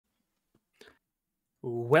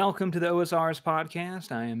Welcome to the OSRS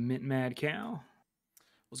podcast. I am Mint Mad Cow.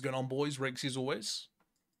 What's going on, boys? Rhys as always.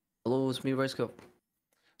 Hello, it's me, Rhys.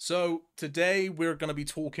 So today we're going to be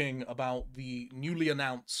talking about the newly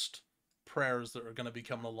announced prayers that are going to be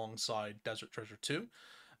coming alongside Desert Treasure 2.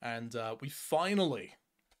 And we finally,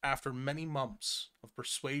 after many months of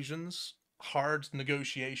persuasions, hard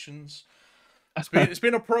negotiations, it's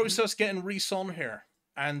been a process getting Rhys on here.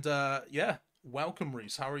 And yeah, welcome,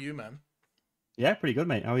 Rhys. How are you, man? Yeah, pretty good,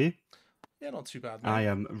 mate. How are you? Yeah, not too bad, man. I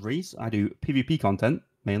am Rhys. I do PvP content,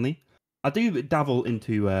 mainly. I do dabble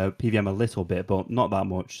into PvM a little bit, but not that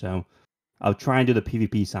much, so I'll try and do the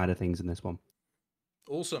PvP side of things in this one.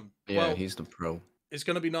 Awesome. Yeah, well, he's the pro. It's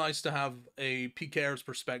going to be nice to have a PKer's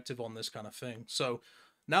perspective on this kind of thing. So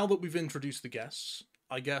now that we've introduced the guests,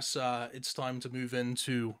 I guess it's time to move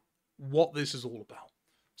into what this is all about.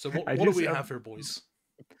 So what do we have here, boys?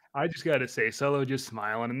 I just got to say, Solo just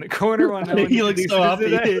smiling in the corner. When He looks so happy.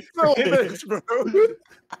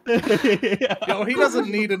 Yo, he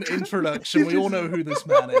doesn't need an introduction. We all know who this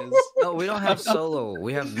man is. No, we don't have Solo.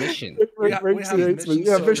 We have Mission. We have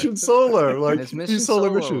Mission Solo. Like, It's Mission he's Solo,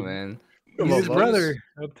 Mission. man. He's his on, brother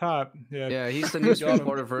up top. Yeah, he's the news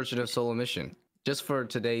reporter version of Solomission. Just for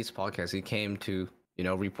today's podcast, he came to,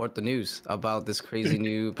 report the news about this crazy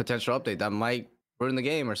new potential update that might ruin the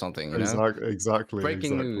game or something. Exactly.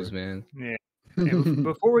 Breaking news, man. Yeah. And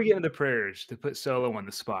before we get into prayers, to put Solo on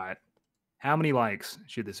the spot, how many likes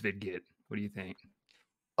should this vid get? What do you think?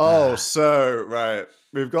 Right.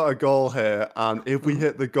 We've got a goal here, and if we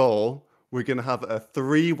hit the goal, we're going to have a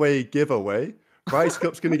 3-way giveaway. Rice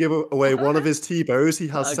Cup's going to give away one of his T-bows. He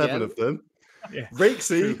has 7 of them. Yeah.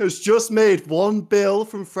 Rixie has just made 1 bill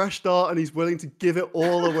from Fresh Start, and he's willing to give it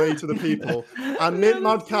all away to the people. And Mint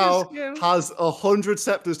Mad Cow has 100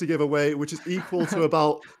 scepters to give away, which is equal to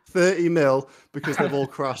about 30 mil because they've all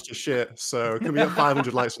crashed to shit. So can we get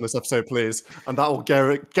 500 likes on this episode, please? And that will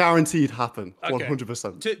guaranteed happen,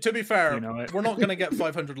 100%. To be fair, You know it. we're not going to get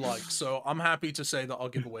 500 likes, so I'm happy to say that I'll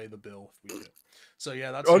give away the bill if we do. So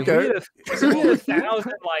yeah, that's Okay. If we get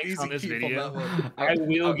 1,000 likes Easy on this keep on video, that one. I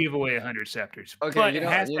will give away 100 scepters. Okay, but you it know-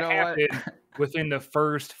 has you to know what? happen within the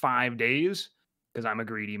first 5 days because I'm a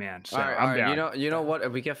greedy man. So all right, I'm down. You know what?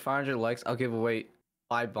 If we get 500 likes, I'll give away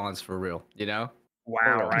 5 bonds for real.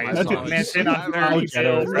 Wow, right? That's That's nice. sitting on Wow, 30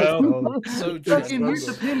 General. bro. So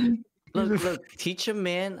generous. Look, teach a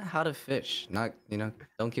man how to fish. Not,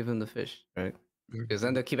 don't give him the fish, right? Because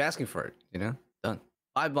then they'll keep asking for it, Done.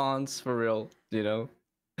 5 bonds for real,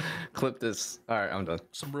 Clip this. All right, I'm done.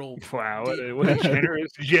 Some real Wow, deep, what a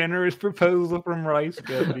generous proposal from Rice.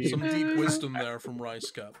 some deep wisdom there from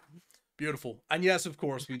Rice Cup. Beautiful. And yes, of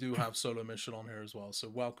course, we do have Solomission on here as well. So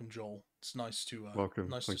welcome, Joel. It's nice to Welcome.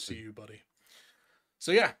 nice to Thank see you. you, buddy.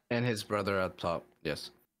 So yeah, And his brother up top.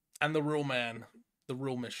 Yes. and the real man, the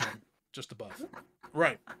real mission, just above.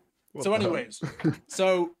 Right. What So the hell? anyways,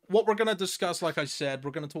 so what we're going to discuss, like I said,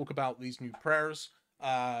 we're going to talk about these new prayers.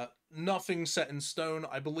 Nothing set in stone.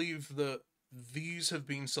 I believe that these have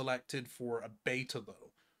been selected for a beta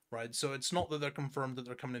though, right? So it's not that they're confirmed that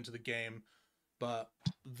they're coming into the game, but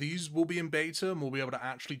these will be in beta and we'll be able to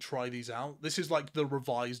actually try these out. This is like the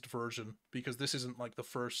revised version because this isn't like the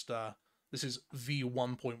first, this is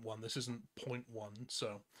V1.1. This isn't 0.1.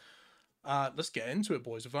 So let's get into it,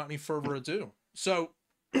 boys, without any further ado. So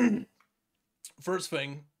first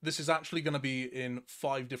thing, this is actually going to be in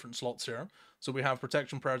 5 different slots here. So we have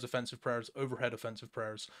protection prayers, offensive prayers, overhead offensive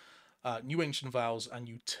prayers, new ancient vows, and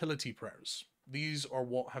utility prayers. These are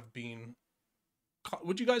what have been...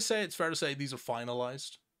 Would you guys say it's fair to say these are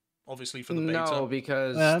finalized? Obviously for the beta. No,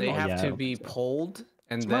 because they not have yet, I to don't be think so. polled,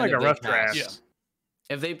 and It's then more like if a they rough pass, draft.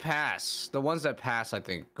 Yeah. if they pass, the ones that pass, I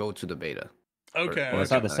think, go to the beta. Okay. Well,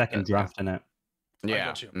 it's okay. like the second draft in it. Yeah.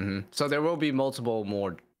 got you. So there will be multiple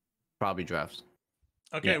more probably drafts.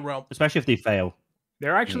 Okay, Yeah. well, Especially if they fail.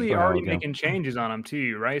 They're actually Well, already okay. making changes on them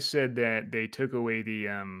too. Rice said that they took away the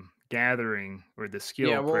gathering or the skill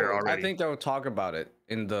Yeah, prayer well, already. I think they'll talk about it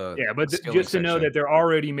in the but skilling just to know section. that they're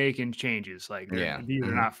already making changes. Like these are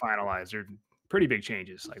mhm. not finalized. They're pretty big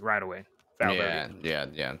changes, like right away. Without voting.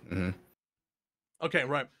 Yeah. okay,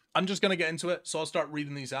 right. I'm just going to get into it, so I'll start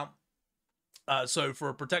reading these out. So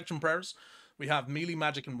for protection prayers, we have melee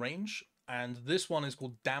magic and range, and this one is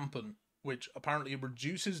called Dampen, which apparently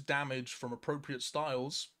reduces damage from appropriate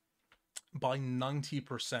styles by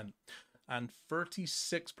 90% and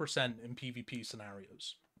 36% in PvP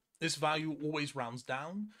scenarios. This value always rounds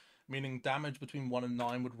down, meaning damage between 1 and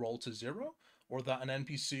 9 would roll to 0, or that an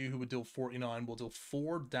NPC who would deal 49 will deal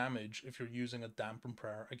 4 damage if you're using a dampen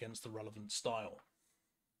prayer against the relevant style.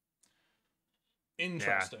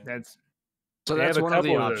 Interesting. Yeah, So They that's have a one of the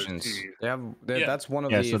couple of those, options. too. Yeah. That's one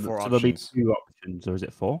of Yeah, the so, four so there'll be options. 2 options, or is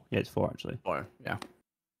it 4? Yeah, it's 4 actually. Four, yeah.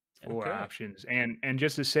 4 Okay. options. And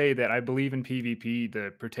just to say that I believe in PvP,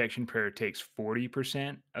 the protection prayer takes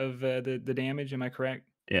 40% of the damage. Am I correct?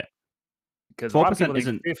 Yeah. Because a lot of 4% people think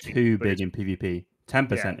isn't 50, too but big it's in PvP.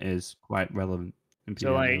 10% is quite relevant in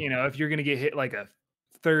so PvM. like, though. you know, if you're gonna get hit like a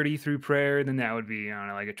 30 through prayer, then that would be, I don't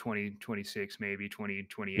know, like a 20, 26, maybe 20,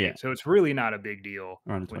 28. Yeah. So it's really not a big deal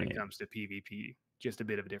Around the when it 28. comes to PvP. Just a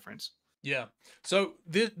bit of a difference. Yeah. So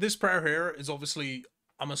this prayer here is obviously,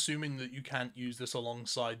 I'm assuming that you can't use this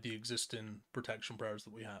alongside the existing protection prayers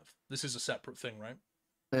that we have. This is a separate thing,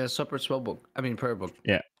 right? Separate spell book. I mean prayer book.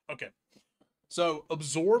 Yeah. Okay. So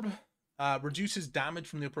absorb reduces damage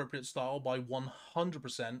from the appropriate style by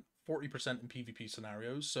 100%, 40% in PvP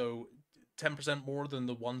scenarios. So 10% more than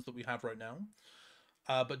the ones that we have right now.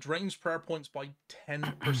 But drains prayer points by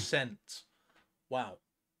 10%. Wow.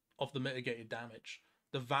 Of the mitigated damage.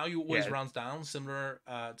 The value always Yeah. rounds down, similar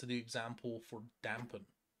to the example for dampen.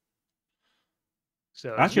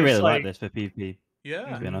 So I actually just really like this for PvP, Yeah.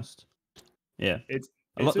 to be honest. Yeah. It's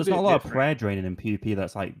There's not a lot of prayer draining in PvP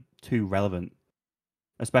that's like too relevant,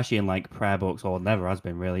 especially in like prayer books, or never has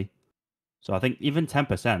been really. So I think even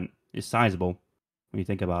 10% is sizable when you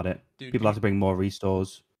think about it. Dude, People have to bring more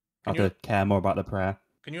restores, Can have you- to care more about the prayer.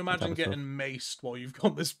 Can you type imagine of stuff. getting maced while you've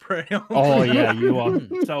got this prayer on? Oh yeah, you are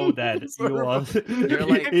so dead. You are. You're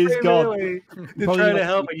like, he's gone. You're Probably trying to like-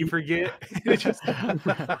 help, but you forget. It's just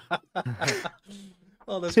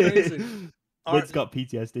Oh, that's crazy. All Lid's right, got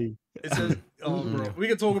PTSD. it says, oh, bro, Mm. we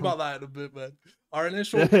can talk about that in a bit, man. Our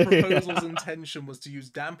initial proposal's intention was to use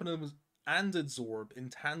dampen and absorb in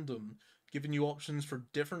tandem, giving you options for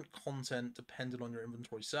different content depending on your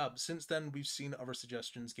inventory sub. Since then, we've seen other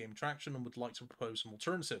suggestions gain traction and would like to propose some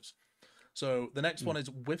alternatives. So the next one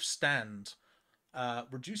is withstand.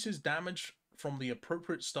 Reduces damage from the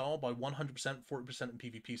appropriate style by 100%, 40% in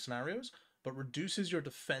PvP scenarios, but reduces your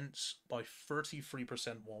defense by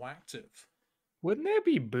 33% while active. Wouldn't that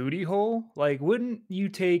be booty hole? Like, wouldn't you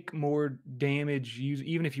take more damage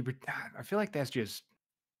even if you? I feel like that's just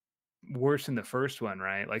worse than the first one,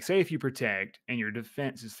 right? Like, say if you protect and your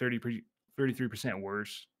defense is 33%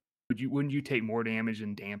 worse, wouldn't you take more damage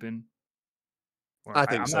and dampen? Or I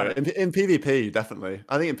think I'm so. not. In PvP, definitely.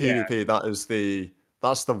 I think in Yeah. PvP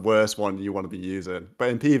that's the worst one you want to be using. But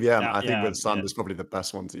in PvM, I think Yeah, withstand is probably the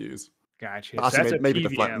best one to use. Gotcha. But So that's actually, a maybe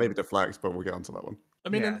PVM. deflect, but we'll get onto that one. I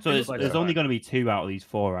mean, Yeah. in- So in- there's Flex only fine. going to be 2 out of these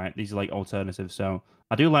 4, right? These are like alternatives. So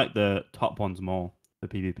I do like the top ones more for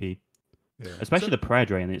PvP, Yeah. especially So- the prayer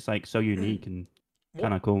drain. It's like so unique and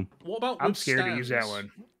kind of cool. what about I'm scared to use that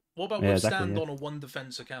withstands? one. What about Yeah, withstand exactly, yeah. on a 1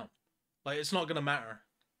 defense account? Like, it's not gonna matter.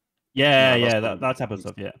 Yeah, No, that's yeah, not- that type of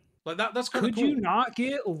stuff. Yeah. Like that's kind of Could cool. you not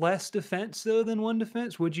get less defense though than 1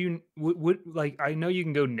 defense? Would you? Would like? I know you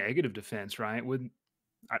can go negative defense, right?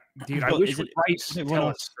 Dude, I But wish is it- Rhys would it tell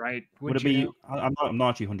run us, right? Would it you be? know? I'm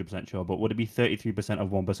not actually 100% sure, but would it be 33% of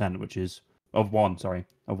 1%, which is of 1? Sorry,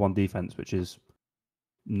 of 1 defense, which is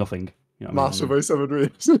nothing. You know what I mean? Master by 7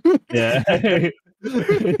 Reefs. Yeah.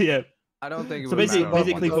 Yeah. I don't think it So would matter on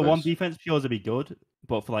basically, one for 1 defense. defense, pures would be good,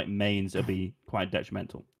 but for like mains, it'd be quite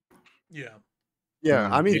detrimental. Yeah. Yeah,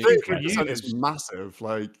 I mean, You 33% could is use- massive.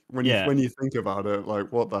 Like when Yeah. you think about it,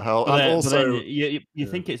 like what the hell? But And then, also, you yeah.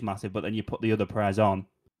 think it's massive, but then you put the other prayers on.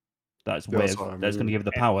 That's Yeah, that's with what I that's going to mean. give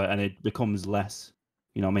the power, and it becomes less.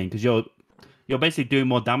 You know what I mean? Because you're basically doing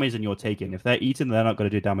more damage than you're taking. If they're eating, they're not going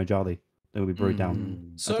to do damage, are they? They'll be brewed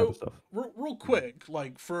down. That type So of stuff. real quick,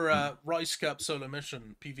 like for Rhys Cap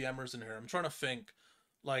Solomission PVMers in here, I'm trying to think,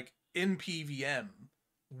 like in PVM,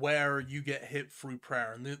 where you get hit through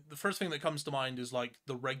prayer, and the first thing that comes to mind is like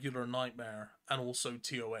the regular nightmare and also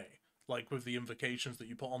TOA, like with the invocations that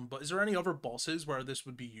you put on. But is there any other bosses where this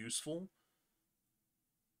would be useful?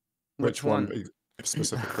 Which one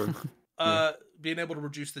specifically? Being able to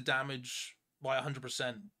reduce the damage by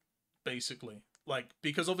 100%, basically. Like,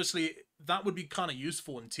 because obviously that would be kind of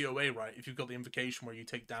useful in TOA, right? If you've got the invocation where you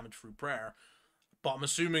take damage through prayer. But I'm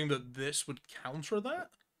assuming that this would counter that?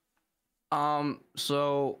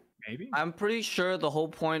 So Maybe. I'm pretty sure the whole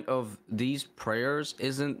point of these prayers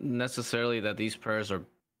isn't necessarily that these prayers are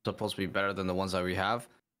supposed to be better than the ones that we have.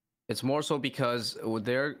 It's more so because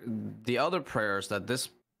the other prayers that this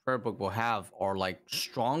prayer book will have are like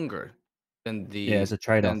stronger than the Yeah, it's a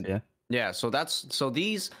trade-off. than- Yeah. Yeah, so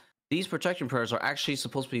these protection prayers are actually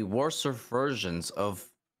supposed to be worse versions of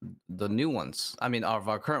the new ones. I mean, of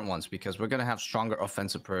our current ones, because we're gonna have stronger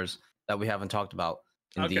offensive prayers that we haven't talked about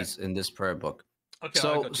in Okay. in this prayer book. Okay, I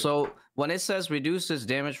So got you. so when it says reduces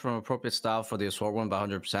damage from appropriate style for the assault one by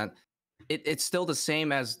 100%, it's still the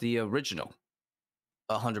same as the original.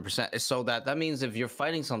 100%. So that means if you're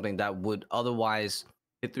fighting something that would otherwise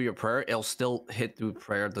hit through your prayer, it'll still hit through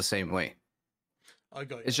prayer the same way. I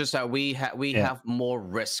got you. It's just that we have more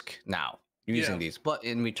risk now using these, but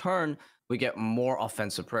in return we get more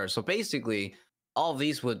offensive prayers. So basically, all of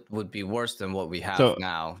these would be worse than what we have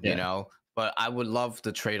now, you know. But I would love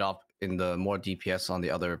the trade off in the more DPS on the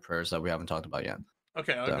other prayers that we haven't talked about yet.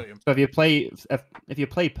 Okay, I got you. So if you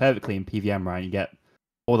play perfectly in PVM, right, you get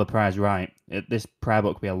all the prayers right. This prayer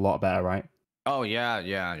book will be a lot better, right? Oh yeah.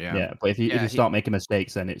 But if you start making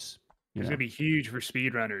mistakes, then it's gonna be huge for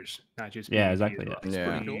speedrunners, not just exactly. It's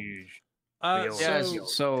pretty Cool. huge.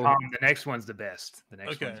 So the next one's the best. The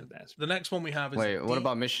next one's the best. The next one we have is what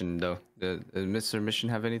about Mission though? Does Mr. Mission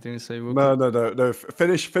have anything to say? No.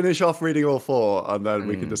 Finish off reading all 4, and then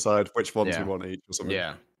we can decide which ones we want each or something.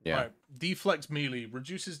 Yeah. Right. Deflect melee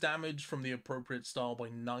reduces damage from the appropriate style by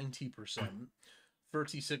 90%,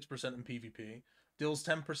 36% in PvP. Deals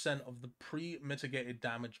 10% of the pre-mitigated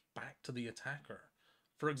damage back to the attacker.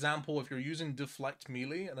 For example, if you're using deflect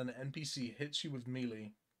melee and an NPC hits you with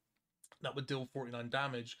melee, that would deal 49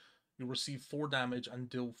 damage. You'll receive 4 damage and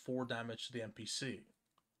deal 4 damage to the NPC.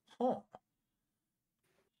 Huh.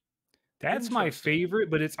 That's my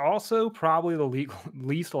favorite, but it's also probably the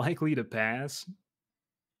least likely to pass.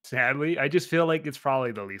 Sadly, I just feel like it's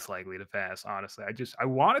probably the least likely to pass. Honestly, I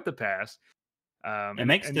want it to pass. It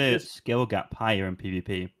makes the skill gap higher in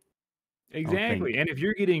PvP. Exactly, and if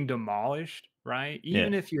you're getting demolished, right?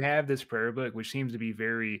 Even if you have this prayer book, which seems to be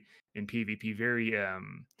very in PvP, very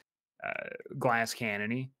glass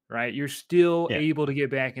cannony, right? You're still able to get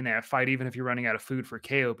back in that fight, even if you're running out of food for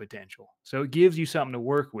KO potential. So it gives you something to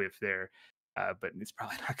work with there, but it's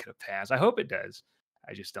probably not going to pass. I hope it does.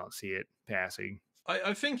 I just don't see it passing.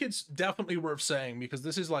 I think it's definitely worth saying, because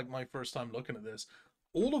this is like my first time looking at this.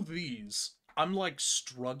 All of these, I'm like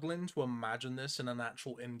struggling to imagine this in an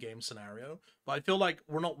actual in-game scenario, but I feel like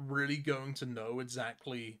we're not really going to know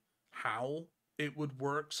exactly how it would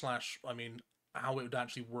work how it would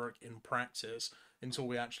actually work in practice until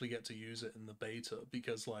we actually get to use it in the beta,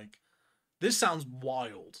 because like this sounds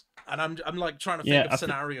wild, and I'm like trying to think of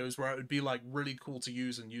scenarios where it would be like really cool to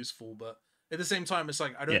use and useful, but at the same time it's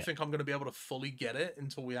like I don't think I'm going to be able to fully get it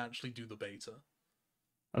until we actually do the beta.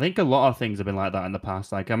 I think a lot of things have been like that in the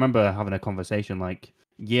past. Like I remember having a conversation like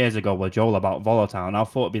years ago with Joel about Volatile, and I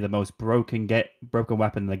thought it'd be the most broken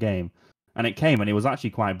weapon in the game, and it came and it was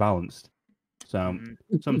actually quite balanced. So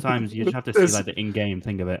sometimes you just have to see like the in-game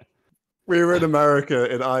thing of it. We were in America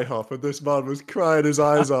in IHOP, and this man was crying his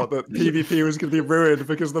eyes out that PvP was going to be ruined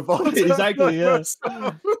because the Volatile. Exactly, yes.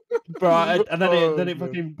 Bro, and then it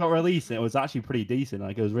fucking got released, and it was actually pretty decent.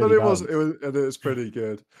 Like it was really. It was pretty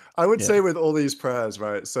good. I would say with all these prayers,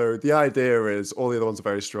 right? So the idea is all the other ones are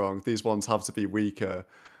very strong. These ones have to be weaker.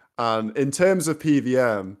 And in terms of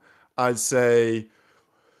PVM, I'd say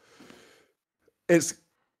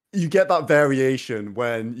you get that variation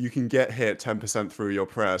when you can get hit 10% through your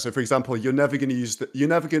prayer. So, for example, you're never going to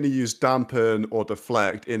use dampen or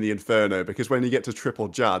deflect in the Inferno, because when you get to triple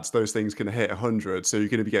jads, those things can hit 100. So you're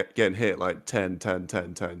going to be getting hit like 10, 10,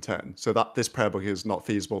 10, 10, 10. So that this prayer book is not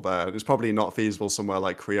feasible there. It's probably not feasible somewhere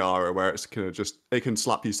like Kriara, where it's kind of it can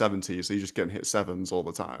slap you 70, so you're just getting hit 7s all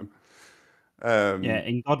the time.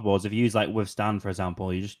 In God Wars, if you use like Withstand, for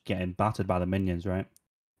example, you're just getting battered by the minions, right?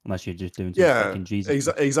 Unless you're just doing some fucking Jesus.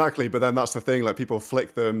 Exactly. But then that's the thing, like people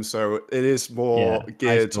flick them, so it is more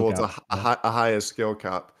geared towards a higher skill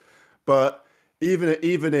cap. But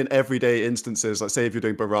even in everyday instances, like say if you're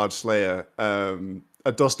doing Barrage Slayer,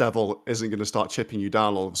 a Dust Devil isn't going to start chipping you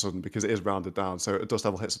down all of a sudden because it is rounded down. So a Dust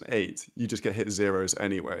Devil hits an 8, you just get hit 0s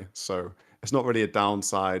anyway. So it's not really a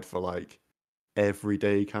downside for like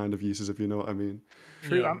everyday kind of uses, if you know what I mean.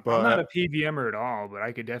 True. I'm not a PVMer at all, but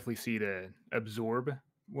I could definitely see the Absorb,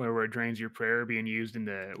 where it drains your prayer, being used in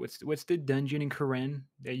the what's the dungeon in Karen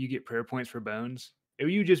that you get prayer points for bones? It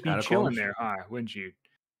would you just be Catacombs? chilling there, wouldn't you?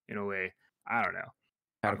 In a way, I don't know.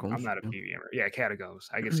 Catacombs. I'm not a PVMer. Yeah, Catacombs.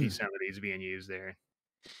 I could see some of these being used there.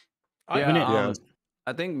 I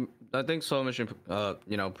think Solomission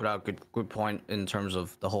put out a good point in terms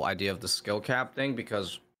of the whole idea of the skill cap thing,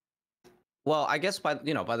 because I guess by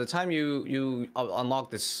the time you unlock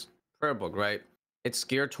this prayer book, right, it's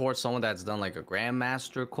geared towards someone that's done like a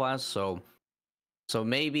Grandmaster quest, so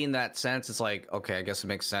maybe in that sense it's like, okay, I guess it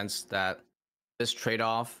makes sense that this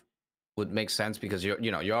trade-off would make sense, because you're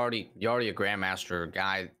already a Grandmaster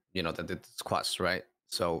guy, that did this quest, right?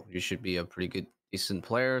 So you should be a pretty good, decent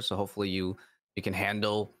player. So hopefully you can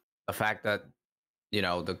handle the fact that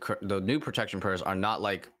the new protection prayers are not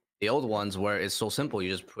like the old ones where it's so simple.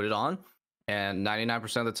 You just put it on, and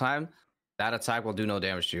 99% of the time that attack will do no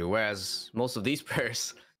damage to you. Whereas most of these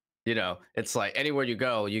pairs, you know, it's like anywhere you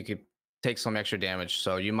go, you could take some extra damage.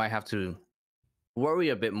 So you might have to worry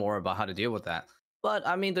a bit more about how to deal with that. But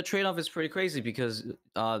I mean, the trade-off is pretty crazy because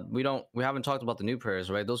we haven't talked about the new pairs,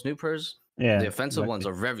 right? Those new pairs, the offensive ones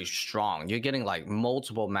are very strong. You're getting like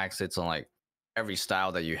multiple max hits on like every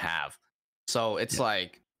style that you have. So it's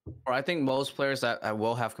like, or I think most players that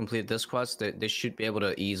will have completed this quest, they should be able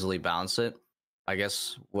to easily balance it. I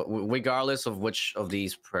guess regardless of which of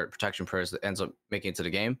these protection pairs that ends up making it to the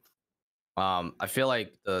game. I feel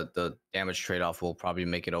like the damage trade-off will probably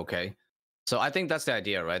make it okay. So I think that's the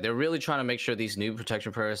idea, right? They're really trying to make sure these new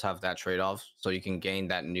protection pairs have that trade-off, so you can gain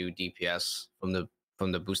that new DPS from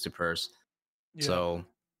the boosted pairs. Yeah. So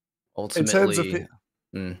ultimately, in terms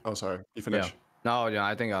of oh, sorry, you finish. Yeah. No, yeah,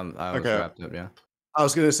 I think I was wrapped up. Yeah, I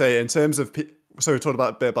was going to say in terms of so we talked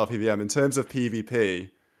about a bit about PVM. In terms of PvP,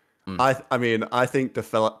 I mean, I think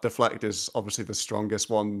deflect is obviously the strongest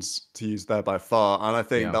ones to use there by far, and I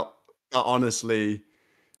think that honestly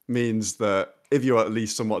means that if you're at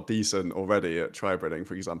least somewhat decent already at tri-breeding,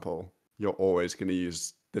 for example, you're always going to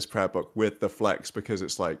use this prayer book with the flex because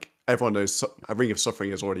it's like everyone knows a Ring of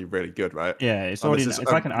Suffering is already really good, right? Yeah, it's already it's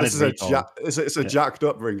like an added it's a jacked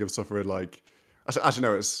up Ring of Suffering. Like actually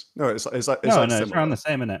no, it's like it's around the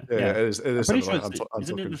same, isn't it? Yeah, it is. It is. I'm pretty sure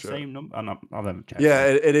isn't it the same number? I've never checked. Yeah,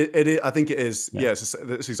 it I think it is. Yeah,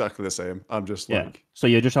 it's exactly the same. I'm just like so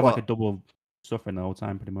you just have like a double suffering the whole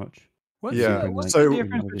time, pretty much. What's the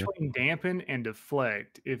difference between dampen and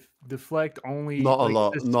deflect? If deflect only not a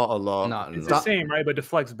lot. It's the same, right? But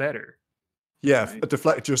deflect's better. Yeah, right?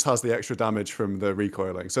 Deflect just has the extra damage from the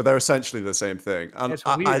recoiling, so they're essentially the same thing. And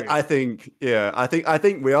I think we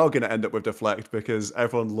are going to end up with deflect because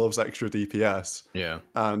everyone loves extra DPS. Yeah,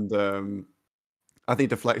 and I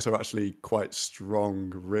think deflects are actually quite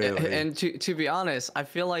strong, really. And to be honest, I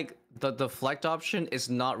feel like the deflect option is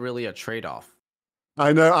not really a trade-off.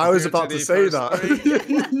 I know. I was about to say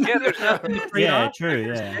that. Yeah, there's nothing to trade off.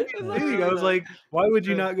 True. Yeah, I was like, why would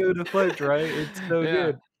you not go deflect? Right? It's so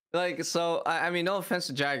good. Like, so I mean, no offense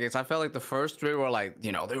to Jagex, I felt like the first three were like,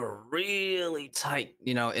 you know, they were really tight,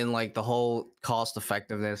 you know, in like the whole cost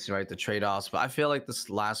effectiveness, right? The trade-offs. But I feel like this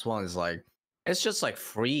last one is like, it's just like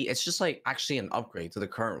free. It's just like actually an upgrade to the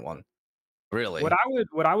current one. Really. What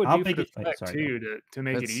I would do for deflect too to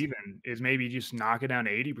make it even is maybe just knock it down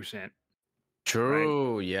to 80%.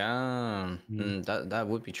 True, right? Yeah. That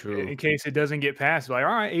would be true. In case it doesn't get past, like,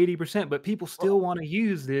 all right, 80%, but people still want to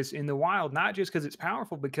use this in the wild, not just because it's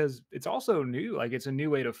powerful, because it's also new. Like, it's a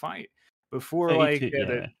new way to fight. Before,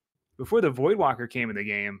 before the Voidwalker came in the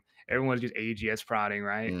game, everyone was just AGS prodding,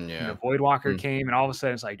 right? And the Voidwalker came, and all of a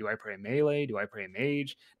sudden it's like, do I play melee? Do I play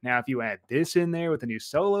mage? Now, if you add this in there with the new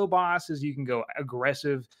solo bosses, you can go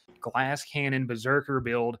aggressive glass cannon berserker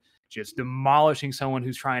build, just demolishing someone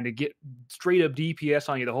who's trying to get straight up DPS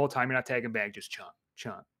on you the whole time. You're not tagging back, just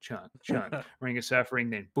chunk. Ring of Suffering,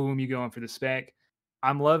 then boom, you go in for the spec.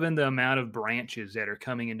 I'm loving the amount of branches that are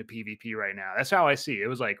coming into PvP right now. That's how I see it. It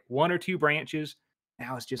was like 1 or 2 branches.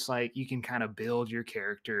 Now it's just like you can kind of build your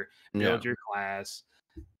character, build your class.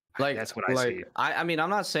 Like that's what I see. I mean, I'm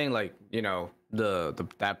not saying like, you know,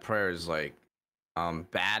 that prayer is like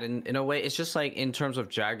bad in a way. It's just like in terms of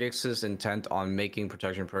Jagex's intent on making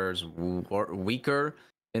protection prayers weaker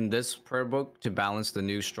in this prayer book to balance the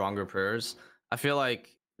new stronger prayers. I feel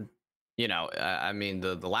like, you know, I mean,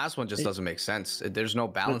 the last one just doesn't make sense. There's no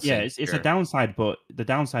balance. Yeah, it's a downside, but the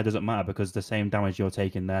downside doesn't matter because the same damage you're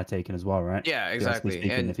taking, they're taking as well, right? Yeah, exactly.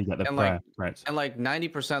 Speaking, if you get the prayer, right. And like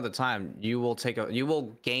 90% of the time, you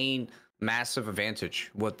will gain massive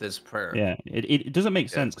advantage with this prayer. Yeah, it doesn't make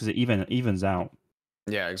sense because it evens out.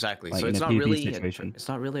 Yeah, exactly. Like so it's not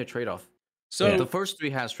really a trade-off. So the first 3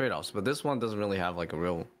 has trade-offs, but this one doesn't really have like a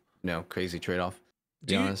real, you know, crazy trade-off. To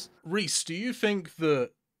be honest. Rhys, do you think that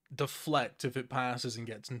deflect, if it passes and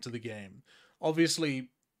gets into the game, obviously,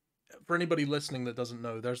 for anybody listening that doesn't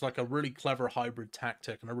know, there's like a really clever hybrid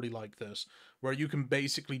tactic, and I really like this, where you can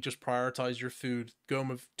basically just prioritize your food, go in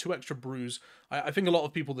with 2 extra brews. I think a lot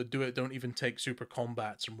of people that do it don't even take super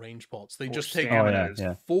combats and range pots. They just take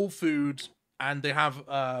full food. And they have,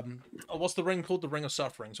 what's the ring called? The Ring of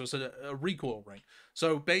Suffering. So it's a recoil ring.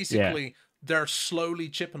 So basically, they're slowly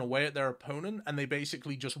chipping away at their opponent, and they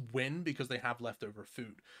basically just win because they have leftover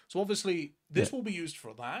food. So obviously, this will be used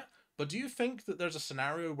for that. But do you think that there's a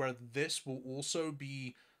scenario where this will also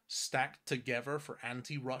be stacked together for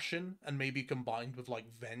anti-Russian and maybe combined with like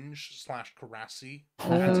Venge / Karasi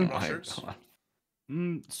anti-Rushers?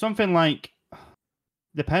 Something like,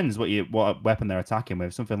 depends what weapon they're attacking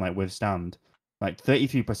with. Something like Withstand. Like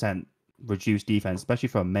 33% reduced defense, especially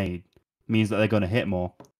for a maid, means that they're going to hit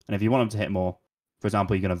more. And if you want them to hit more, for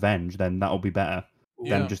example, you're going to Venge, then that'll be better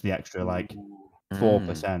than just the extra like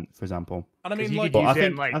 4%, for example. And I mean, you like, could But use that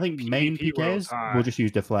in, like, I think main PvP worlds, PKs will just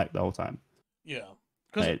use deflect the whole time. yeah,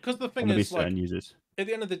 Like, because the thing gonna be is, like, certain users. at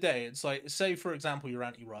the end of the day, it's like, say for example, you're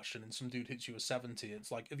anti-Russian and some dude hits you with 70.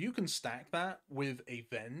 It's like, if you can stack that with a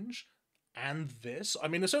Venge and this, I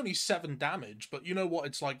mean, it's only 7 damage, but you know what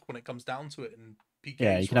it's like when it comes down to it in PKs.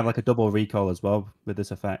 Yeah, you can have like a double recoil as well with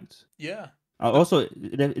this effect. Yeah. Also,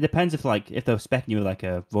 it depends if like if they're specking you with like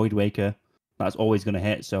a Void Waker, that's always going to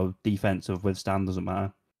hit. So defense of withstand doesn't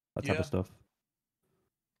matter. That type of stuff. So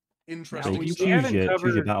Interesting. you we can haven't choose your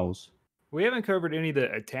covered- battles. We haven't covered any of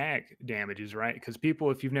the attack damages, right? Because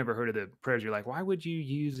people, if you've never heard of the prayers, you're like, why would you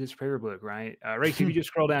use this prayer book, right? Rhys, if you just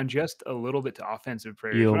scroll down just a little bit to offensive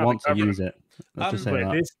prayers, You'll we're not want to covering use it. Let's just say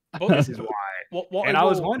but that. this is why. What And I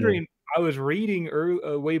was will- wondering, I was reading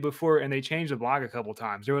way before, and they changed the blog a couple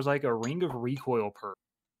times. There was like a ring of recoil perk.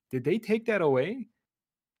 Did they take that away?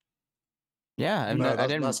 Yeah, I mean, No, I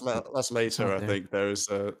didn't. that's later. not I there. think there's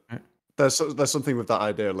something with that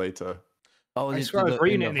idea later. Oh, I the- swear I was the-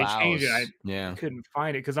 reading in it and the they changed it. vows. I Yeah. couldn't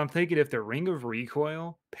find it because I'm thinking if the ring of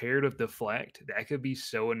recoil paired with deflect, that could be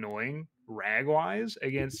so annoying rag wise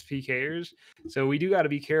against PKers. So we do got to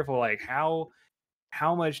be careful, like how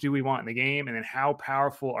much do we want in the game, and then how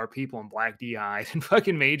powerful are people in Black DI and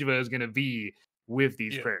fucking Magevo is going to be with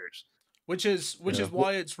these Yeah. prayers. Which is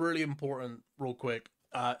why it's really important, real quick.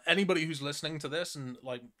 Anybody who's listening to this and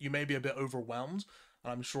like you may be a bit overwhelmed,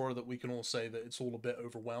 and I'm sure that we can all say that it's all a bit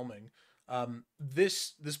overwhelming.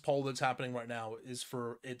 This poll that's happening right now is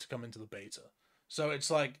for it to come into the beta. So it's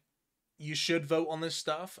like you should vote on this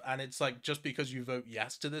stuff, and it's like just because you vote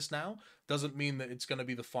yes to this now doesn't mean that it's going to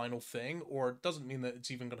be the final thing, or it doesn't mean that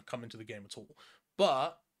it's even going to come into the game at all.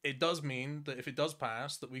 But it does mean that if it does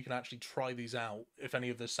pass, that we can actually try these out if any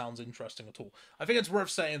of this sounds interesting at all. I think it's worth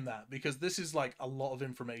saying that because this is like a lot of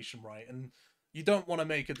information, right? And you don't want to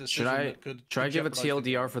make a decision that could Should I give a jeopardize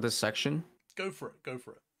the game. TLDR for this section? Go for it. Go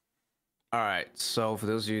for it. All right. So for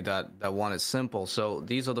those of you that want it simple, so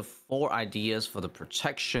these are the 4 ideas for the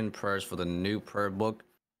protection prayers for the new prayer book,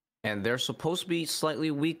 and they're supposed to be slightly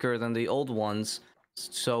weaker than the old ones,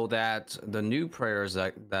 so that the new prayers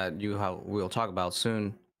that we'll talk about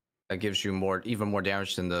soon, that gives you even more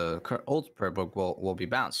damage than the old prayer book will be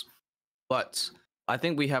bounced. But I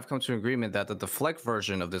think we have come to an agreement that the deflect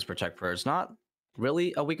version of this protect prayer is not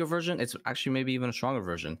really a weaker version. It's actually maybe even a stronger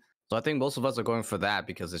version. So I think most of us are going for that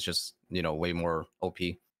because it's just, way more OP.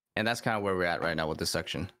 And that's kind of where we're at right now with this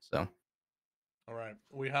section. So. All right.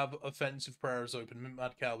 We have offensive prayers open.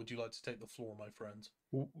 Mad Cow, would you like to take the floor, my friend?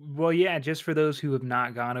 Well, yeah, just for those who have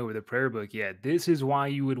not gone over the prayer book yet, this is why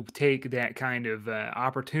you would take that kind of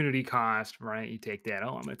opportunity cost, right? You take that,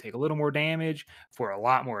 I'm going to take a little more damage for a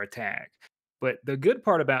lot more attack. But the good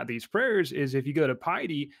part about these prayers is if you go to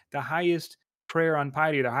Piety, the highest prayer on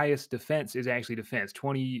Piety, the highest defense is actually defense.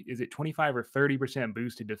 25 or 30%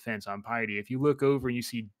 boosted defense on Piety. If you look over and you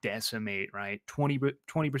see Decimate, right?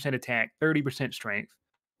 20% attack, 30% strength,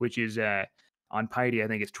 which is on Piety, I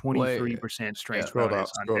think it's 23% strength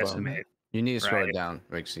bonus on Decimate. You need to scroll it down,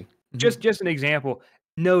 Rixie. Just an example.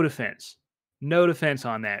 No defense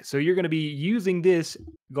on that. So you're going to be using this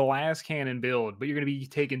glass cannon build, but you're going to be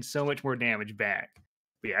taking so much more damage back.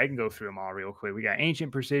 But yeah, I can go through them all real quick. We got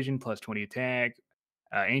Ancient Precision plus 20 attack,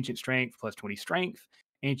 Ancient Strength plus 20 strength,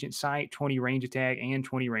 Ancient Sight 20 range attack and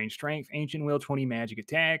 20 range strength, Ancient Will 20 magic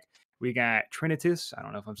attack. We got Trinitas. I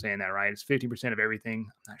don't know if I'm saying that right. It's 50% of everything.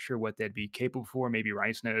 I'm not sure what that'd be capable for. Maybe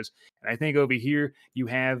Rhys knows. And I think over here you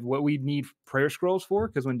have what we need prayer scrolls for,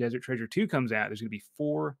 because when Desert Treasure 2 comes out, there's going to be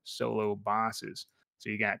 4 solo bosses. So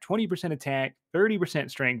you got 20% attack, 30%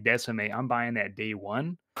 strength, Decimate. I'm buying that day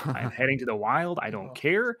one. I'm heading to the wild. I don't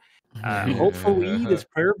care. Hopefully this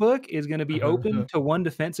prayer book is going to be open to 1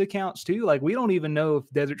 defense accounts too. Like we don't even know if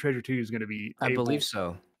Desert Treasure 2 is going to be I believe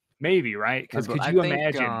so. Maybe, right? Because could you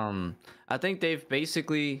imagine? I think they've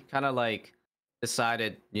basically kind of like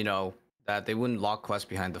decided, that they wouldn't lock quests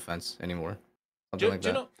behind defense anymore. Do you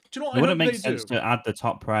know what? It wouldn't make sense to add the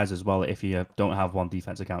top prize as well if you don't have 1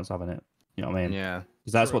 defense accounts having it. You know what I mean? Yeah.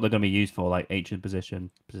 Because that's what they're going to be used for, like ancient position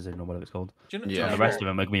or whatever it's called. And the rest of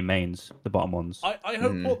them are going to be mains, the bottom ones. I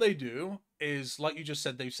hope what they do is, like you just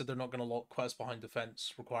said, they've said they're not going to lock quests behind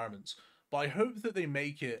defense requirements. But I hope that they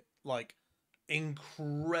make it like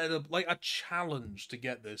incredible, like a challenge to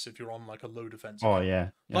get this if you're on like a low defense. Oh yeah,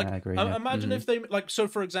 like I agree. Imagine if they so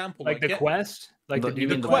for example, like the quest, Like But the you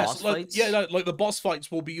do mean the the quest. boss like fights? yeah, like the boss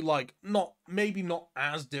fights will be like maybe not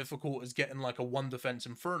as difficult as getting like a 1 defense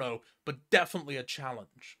Inferno, but definitely a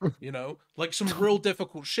challenge. You know, like some real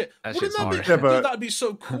difficult shit. That Wouldn't shit's that be? hard. Yeah, Dude, but- that'd be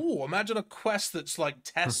so cool. Imagine a quest that's like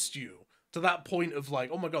tests you to that point of like,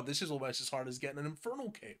 oh my god, this is almost as hard as getting an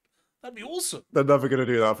Infernal Cape. That'd be awesome. They're never going to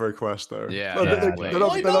do that for a quest, though. Yeah, No, that's they're way not,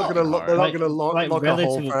 Why they're not going to. not? They're not Like- going to lock like a whole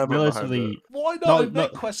relatively, prayer book behind it. relatively. Why not? No, It'd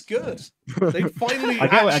make no. quests good. They finally. I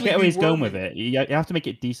get actually where be he's going with worthy. it. You have to make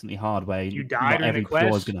it decently hard, where You die not during every the floor is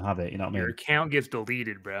quest, going to have it. You know what I Your mean? account gets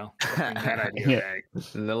deleted, bro. Bring that idea Yeah. back.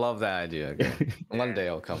 I love that idea. Okay. One day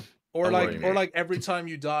it'll come. Or Don't like, worry, or mate. like every time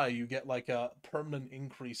you die, you get like a permanent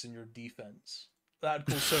increase in your defense. That'd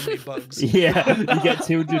cause so many bugs. Yeah, you get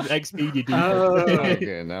 200 XP. You do.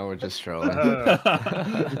 Okay, now we're just trolling.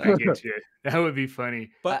 I get you. That would be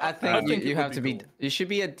funny. But I think you it have would to be. cool. You should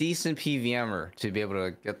be a decent PVMer to be able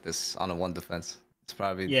to get this on a 1 defense. It's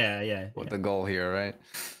probably yeah. what the goal here, right?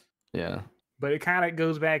 Yeah. But it kind of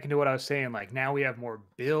goes back into what I was saying. Like now we have more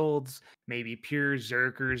builds. Maybe pure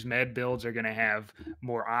Zerkers, med builds are going to have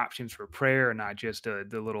more options for prayer, not just the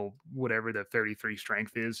little whatever the 33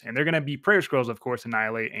 strength is. And they're going to be prayer scrolls, of course,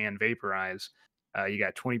 annihilate and vaporize. You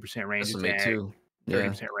got 20% range Decimate attack, too.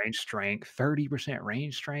 30% range strength, 30%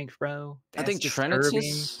 range strength, bro. I think That's disturbing.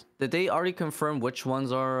 Trinitas. Did they already confirm which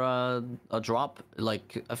ones are a drop?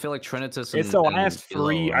 Like I feel like Trinitas. It's the and last below,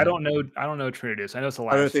 three. I right? don't know. I don't know Trinitas. I know it's the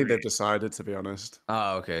last. I don't think three. they've decided, to be honest.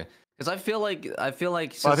 Oh, okay. Because I feel like But I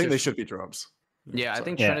since think they there's- should be drops. Yeah, I So-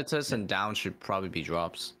 think Yeah. Trinitas and down should probably be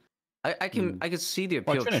drops. I can see the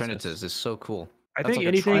appeal of Trinitas. Trinitas. It's so cool. I That's think like a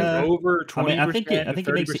anything triangle. over I 20%, mean, I think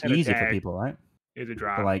it makes it easier for people, right? Is a For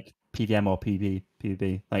drop. like PVM or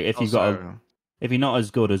PvP. Like if Oh, you've got, sorry. if you're not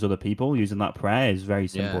as good as other people, using that prayer is very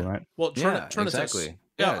simple, Yeah. right? Well, Yeah, Trinitas. exactly.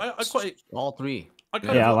 Yeah, I quite. all three. I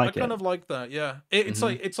kind Yeah, of, I like kind it. of like that. Yeah, it's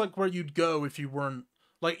Mhm. like where you'd go if you weren't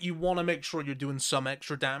like you want to make sure you're doing some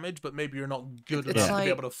extra damage, but maybe you're not good It's enough to like, be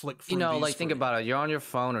able to flick through. You know, these like think three. about it. You're on your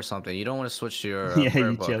phone or something. You don't want to switch to your Yeah,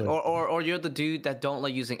 prayer you book. chilling. Or you're the dude that don't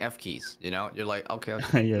like using F keys. You know, you're like, okay, I'll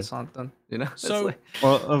keep Yeah. this on done. You know, It's So- like,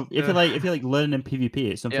 Well, if you're like learning in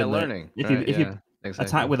PvP, it's something yeah, that learning. if right, you if yeah, you exactly.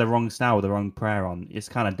 attack with the wrong style, with the wrong prayer on, it's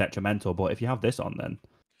kind of detrimental. But if you have this on, then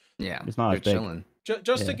yeah, it's not you're as big. chilling.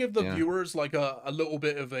 Just to Yeah. give the Yeah. viewers like a little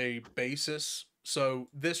bit of a basis. So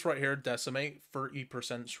this right here, decimate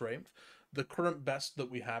 30% strength. The current best that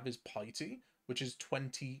we have is Piety, which is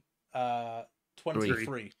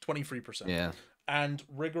 23%. Yeah, And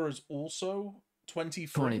Rigor is also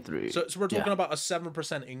 23. 23. So we're talking Yeah. about a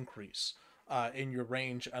 7% increase in your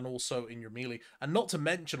range and also in your melee. And not to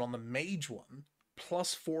mention on the mage one,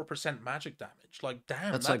 plus 4% magic damage. Like,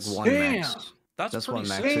 damn, that's that's like one Damn. max. That's that's pretty one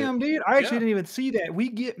max. sick. Damn, dude. I actually Yeah. didn't even see that. We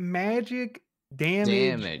get magic damage.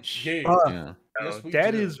 Damage. Yeah. Yeah. Yes, we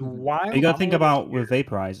That do. is wild. You got to I'm think gonna about look with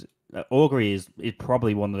Vaporize. Augury is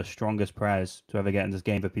probably one of the strongest prayers to ever get in this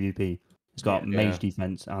game for PvP. It's got Yeah. mage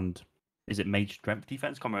defense and is it mage strength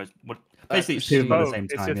defense? Comrades, what? Uh, Basically, it's two of them at the both. same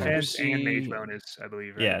It's time. Yeah. defense and mage See- bonus, I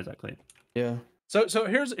believe. Right? Yeah, exactly. Yeah. So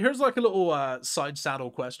here's like a little side saddle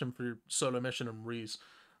question for Solomission and Rhys.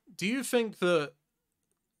 Do you think that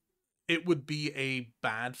it would be a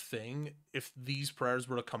bad thing if these prayers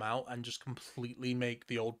were to come out and just completely make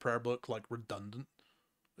the old prayer book like redundant?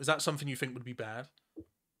 Is that something you think would be bad?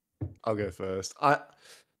 I'll go first.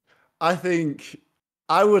 I think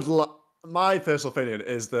I would. My personal opinion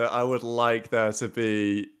is that I would like there to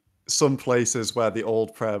be some places where the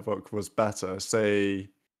old prayer book was better. Say,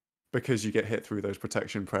 because you get hit through those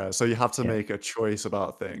protection prayers, so you have to Yeah. make a choice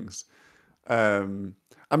about things.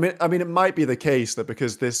 I mean, it might be the case that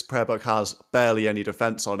because this prayer book has barely any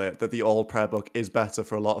defense on it, that the old prayer book is better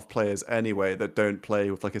for a lot of players anyway that don't play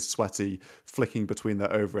with like a sweaty flicking between their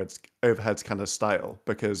overheads kind of style.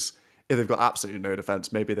 Because if they've got absolutely no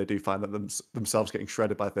defense, maybe they do find that themselves getting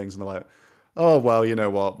shredded by things, and they're like, "Oh well, you know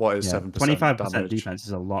what? What is 7% 25% damage?" defense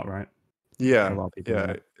is a lot, right? Yeah, A lot of people, yeah,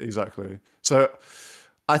 yeah. exactly. So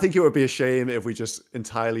I think it would be a shame if we just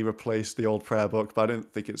entirely replaced the old prayer book, but I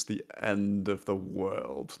don't think it's the end of the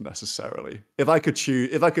world necessarily. If I could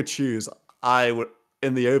choose, I would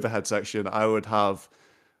in the overhead section, I would have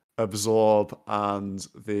absorb and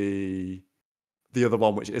the other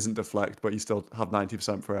one which isn't deflect, but you still have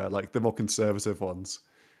 90% prayer, like the more conservative ones,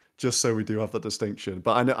 just so we do have that distinction.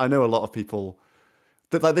 But I know a lot of people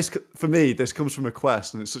that like this for me, this comes from a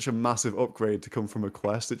quest, and it's such a massive upgrade to come from a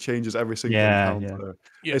quest. It changes every single Yeah, encounter.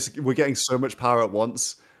 Yeah. We're getting so much power at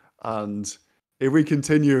once, and if we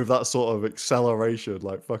continue with that sort of acceleration,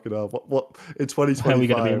 like fucking hell, what in Where are we 2025?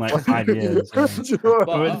 gonna be in like 5 years? Do you know what-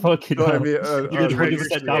 But, Fucking you know what I hell. mean? You did A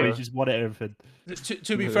 100% damage, race, just won it everything.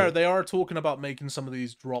 to be fair, they are talking about making some of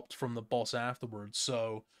these dropped from the boss afterwards,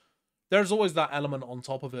 so there's always that element on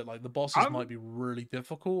top of it. Like the bosses might be really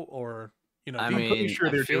difficult, or you know, I I'm mean, pretty sure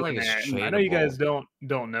I they're feel doing like it's that. I know you guys tradable.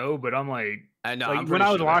 don't know, but I'm like I know. like I'm when pretty I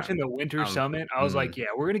was sure they watching are. the Winter Summit, I was like, yeah,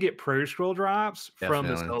 we're gonna get pro scroll drops from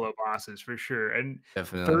the Definitely. solo bosses for sure. And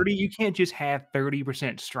Definitely. 30, you can't just have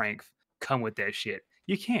 30% strength come with that shit.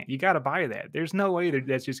 You can't. You got to buy that. There's no way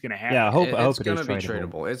that's just gonna happen. Yeah, I hope It's it is gonna be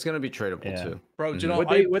tradable. tradable. It's gonna be tradable Yeah. too. bro. Do you know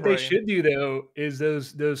What they should do though is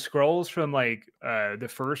those scrolls from like the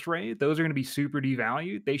first raid, those are gonna be super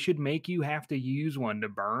devalued. They should make you have to use one to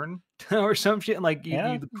burn or some shit, and like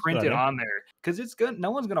Yeah, you that's a print good it idea. on there because it's good.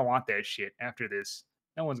 No one's gonna want that shit after this.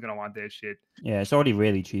 No one's gonna want that shit. Yeah, it's already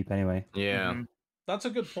really cheap anyway. Yeah. Mhm. That's a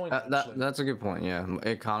good point. Actually, That's a good point. Yeah,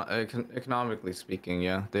 economically speaking,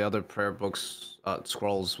 yeah, the other prayer books,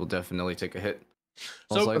 scrolls will definitely take a hit.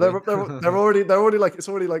 Most So- But likely. they're already like it's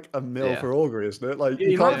already like a mill Yeah. for augury, isn't it? Like Yeah,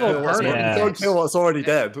 you you might can't as well kill what's burn it. you can't kill what's already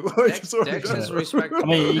dead. Like, it's already Dex dead. is respectable. I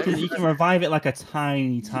mean, you can revive it like a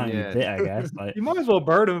tiny Yeah. bit, I guess. Like, You might as well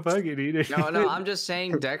burn them. Fuck it, dude. No, I'm just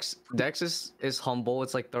saying Dex is humble.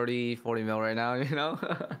 It's like 30-40 mil right now, you know?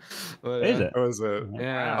 But, is it? Or is it?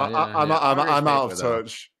 Yeah, I'm out of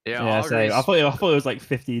touch. Yeah, same. I thought it was like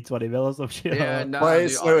 50-20 mil or some shit. Yeah, no, But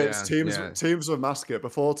dude, it's teams with Masket.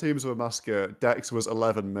 Before teams with Masket, Dex was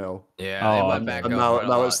 11 mil. Yeah, Oh, it went okay. back And up now quite a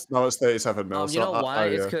lot. now it's 37 mil. You So know why?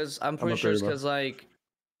 It's yeah. because I'm a pretty sure it's boomer. because like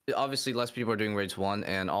obviously less people are doing raids 1,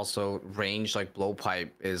 and also range like blowpipe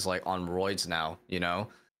is like on roids now, you know,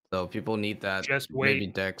 so people need that. Just maybe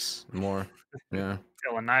wait. Dex more. Yeah.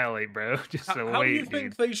 They'll annihilate, bro. Just so how do you wait,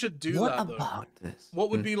 think dude. they should do What that though? about this? What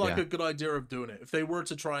would be like Yeah. a good idea of doing it if they were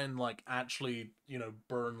to try and like actually, you know,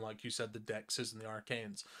 burn, like you said, the Dexes and the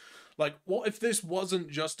Arcanes? Like, what if this wasn't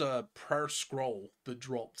just a prayer scroll that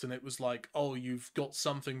dropped and it was like, oh, you've got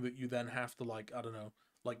something that you then have to like, I don't know,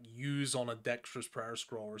 like use on a dexterous prayer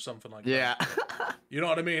scroll or something like Yeah. that. You know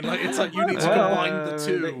what I mean? Like, it's like you need to Well, combine the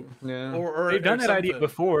two. Yeah. Or They've done that idea something.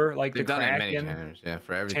 before, like They've the done it many Kraken, times. Yeah,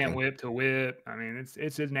 for tent everything. whip to whip. I mean,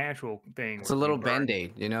 it's a natural thing. It's a where little you burn.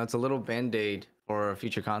 band-aid, you know, it's a little band-aid for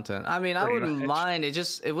future content. I mean, I Pretty wouldn't much. mind.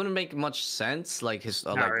 It wouldn't make much sense, like his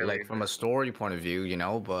Not like really. from a story point of view, you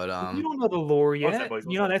know. But You don't know the lore What's yet. that, boys?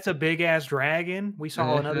 You know, that's a big ass dragon. We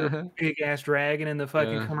saw another big ass dragon in the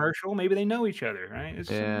fucking Yeah. commercial. Maybe they know each other, right? It's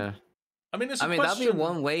yeah. I mean, it's a I mean, question. that'd be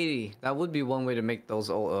one way. That would be one way to make those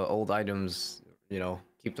old items, you know,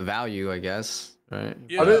 keep the value, I guess, right?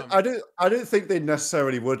 Yeah. I don't think they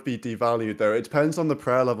necessarily would be devalued though. It depends on the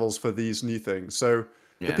prayer levels for these new things. So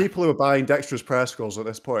the Yeah. people who are buying dexterous prayer scrolls at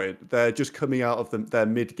this point, they're just coming out of their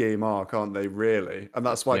mid-game arc, aren't they? Really, and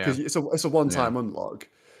that's why, because it's a one-time unlock.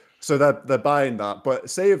 So they're buying that. But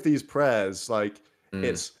say of these prayers, like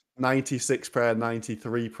it's 96 prayer,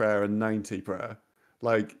 93 prayer, and 90 prayer,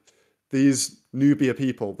 like. These Nubia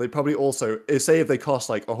people, they probably also say if they cost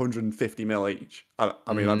like 150 mil each. I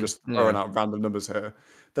mean, I'm just throwing out random numbers here.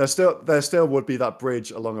 There still would be that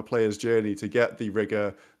bridge along a player's journey to get the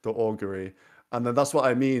rigor, the augury, and then that's what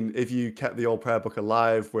I mean. If you kept the old prayer book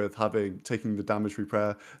alive with taking the damage free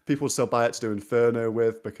prayer, people would still buy it to do Inferno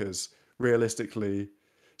with, because realistically,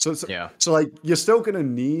 so like you're still gonna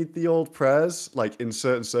need the old prayers like in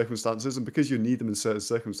certain circumstances, and because you need them in certain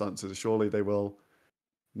circumstances, surely they will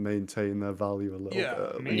maintain their value a little bit.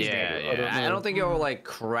 at least. I don't think it will like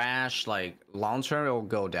crash. Like long term, it will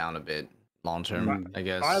go down a bit. Long term, I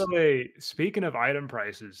guess. By the way, speaking of item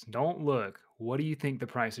prices, don't look. What do you think the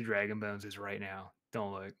price of Dragon Bones is right now?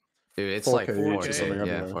 Don't look. Dude, it's 4K like each or 4K. something,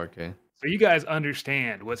 Yeah, anyway. 4K. So you guys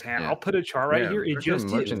understand what's happening. Yeah. I'll put a chart right Yeah, here. It we're just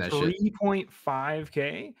hit merching that shit.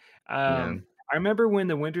 3.5K. I remember when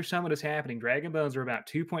the Winter Summit was happening, Dragon Bones were about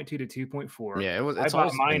 2.2 to 2.4. Yeah, it was. I It's bought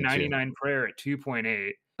always my been 99 prayer at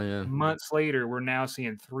 2.8. Yeah. Months later, we're now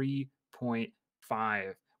seeing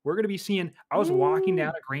 3.5. We're going to be seeing, I was walking down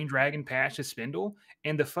a Green Dragon patch to Spindle,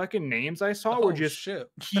 and the fucking names I saw were just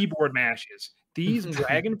keyboard mashes. These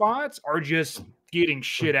dragon bots are just getting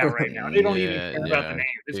shit out right now. They don't even care about the name.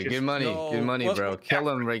 It's Dude, just good money, well, bro. Kill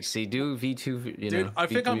him, Rexy. Do V2, you know. Dude, I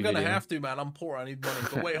think I'm gonna video. have to, man. I'm poor. I need money.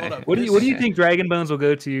 But wait, hold up. What do you think Dragon Bones will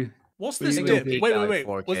go to? What's What do this you dip? think? Wait.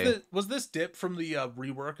 4K. Was this dip from the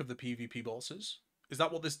rework of the PvP bosses? Is that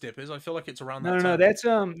what this dip is? I feel like it's around No, that no,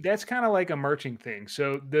 time. that's kind of like a merching thing.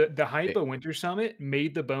 So the hype of Winter Summit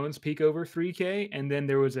made the bones peak over 3K, and then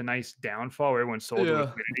there was a nice downfall where everyone sold to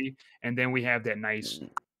liquidity, and then we have that nice.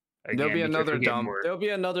 There'll be again, because another we're getting dump. more- There'll be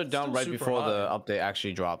another dump Still right super before the high. update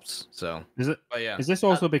actually drops. So, Is it? but yeah. Is this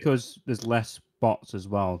also because there's less bots as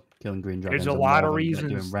well, killing green dragons. There's a and lot more of them, like,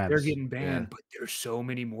 doing reasons they're revs. getting banned, Yeah. but there's so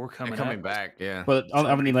many more They're coming coming up. back, yeah. But So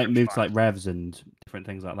haven't they many like fresh moved to like spots. revs and different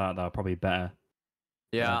things like that are probably better?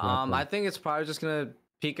 Yeah, Exactly. I think it's probably just gonna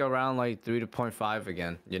peak around like 3.5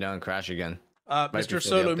 again, you know, and crash again. Mr. before the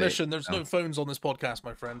Solo update. Mission, there's Oh. no phones on this podcast,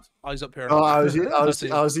 my friend. Eyes up here. Oh, I That's it.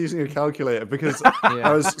 was using a calculator because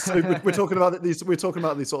Yeah. we're talking about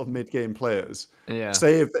these sort of mid-game players. Yeah.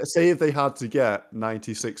 Say if they had to get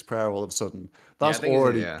 96 prayer all of a sudden, that's I think it's-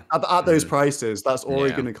 already yeah. at those prices, that's already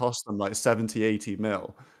Yeah. going to cost them like 70, 80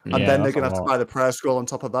 mil. And Yeah, then they're that's a going to have to lot. buy the prayer scroll on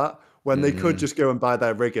top of that when they could Mhm. just go and buy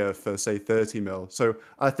their rigger for say 30 mil. So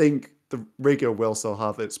I think the rigger will still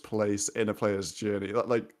have its place in a player's journey.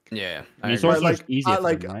 Like Yeah. I mean, it's agree. also Like- just easier for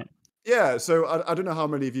like- them, right? yeah, so I don't know how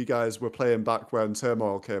many of you guys were playing back when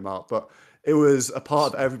Turmoil came out, but it was a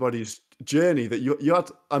part of everybody's journey that you had.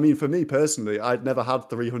 I mean, for me personally, I'd never had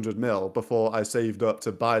 300 mil before I saved up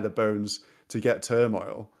to buy the bones to get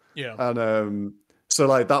Turmoil. Yeah. And so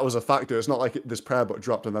like that was a factor. It's not like this prayer book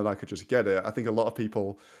dropped and then I could just get it. I think a lot of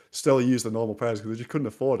people still use the normal prayers because they just couldn't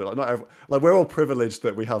afford it. Like not like we're all privileged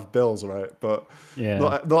that we have bills, right? But Yeah.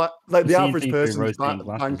 not like the You've seen average people person's rotating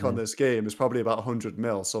glasses, bank on yeah. this game is probably about 100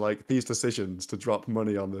 mil. So like these decisions to drop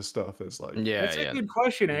money on this stuff is like Yeah, That's yeah. a good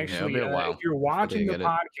question, it'll actually. be a while If you're before they watching the get it.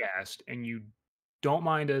 podcast and you don't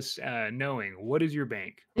mind us knowing, what is your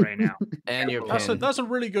bank right now? And your That's pin. that's a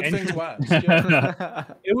really good And- thing to ask. Yeah.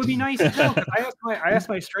 It would be nice to know. 'Cause I asked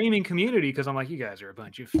my streaming community because I'm like, you guys are a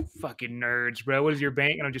bunch of fucking nerds, bro. What is your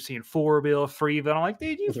bank? And I'm just seeing 4 bill, 3 bill. I'm like,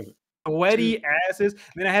 dude, you sweaty asses. And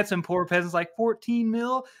then I had some poor peasants like 14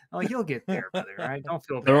 mil. I'm like, you'll get there, brother. All right, don't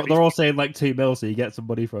feel bad. They're all saying like 2 mil, so you get some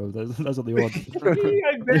money from them. That's what they want.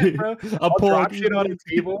 I bet, bro. A I'll poor drop shit on dude. a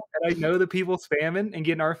table, and I know the people spamming and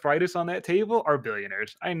getting arthritis on that table are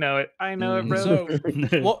billionaires. I know it. I know it, bro.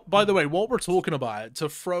 So, what? By the way, what we're talking about, to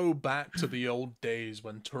throw back to the old days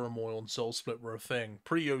when Turmoil and Soul Split were a thing,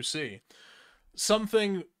 pre-OC,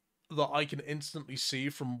 something that I can instantly see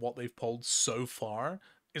from what they've pulled so far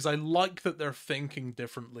is I like that they're thinking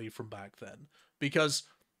differently from back then. Because,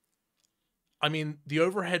 I mean, the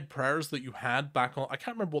overhead prayers that you had back on, I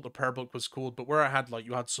can't remember what the prayer book was called, but where I had, like,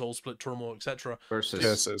 you had Soul Split, Turmoil, etc.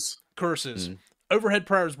 Versus. curses. Overhead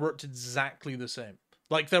prayers worked exactly the same.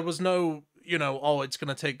 Like, there was no, oh, it's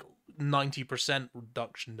going to take 90%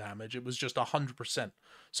 reduction damage. It was just 100%.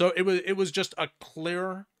 So it was just a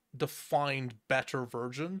clear, defined, better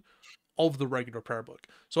version of the regular prayer book.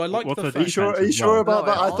 So I like What's the the Are you fact. sure? Are you as sure well. about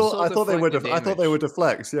No, that? it also I thought they would. deflect the I thought they damage. would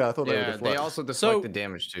deflect. Yeah, I thought they would Yeah, deflect. they also deflect So- the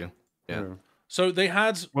damage too. Yeah. So they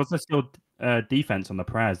had. Was there still defense on the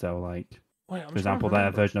prayers though? Like, Wait, I'm for example,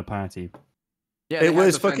 their version of party. Yeah, It they had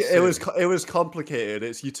was defense fucking. too. It was complicated.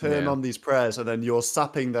 It's you turn Yeah. on these prayers and then you're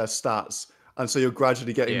sapping their stats, and so you're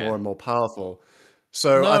gradually getting Yeah. more and more powerful.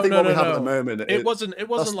 So No, I think no, what we no, have at the no. moment. It wasn't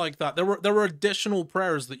that's- like that. There were additional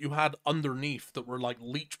prayers that you had underneath that were like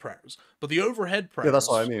leech prayers. But the overhead prayers. Yeah, that's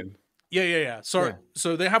what I mean. Yeah. Sorry. Yeah.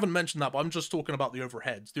 So they haven't mentioned that, but I'm just talking about the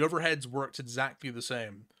overheads. The overheads worked exactly the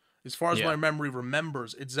same. As far as Yeah. my memory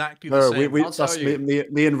remembers, exactly the No, same. we I'll tell that's you.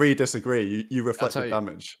 me and Ree disagree. You reflect tell the you.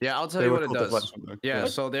 damage. Yeah, I'll tell They you were what it called does. deflection, though. Yeah,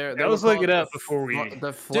 so they're they Let's were look it called up before we-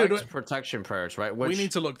 the flex Dude, protection prayers, right? we Which,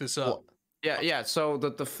 need to look this up. yeah. So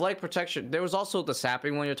the flag protection. There was also the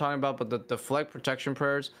sapping one you're talking about, but the flag protection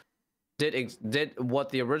prayers did what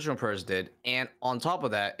the original prayers did, and on top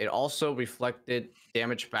of that, it also reflected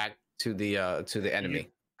damage back to the enemy.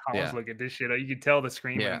 Colin's Yeah. look at this shit. You can tell the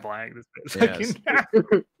screen Yeah. went blank. This Yes.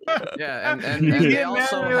 fucking- Yeah, and You they get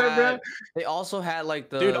also mad at it, bro? had like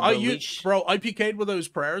the Dude, the I leech. I PK'd with those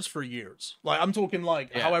prayers for years. Like I'm talking like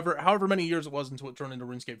Yeah. however many years it was until it turned into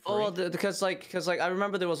RuneScape 3. Oh, well, because I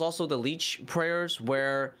remember there was also the leech prayers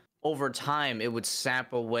where over time it would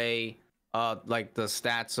sap away like the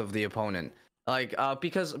stats of the opponent. Like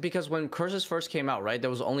because when curses first came out, right, there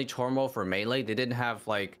was only Turmoil for melee. They didn't have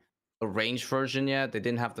like a ranged version yet. They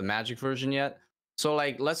didn't have the magic version yet. So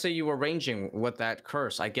like let's say you were ranging with that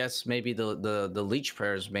curse, I guess maybe the leech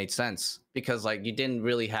prayers made sense because like you didn't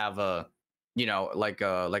really have a like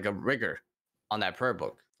a rigor on that prayer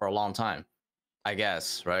book for a long time. I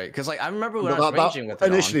guess, right? Because like I remember when I was ranging with it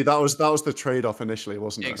initially, that was the trade-off initially,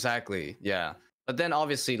 wasn't it? exactly, yeah. But then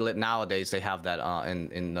obviously nowadays they have that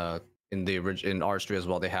in R3 as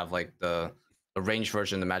well. They have like the range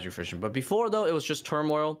version, the magic version. But before though, it was just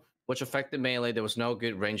Turmoil, which affected melee. There was no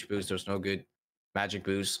good range boost. There was no good magic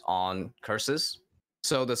boost on curses.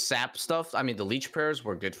 So the sap stuff, I mean, the leech prayers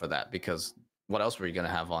were good for that because what else were you gonna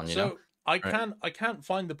have on? You know? I can't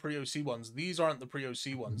find the pre-OC ones. These aren't the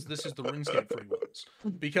pre-OC ones. This is the RuneScape 3 ones.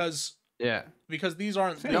 Because Yeah. because these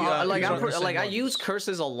aren't the, No, like these I'm aren't the same I use ones.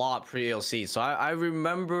 curses a lot pre-AOC, so I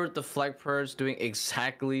remember the flag purge doing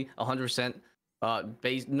exactly 100%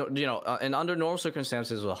 base. And under normal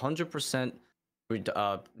circumstances, 100%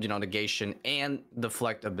 negation and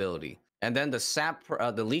deflect ability, and then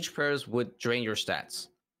the leech prayers would drain your stats,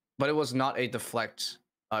 but it was not a deflect.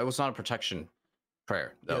 It was not a protection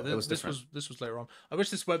prayer though. Yeah, It was this different. was later on. I wish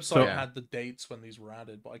this website So- had the dates when these were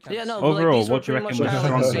added, but I can't. Yeah, no, see. but like, Overall, these are what do you pretty reckon much was kind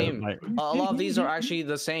of like the stronger? same. Like, A lot of these are actually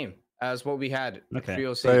the same as what we had Okay.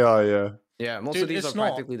 pre-OC. They are, yeah. Yeah, most Dude, of these it's are not.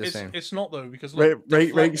 practically the same. It's not though, because look,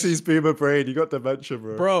 Rexy's boomer brain. You got dementia,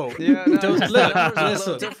 bro. bro. Yeah, no, Don't- the look, numbers are a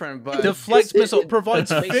listen. little different, but Deflect missile provides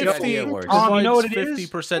the basic 50. idea works. You know what it is?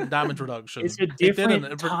 50% damage reduction. It's a It different didn't.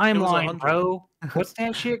 It was timeline, 100. bro. What's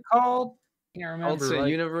that shit called? Can't remember. Alternate like-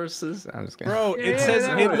 universes. I'm just kidding. Bro, Yeah, it says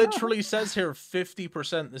that it one. literally says here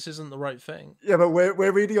 50%. This isn't the right thing. Yeah, but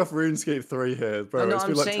we're reading off RuneScape 3 here, bro. No, It's I'm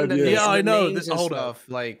been like saying 10 the years. names, Yeah, I the know. names and Hold up. stuff.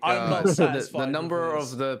 Like I'm not the satisfied with number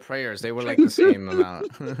this. of the prayers, they were like the same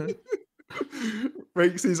amount.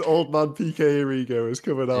 Rexy's old man PK ego is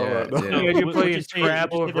coming out Yeah, right now. yeah. Yeah, you're Would playing you say-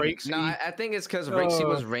 Scrabble would with you say Rexy. No, I think it's because Rexy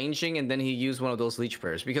was ranging and then he used one of those leech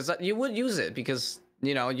prayers, because you would use it because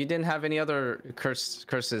you didn't have any other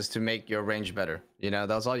curses to make your range better. That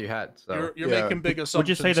was all you had. So You're Yeah. making big Would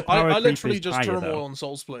assumptions. you say the power I creep literally is just higher, turmoil though? and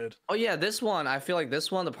soul splitted. oh yeah, this one I feel like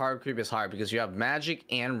the power creep is higher because you have magic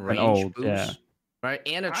and range old, boost, yeah. right?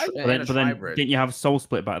 And a But then tribrid. didn't you have Soul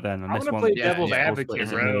Split back then? And I this wanna one, play devil's Soul Split advocate,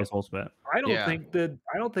 isn't bro. really a Soul Split. I don't Yeah. think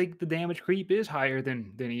the damage creep is higher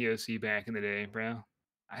than EOC back in the day, bro.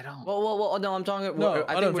 I don't. Well, no, I'm talking. No, Well,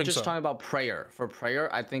 I I don't think we're think just so. talking about prayer. For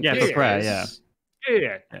prayer, I think Yeah, this for prayer, is-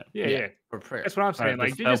 yeah. for prayer. That's what I'm saying. the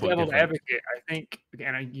Like, just spellbook devil's difference. advocate. I think,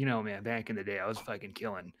 and man, back in the day, I was fucking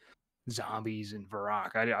killing zombies and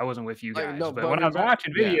Varrock. I wasn't with you Like, guys, no, but but when I was remember-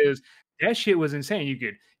 watching yeah. videos, that shit was insane.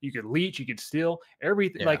 You could leech, you could steal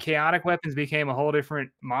everything. Yeah. Like chaotic weapons became a whole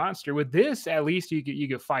different monster. With this, at least you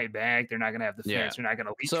could fight back. They're not gonna have the Yeah. fence. They're not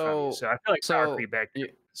gonna leech So- from you. So I feel like power so creep back then you-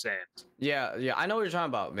 was the same. Yeah, I know what you're talking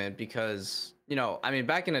about, man. Because I mean,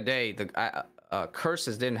 back in the day, the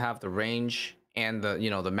curses didn't have the range and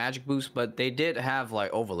the magic boost, but they did have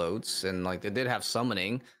like overloads and like they did have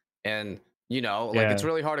summoning, and like it's Yeah.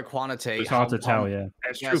 really hard to quantitate. It's hard to how- tell, yeah.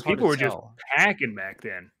 That's Yeah, true. it's hard People to were just tell. packing back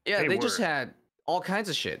then. Yeah, they were. just had all kinds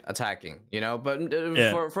of shit attacking, But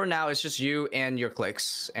Yeah. for now, it's just you and your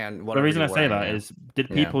clicks and The whatever. reason I you're say wearing, that yeah. is, did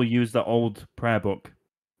Yeah. people use the old prayer book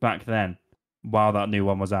back then while that new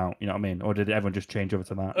one was out? You know what I mean? Or did everyone just change over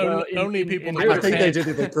to that? Well, Only in- people in that I were think they fans- did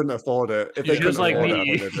if they couldn't afford it. If they Just couldn't like afford me. it, I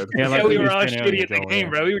think they did. Yeah, Yeah, like we we were were all saying shitty earlier, at the Joel, game, yeah.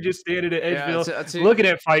 bro. We were just standing at Yeah, Edgeville, looking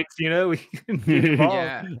at fights. We couldn't get involved.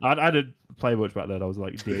 Yeah. I didn't play much back then. I was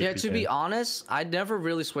like, Yeah, to be DHPK. honest, I never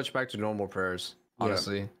really switched back to normal prayers. Yeah.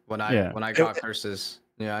 Honestly, when Yeah. I got curses,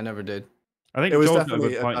 yeah, I never did. I think It was Joel's got a definitely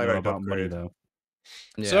good a point though direct about money upgrade. though.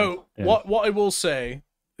 Yeah. So Yeah. what I will say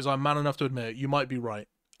is I'm man enough to admit you might be right.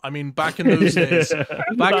 I mean, back in those days,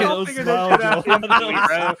 back in I'll figure that shit out instantly,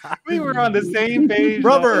 bro. We were on the same page,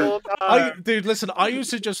 Rubber, The whole time. dude, listen, I used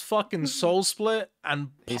to just fucking soul split and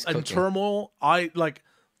He's cooking. turmoil. I like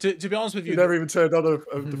to be honest with You you. never even turned on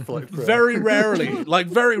a deflect prayer. Very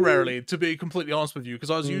rarely, to be completely honest with you, because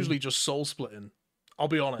I was usually just soul splitting. I'll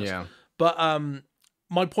be honest. Yeah. But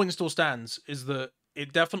my point still stands is that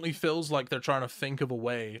it definitely feels like they're trying to think of a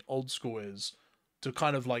way, old school is, to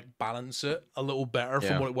kind of like balance it a little better Yeah.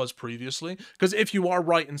 from what it was previously. Because if you are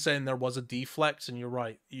right in saying there was a deflect, and you're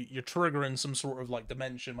right, you're triggering some sort of like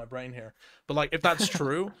dimension in my brain here. But like if that's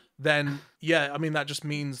true, then yeah, I mean that just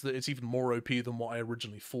means that it's even more OP than what I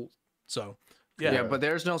originally thought. So yeah. Yeah, but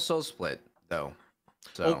there's no soul split though.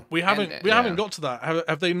 So Oh, we haven't got to that.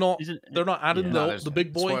 Have they not? Isn't- They're not adding yeah. No, the there's-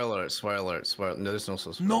 big boy. Spoiler alert. No, there's no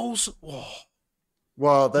soul split. No. Oh.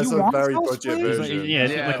 Well, there's You a want very Soul budget Split? It's like- version. yeah,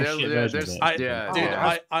 it's Yeah, like a there's- shit yeah, version there's- of it. I, Yeah. dude, Oh,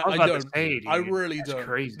 I was about to don't. say, I dude, really that's don't.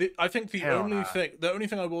 crazy. I think the Hell only nah. thing, the only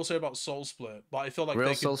thing I will say about Soul Split, but I feel like Real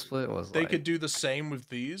they soul could, split was they like, could do the same with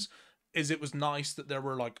these. Is it was nice that there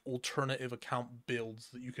were like alternative account builds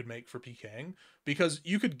that you could make for PKing, because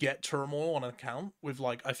you could get turmoil on an account with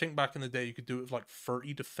like, I think back in the day you could do it with like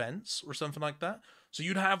 30 defense or something like that. So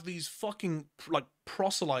you'd have these fucking like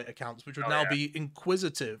proselyte accounts which would now be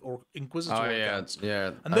inquisitive or inquisitor Oh yeah, accounts. yeah.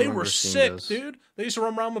 And I they remember were seeing sick, those. dude. They used to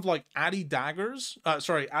run around with like Addy daggers,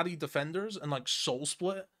 Addy defenders, and like soul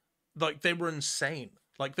split. Like they were insane.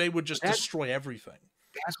 Like they would just That- destroy everything.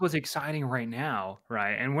 That's what's exciting right now,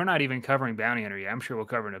 right? And we're not even covering Bounty Hunter yet. I'm sure we'll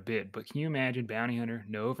cover in a bit. But can you imagine Bounty Hunter,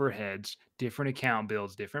 no overheads, different account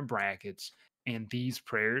builds, different brackets, and these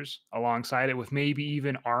prayers alongside it with maybe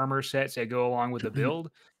even armor sets that go along with the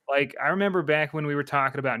build? Like, I remember back when we were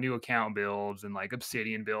talking about new account builds and like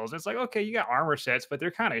obsidian builds. It's like, okay, you got armor sets, but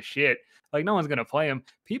they're kind of shit. Like, no one's gonna play them.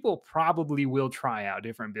 People probably will try out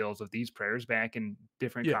different builds with these prayers back and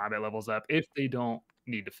different Yeah. combat levels up if they don't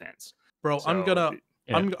need defense. Bro, I'm So, gonna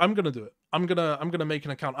yeah. I'm gonna do it. I'm gonna make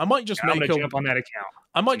an account. I might just I'm make gonna a jump on that account.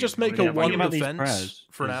 I might just make a Yeah, but one you about these defense prayers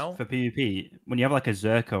for is now. for PvP. When you have like a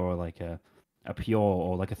Zerka or like a pure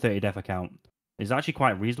or like a 30 def account, it's actually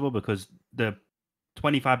quite reasonable because the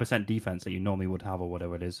 25% defense that you normally would have or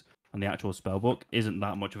whatever it is on the actual spellbook isn't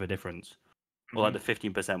that much of a difference. Or like the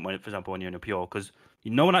 15% when, for example, when you're in a pure, because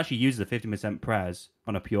no one actually uses the 15% prayers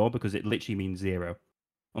on a pure because it literally means 0,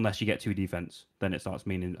 unless you get 2 defense. Then it starts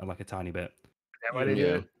meaning like a tiny bit. Is that why they do Yeah.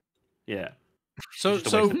 it? Yeah. So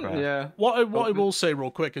Just a waste of so prayer. Yeah. what I will say real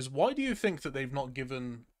quick is, why do you think that they've not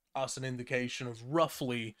given us an indication of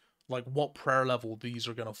roughly like what prayer level these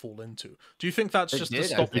are going to fall into? Do you think that's They just did, to I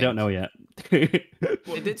stop? We don't know yet. They did We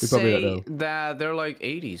probably don't say know. that they're like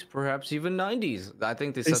 80s, perhaps even 90s. I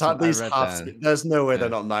think they said These, ha- something. I these read have to, that. there's no way Yeah. they're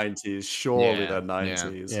not 90s. Surely Yeah, they're yeah.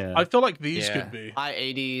 90s. Yeah. I feel like these Yeah. could be. High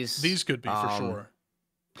 80s. These could be for sure.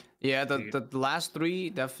 Yeah, the last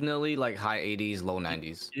 3 definitely like high 80s, low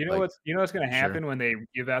 90s. You know Like, what's gonna sure. happen when they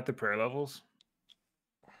give out the prayer levels?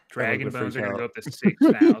 Everyone Dragon will bones are freak gonna go out. up to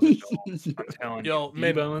 6,000. I'm telling Yo, you,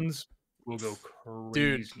 man. bones will go crazy.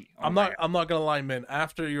 Dude, Oh I'm my not I'm not gonna lie, man.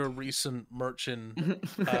 After your recent merchant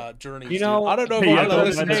journeys, You know, dude, I don't know if Yeah, I'm don't gonna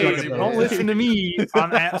listen to listen you to Hey, it, anymore. don't listen to me.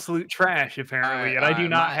 I'm absolute trash, apparently, and I do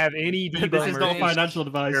not have any This debone is not merchants. financial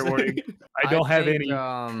advice. Fair warning. I don't have think, any.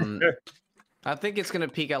 I think it's gonna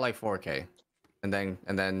peak at like 4K, and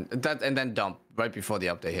then dump right before the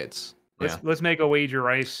update hits. Yeah. Let's make a wager,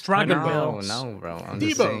 Rhys. Dragon No, Balls. no, bro. I'm T-bones.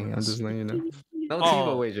 just saying. I'm just letting you know. No Oh.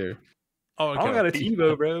 TiVo wager. Oh, I don't okay. got a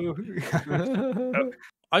TiVo, bro.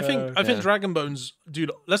 I think yeah. Dragon Bones, dude.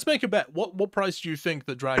 Let's make a bet. What price do you think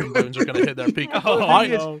that Dragon Bones are gonna hit their peak? Oh, I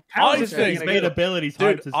no. How I is this think- He's gonna made go? abilities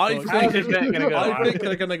Dude, hyped as I fuck. How is think that gonna go? I think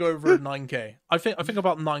they're gonna go over 9K. I think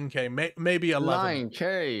about 9K, maybe 11.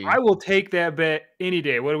 9K. I will take that bet any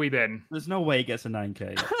day. What are we betting? There's no way it gets a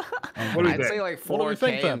 9K. What do we I'd bet? say like What do we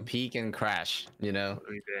think 4K then? and peak and crash. You know. What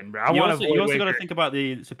are we betting, bro? I You want also, to you also got to think about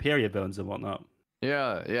the superior builds and whatnot.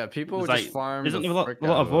 Yeah. People It's just like, farm. Isn't the there a lot frick of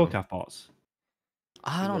out them. Warcraft bots?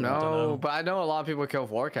 I don't I don't know. know, but I know a lot of people kill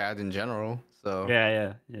Warcath in general. So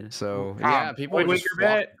Yeah. So Tom, yeah, people Void just Waker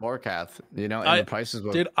bet? flock Warcath, you know, and I- the prices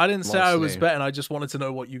were. Dude, I didn't say More I was same. betting. I just wanted to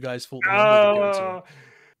know what you guys thought the number would go to.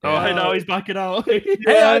 Oh, I Yeah. know he's backing out. Hey,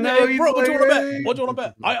 Yeah, I no, know, he's bro. What do you want to like, bet? hey. What do you want to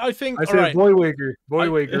bet? I think. I all said right. Boy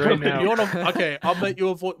Waker right now. You want to? Okay, I'll bet you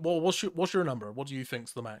a Well, what's your number? What do you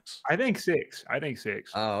think's the max? I think 6. I think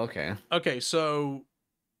 6. Oh, okay. Okay, so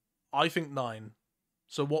I think 9.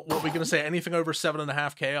 So what are we gonna say? Anything over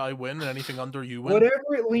 7.5K, I win, and anything under, you win. Whatever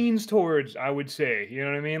it leans towards, I would say. You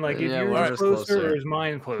know what I mean? Like if Yeah, yours whatever's is closer, closer. or is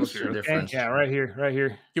mine closer? your Okay? difference? Yeah, right here.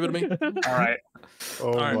 Give it to me. All right. Oh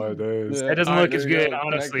Alright. my days. That doesn't Alright, look as good,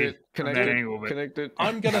 honestly, from that Connected. angle. But Connected.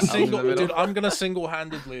 I'm gonna I was in the middle. dude. I'm gonna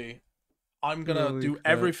single-handedly. I'm gonna Holy do crap.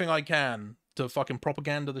 everything I can to fucking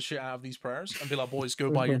propaganda the shit out of these prayers and be like, boys,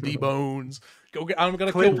 go buy your D-bones. Go get. I'm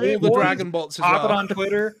gonna kill Clip it, all the boys. dragon bots as pop well. it on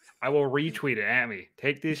Twitter. I will retweet it at me.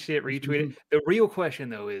 Take this shit, retweet it. The real question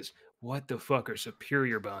though is, what the fuck are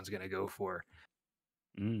superior bones gonna go for?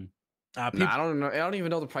 Mm. People, I don't know. I don't even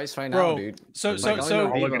know the price right Bro, now, dude. so- Like, I only so-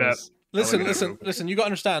 know I'll look it up. D-bones. listen. You gotta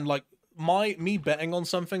understand, like me betting on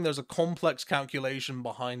something. There's a complex calculation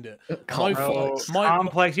behind it. My Bro, my-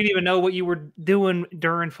 complex. You didn't even know what you were doing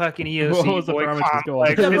during fucking EOC. What was the boy. parameters? Go on.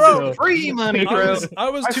 Complex. Yeah, This bro. is free money, bro. I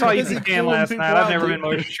was I too saw you busy scan calling last people night. I've out, never dude. been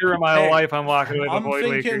more sure in my Hey, life I'm walking away with a Void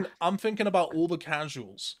Waker. I'm thinking about all the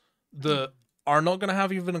casuals that are not gonna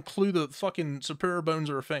have even a clue that fucking superior bones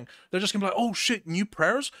are a thing. They're just gonna be like, oh shit, new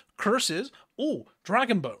prayers, curses, oh,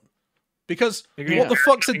 dragon bone. Because They're what gonna the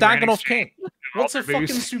fuck's a Grand Dagonoth Exchange, King? What's a Alter fucking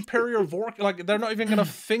Boost. superior Vork? Like, they're not even gonna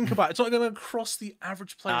think about it. It's not gonna cross the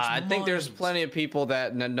average player's I think there's minds. plenty of people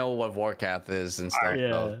that know what Warcath is and stuff. Yeah.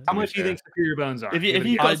 though, How to much be do you fair. think superior bones are? If Give it a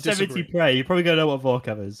you've guess. I got 70 disagree. prey, you're probably gonna know what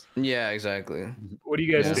Vorkav is. Yeah, exactly. What do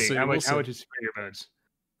you guys We'll think? see, How we'll much? How see. much is superior bones?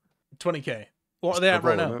 20K. What are they at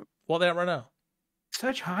right now? What are they at right now?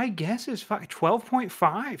 Such high guesses. 12.5,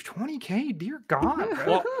 20K. Dear God,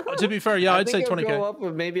 bro. Well, to be fair, yeah, I'd say think it'll 20K. Go up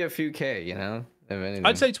with maybe a few K, you know. If anything.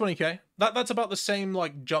 I'd say 20K. That's about the same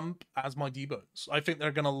like jump as my D-bones. I think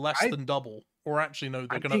they're gonna less than double, or actually no, they're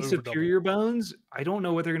I gonna think over double. superior bones. I don't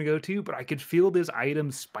know what they're gonna go to, but I could feel this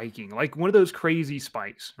item spiking, like one of those crazy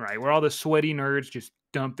spikes, right? Where all the sweaty nerds just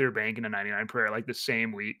dump their bank into 99 prayer like the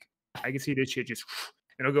same week. I can see this shit just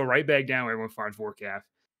it'll go right back down where everyone farms Warcraft.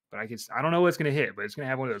 But I don't know what's gonna hit, but it's gonna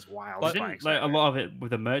have one of those wild But spikes. Like out a there. lot of it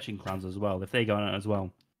with the merchant clans as well. If they go on it as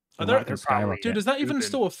well, Are The there- market can They're probably- skyrocket, Dude, is that even Stupid.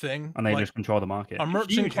 still a thing? and they Like, just control the market. are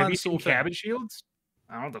merchant Huge. Have you clans still seen a thing? cabbage shields?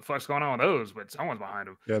 I don't know what the fuck's going on with those, but someone's behind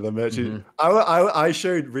them. Yeah, the merchant. Mhm. I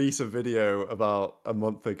showed Rhys a video about a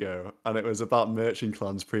month ago, and it was about merchant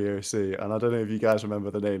clans pre-OC. And I don't know if you guys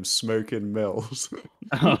remember the name Smoking Mills.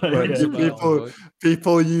 Oh, Where yeah.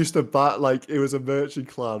 people used to bat like it was a merchant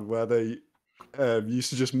clan where they used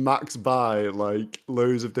to just max buy like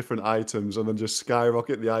loads of different items and then just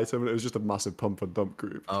skyrocket the item, and it was just a massive pump and dump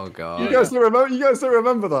group. Oh god. You guys don't remember? You guys don't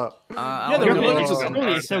remember that? I Yeah, only there know were PC loads of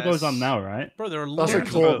Surely it still goes on OSRS. now, right? Bro, there are That's a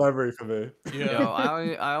loads core of... memory for me. Yeah. Yo,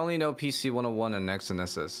 I only know PC 101 and X and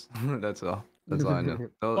SS. That's all. That's all I know.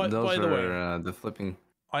 By Those the way, are the flipping.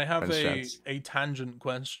 I have French a strats. tangent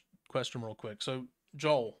question real quick. So,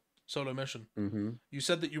 Joel, Solomission, you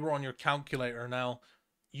said that you were on your calculator. Now,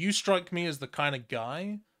 you strike me as the kind of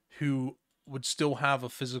guy who would still have a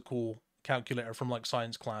physical calculator from like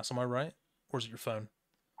science class. Am I right? Or is it your phone?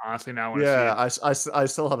 Honestly, now I want to Yeah, see it. I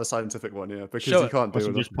still have a scientific one, yeah, because Show you it. can't do Must it.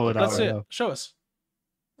 have just pull it out That's right it. now. Show us.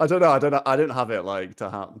 I don't know. I don't have it like to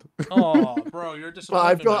hand. Oh, bro, you're But disappointing.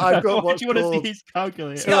 I've got Why what's do you want to called. see his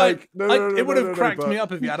calculator? So, Yeah, like, no, no, no, it would no, have no, cracked me but-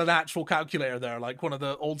 up if you had an actual calculator there, like one of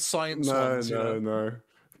the old science ones. You know? No.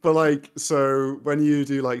 But like, so when you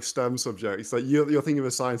do like STEM subjects, like you're thinking of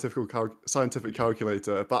a scientific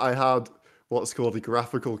calculator, but I had what's called a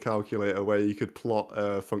graphical calculator where you could plot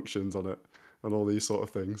functions on it and all these sort of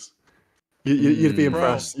things. You'd be Bro.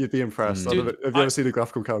 impressed. You'd be impressed. I don't Dude, know- have you ever seen a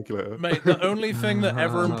graphical calculator? Mate, the only thing that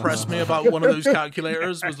ever impressed me about one of those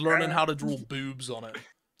calculators was learning how to draw boobs on it.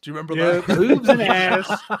 Do you remember Yeah, that? boobs and ass.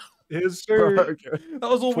 Yes, sir. Okay. That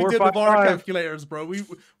was all we 4, did with 5, our 5. calculators, bro. We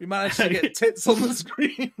managed to get tits on the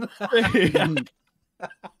screen.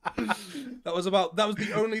 That was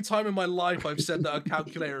the only time in my life I've said that a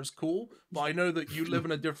calculator is cool. But I know that you live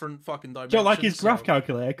in a different fucking dimension. Don't like his so- graph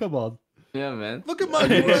calculator. Come on. Yeah, man. Look at my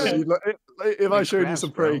Yeah, brain. if I Big showed you graphs,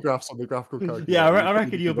 some pretty bro. graphs on the graphical calculator, Yeah, I you'd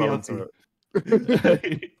reckon you'll be well able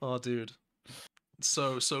into it. Oh, dude.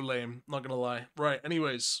 So lame. Not gonna lie. Right.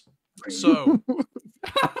 Anyways, so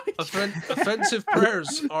offensive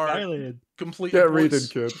prayers are Alien. completed. Get reading, boys.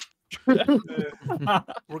 kid.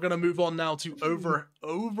 We're gonna move on now to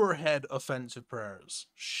overhead offensive prayers.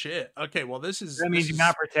 Shit. Okay. Well, this is That means this you're is-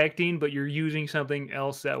 not protecting, but you're using something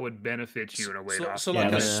else that would benefit you in a way. So- to so offset like Yeah,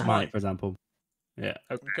 a it. like smite. smite, for example. Yeah.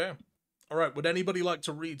 Okay. All right. Would anybody like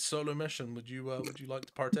to read Solomission? Would you like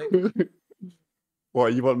to partake?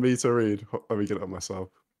 What, you want me to read? Let me get it on myself.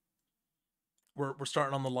 We're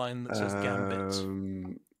starting on the line that says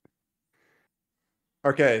Gambit.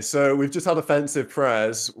 Okay, so we've just had offensive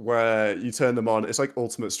prayers where you turn them on. It's like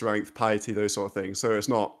ultimate strength, piety, those sort of things. So it's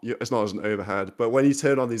not as an overhead. But when you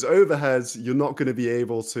turn on these overheads, you're not going to be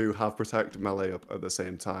able to have protect melee up at the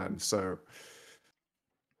same time. So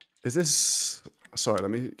is this? Sorry, let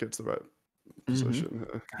me get to the right position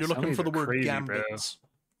here. You're Some of looking these for the are word crazy, Gambit. bro.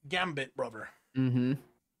 Gambit, brother. Mm-hmm.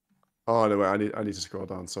 Oh no, wait, I need to scroll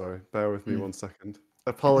down. Sorry, bear with me 1 second.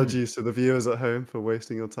 Apologies to the viewers at home for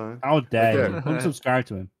wasting your time. How dare Okay. you? Unsubscribe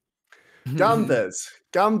to him. Gambit.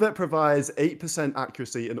 Gambit provides 8%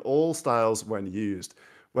 accuracy in all styles when used.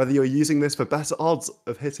 Whether you're using this for better odds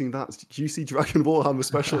of hitting that juicy Dragon Warhammer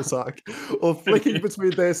special attack, or flicking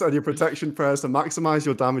between this and your protection prayers to maximize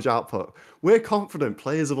your damage output, we're confident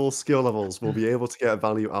players of all skill levels will be able to get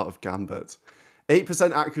value out of Gambit.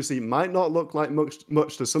 8% accuracy might not look like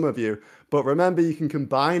much to some of you, but remember you can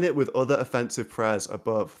combine it with other offensive prayers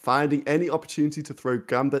above. Finding any opportunity to throw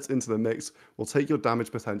Gambit into the mix will take your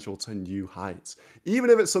damage potential to new heights, even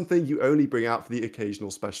if it's something you only bring out for the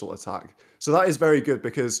occasional special attack. So that is very good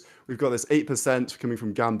because we've got this 8% coming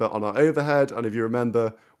from Gambit on our overhead, and if you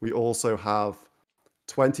remember, we also have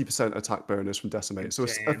 20% attack bonus from Decimate. So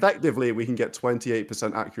Damn. effectively, we can get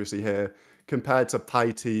 28% accuracy here compared to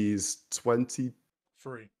Piety's 20.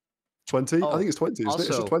 Free. 20? I Oh, think it's 20. Isn't it? It's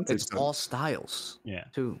Also, just 20. it's all styles Yeah.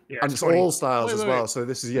 too. Yeah, and it's 20. all styles Wait, as wait, well. wait. So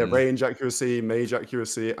this is Mm. range accuracy, mage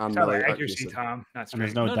accuracy, and It's not melee like accuracy, accuracy. Tom. Not And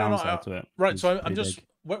there's strength. no No, downside to it. Right. It's So I'm pretty just.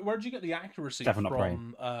 big. Where'd you get the accuracy Definitely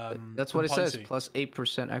not from? That's what it from says. Piety? Plus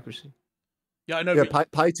 8% accuracy. Yeah, I know. Yeah,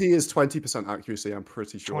 but- Piety is 20% accuracy, I'm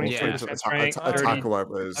pretty sure. 20% 20% strength, attack 30. or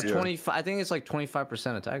whatever it is. A Yeah. 25. I think it's like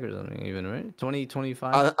 25% attack or something, even right? 20,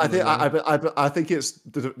 25. I think it's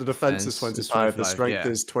the defense is Defense is 25, the 25, strength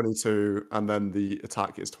yeah. is 22, and then the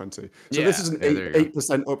attack is 20. So Yeah, this is an yeah, there you go.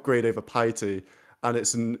 8% upgrade over Piety, and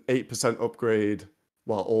it's an 8% upgrade,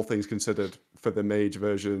 well, all things considered, for the mage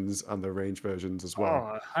versions and the range versions as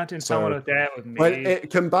well. Oh, hunting So, someone with that with me. When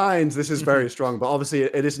it combines, this is very strong, but obviously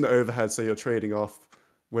it isn't overhead, so you're trading off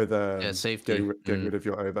with safety. getting rid of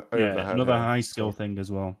your overhead. Yeah, another here. high skill thing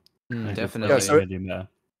as well. Mm, Like, definitely. Yeah, so-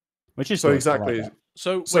 which is So good, I like exactly. that.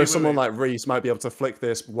 So someone like Rhys might be able to flick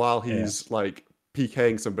this while he's like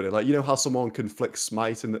PKing somebody. Like, you know how someone can flick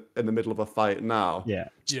smite in the middle of a fight now? Yeah.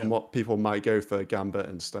 What people might go for Gambit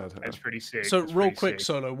instead. That's pretty sick. So That's real pretty quick, sick.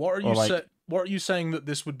 Solo, what are you like- what are you saying that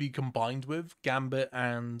this would be combined with? Gambit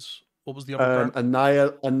and what was the other prayer?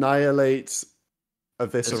 Annihilate,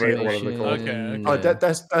 eviscerate, or whatever they call it. Okay. Oh,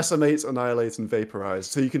 decimate, annihilate, and vaporize.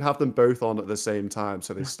 So you can have them both on at the same time,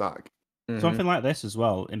 so they stack. Something like this as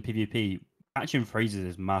well in PvP. Catching freezes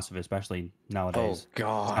is massive, especially nowadays. Oh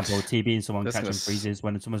god. Example, TBing someone This catching is- freezes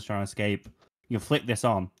when someone's trying to escape. You can flick this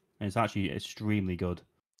on, and it's actually extremely good.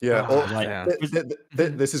 Yeah, yeah.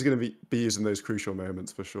 This is going to be used in those crucial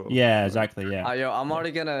moments for sure. Yeah, exactly. Yeah. Yo, I'm already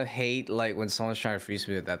gonna hate like when someone's trying to freeze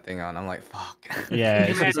me with that thing on. I'm like, fuck. Yeah,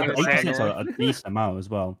 it's Imagine like a 8% Ragnar. a decent amount as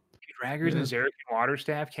well. Draggers and Xerath and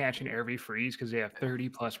Waterstaff catching every freeze because they have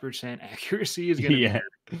 30+% accuracy is going to Yeah.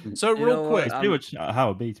 be. So You real know what? quick, It's pretty much how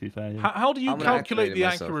it be, to be fair. Yeah. how do you I'm gonna calculate activate the it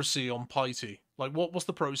myself. accuracy on Piety? Like, what's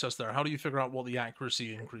the process there? How do you figure out what the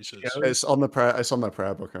accuracy increases? It's on the prayer. It's on the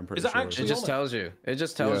prayer book. I'm pretty Is it sure. actually It just on tells you. It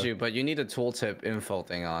just tells Yeah. you, but you need a tooltip info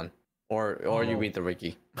thing on, or you read the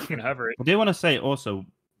wiki. You can hover it. I do want to say also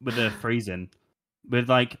with the freezing, with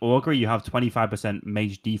like Augury, you have 25%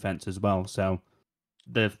 mage defense as well. So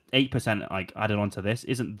the 8% like added onto this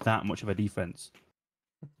isn't that much of a defense.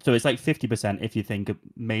 So it's like 50% if you think of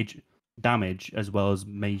mage damage as well as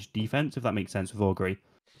mage defense, if that makes sense with Augury.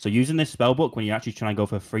 So using this spellbook when you actually try and go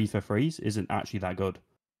for freeze isn't actually that good,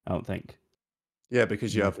 I don't think. Yeah,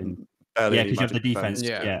 because you have barely Yeah, any because you have the magic defense.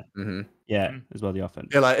 Yeah, Mm-hmm. as well the offense.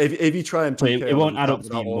 Yeah, like if you try and So PK it won't on add up to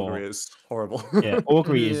without be more. Augury, it's horrible. Yeah,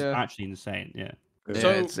 Augury is Yeah. actually insane. Yeah.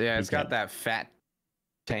 Yeah, So- it's got that fat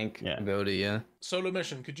tank Yeah. ability. Yeah.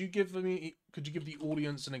 Solomission, could you give the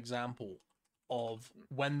audience an example of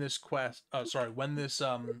when this when this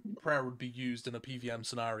prayer would be used in a PVM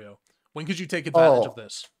scenario? When could you take advantage of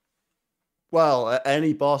this? Well, at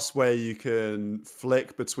any boss where you can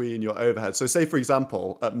flick between your overhead. So say, for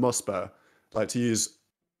example, at Musper, like to use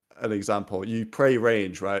an example, you pray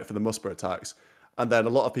range, right, for the Musper attacks. And then a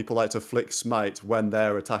lot of people like to flick smite when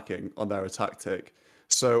they're attacking on their attack tick.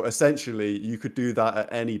 So essentially, you could do that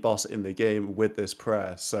at any boss in the game with this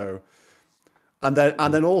prayer. So, and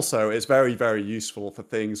then also, it's very, very useful for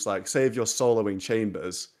things like, say if you're soloing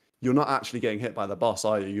chambers, you're not actually getting hit by the boss,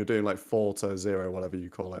 are you? You're doing like 4 to 0, whatever you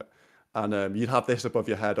call it. And you'd have this above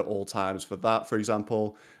your head at all times for that, for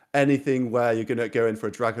example. Anything where you're going to go in for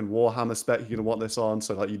a Dragon Warhammer spec, you're going to want this on.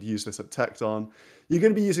 So like you'd use this at Tecton. You're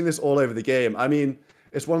going to be using this all over the game. I mean,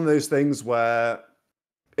 it's one of those things where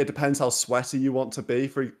it depends how sweaty you want to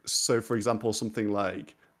be. So for example, something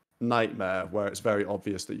like Nightmare, where it's very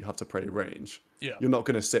obvious that you have to pray range. Yeah. You're not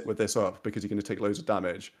going to sit with this up because you're going to take loads of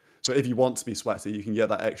damage. So if you want to be sweaty, you can get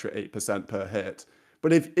that extra 8% per hit.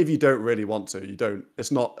 But if you don't really want to, you don't. It's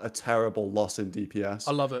not a terrible loss in DPS.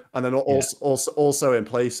 I love it. And then also in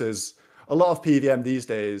places, a lot of PVM these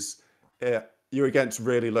days, you're against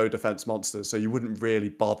really low defense monsters, so you wouldn't really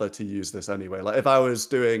bother to use this anyway. Like if I was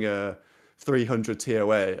doing a 300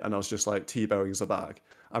 TOA and I was just like T-bowing Zabag,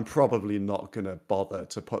 I'm probably not gonna bother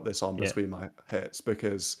to put this on between my hits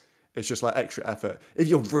because it's just like extra effort. If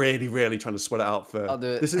you're really, really trying to sweat it out for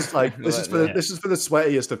this is like this is for the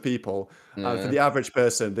sweatiest of people. And for the average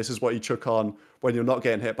person, this is what you chuck on when you're not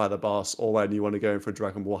getting hit by the boss or when you want to go in for a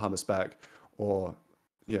Dragon Warhammer spec or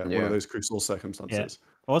one of those crucial circumstances. Yeah.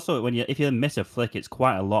 Also, if you miss a flick, it's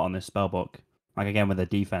quite a lot on this spellbook. Like again with the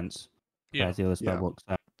defense, compared to the other spellbooks.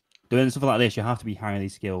 So doing something like this, you have to be highly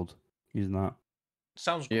skilled using that.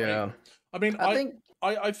 Sounds great. Yeah. I mean, I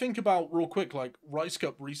I think about real quick, like Rice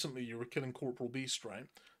Cup recently, you were killing Corporal Beast, right?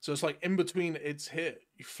 So it's like in between its hit,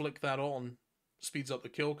 you flick that on, speeds up the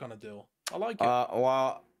kill kind of deal. I like it.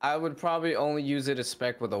 Well, I would probably only use it as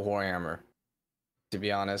spec with a Warhammer, to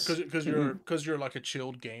be honest. Because you're like a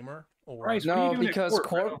chilled gamer. Or Rice, what are you No, doing at because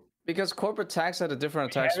Corp, bro? Corp attacks at a different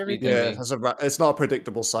attack speed. everything? than Yeah, me. it's not a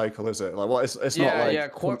predictable cycle, is it? Like what? It's not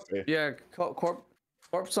like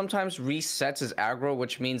Corp sometimes resets his aggro,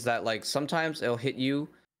 which means that like sometimes it'll hit you.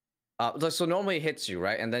 So normally it hits you,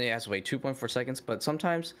 right? And then it has to wait 2.4 seconds, but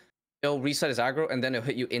sometimes it'll reset his aggro and then it'll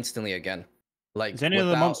hit you instantly again. Like Is any of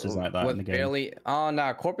the monsters like that in the game? Barely. Oh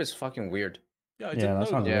nah, Corp is fucking weird. Yeah, I Yeah, didn't that know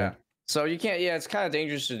sounds that. Yeah. weird. So you can't. Yeah, it's kind of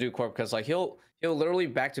dangerous to do Corp because like he'll literally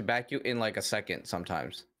back to back you in like a second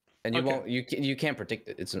sometimes, and you Okay. won't. You can't predict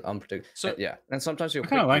it. It's an unpredictable. So- Yeah, and sometimes you'll. I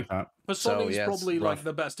kind of pick you. like that. Personi's yeah, it's probably like rough.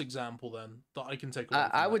 the best example then that I can take away.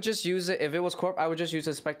 I would just use it if it was Corp. I would just use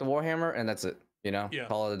it spec the Warhammer, and that's it. You know, Yeah.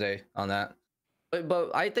 call it a day on that.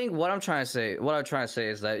 But I think what I'm trying to say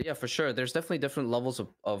is that yeah, for sure, there's definitely different levels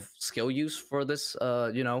of skill use for this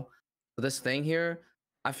for this thing here.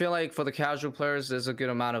 I feel like for the casual players, there's a good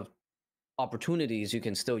amount of opportunities. You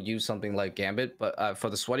can still use something like Gambit, but for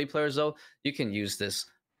the sweaty players though, you can use this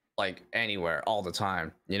like anywhere all the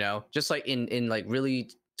time. You know, just like in like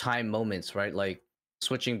really time moments, right? Like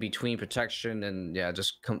switching between protection and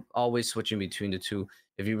just always switching between the two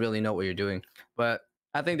if you really know what you're doing. But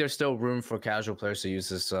I think there's still room for casual players to use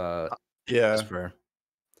this. This prayer.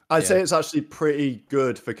 I'd say it's actually pretty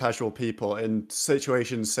good for casual people in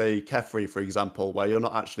situations, say Kefri, for example, where you're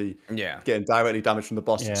not actually getting directly damaged from the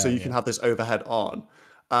boss. So you can have this overhead on.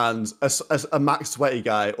 And a max sweaty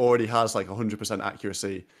guy already has like 100%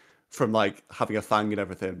 accuracy from like having a fang and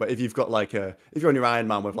everything. But if you've got like if you're on your Iron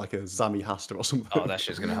Man with like a Zami Hasta or something, oh, that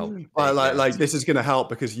shit's gonna help. like this is gonna help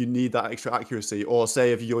because you need that extra accuracy. Or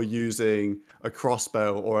say if you're using a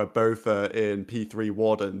crossbow or a Boffer in P3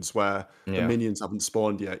 Wardens where the minions haven't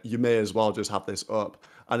spawned yet, you may as well just have this up.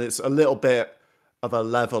 And it's a little bit of a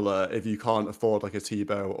leveler if you can't afford like a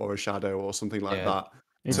T-bow or a shadow or something like that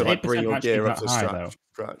to like bring your gear up to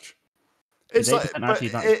scratch. It's like, but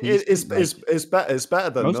it's better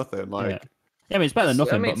than nothing. Like, I mean, it's better than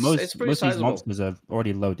nothing. But most of these monsters are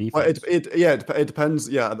already low defense. It depends.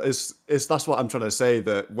 Yeah, that's what I'm trying to say.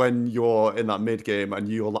 That when you're in that mid game and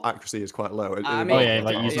your accuracy is quite low,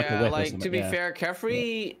 like to be fair,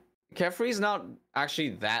 Kefri's not actually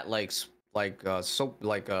that it's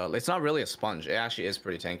not really a sponge. It actually is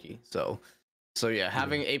pretty tanky. So yeah,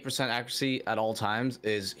 having 8% accuracy at all times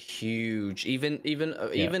is huge. Even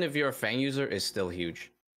if you're a Fang user, is still huge.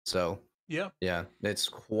 So yeah, it's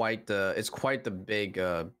quite the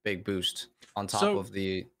big boost on top of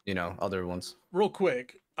the other ones. Real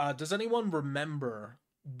quick, does anyone remember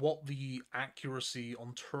what the accuracy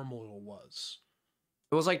on Turmoil was?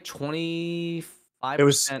 It was like 25%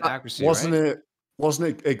 accuracy, wasn't right? it?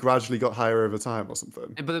 Wasn't it gradually got higher over time or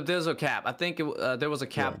something? But there's a cap. I think there was a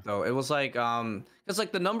cap though. It was like it's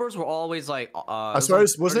like the numbers were always like I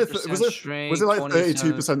suppose was it like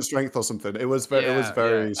 32% strength or something? It was very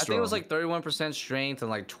strong. I think it was like 31% strength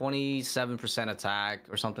and like 27% attack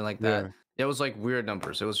or something like that. It was like weird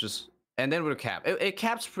numbers. It was just and then with a cap. It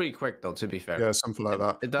caps pretty quick though, to be fair. Yeah, something like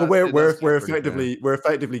that. But we're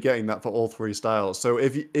effectively getting that for all three styles. So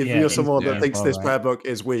if you're someone that thinks this prayer book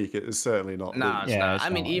is weak, it is certainly not. Nah, it's not. I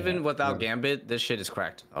mean, even without Gambit, this shit is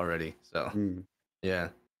cracked already. So yeah.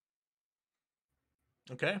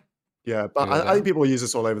 Okay. Yeah, but I think people use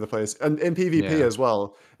this all over the place, and in PvP as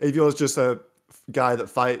well. If you're just a guy that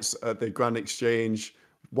fights at the Grand Exchange,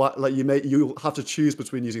 you'll have to choose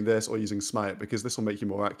between using this or using Smite because this will make you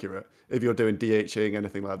more accurate if you're doing DHing,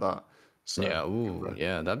 anything like that. So,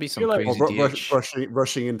 that'd be some crazy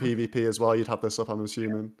rushing in PvP as well. You'd have this up, I'm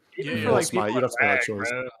assuming. Smite, you'd have to make that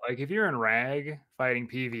choice. Like if you're in Rag fighting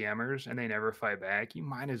PvMers and they never fight back, you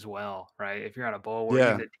might as well, right? If you're on a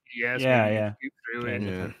bulwark, you have scoop through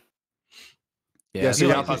it. So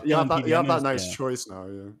you have that nice choice now.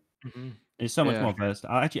 Yeah. Mm-hmm. It's so much more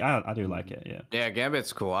versatile. Actually, I do like it. Yeah,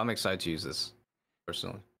 Gambit's cool. I'm excited to use this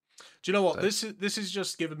personally. Do you know what? This is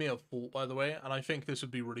just giving me a thought, by the way, and I think this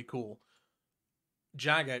would be really cool.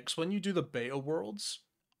 Jagex, when you do the beta worlds,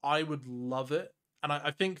 I would love it, and I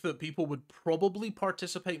think that people would probably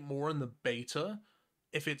participate more in the beta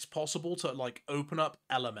if it's possible to like open up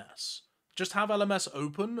LMS. Just have LMS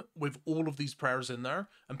open with all of these prayers in there,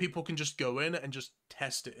 and people can just go in and just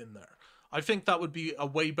test it in there. I think that would be a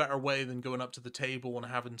way better way than going up to the table and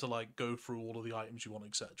having to like go through all of the items you want,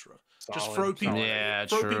 etc. Just throw people. Yeah,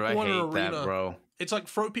 throw true. People I in hate an arena. that, bro. It's like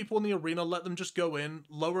throw people in the arena, let them just go in,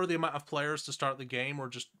 lower the amount of players to start the game or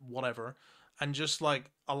just whatever, and just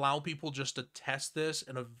like allow people just to test this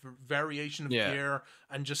in a variation of gear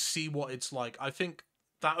and just see what it's like. I think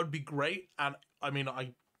that would be great. And I mean,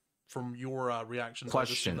 from your reactions, I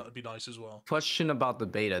just think that would be nice as well. Question about the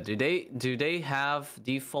beta: Do they have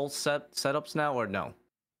default setups now or no?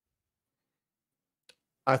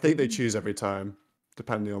 I think they choose every time,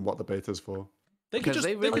 depending on what the beta's for. They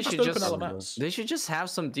should just have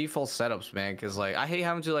some default setups, man. Because like I hate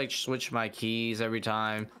having to like switch my keys every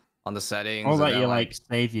time on the settings. Or let you like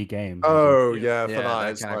save your game. Oh yeah, for that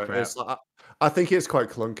it's like, I think it's quite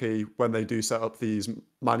clunky when they do set up these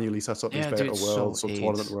manually set up these beta worlds or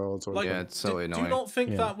tournament worlds. Or it's so annoying. Do you not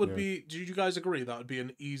think that would be? Do you guys agree that would be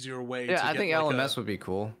an easier way? Yeah, I think LMS would be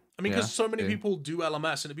cool. I mean, because so many people do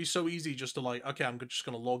LMS, and it'd be so easy just to like, okay, I'm just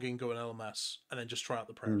gonna log in, go in LMS, and then just try out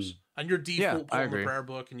the prayers. And your default put on the prayer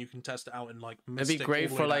book, and you can test it out in like. It'd be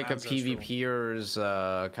great for like a PvPer's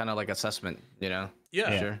kind of like assessment, you know?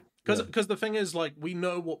 Yeah, sure. Because the thing is, like, we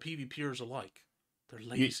know what PvPers are like. They're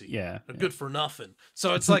lazy. Yeah, They're good for nothing.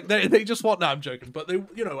 So it's like they just want. No, I'm joking. But they,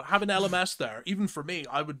 have an LMS there. Even for me,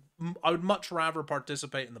 I would much rather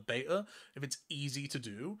participate in the beta if it's easy to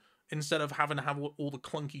do instead of having to have all the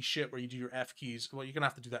clunky shit where you do your F keys. Well, you're gonna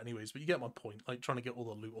have to do that anyways. But you get my point. Like trying to get all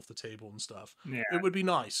the loot off the table and stuff. Yeah. It would be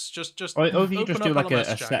nice. Just or if you open just up do like a LMS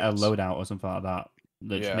set of jackets. loadout or something like that.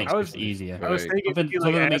 That just makes it easier. I was thinking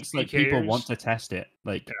Something that makes like people want to test it.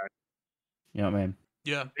 Like, you know what I mean?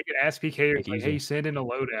 Yeah. They could ask PKers like, easy. "Hey, send in a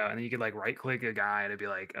loadout," and then you could like right click a guy and it'd be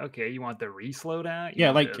like, "Okay, you want the Rhys loadout?" Yeah,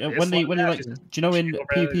 like when they like, do you know in chill,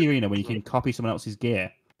 PvP Arena when you can copy someone else's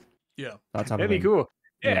gear? Yeah. That type of That'd be thing. cool.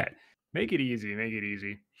 Yeah. Yeah. Make it easy. Make it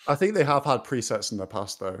easy. I think they have had presets in the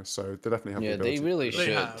past though, so they definitely have. Yeah, the they ability really to do They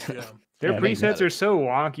should. have. Yeah. Their Yeah, they presets better. are so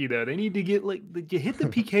wonky though. They need to get like you hit the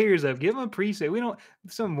PKers up. Give them a preset. We don't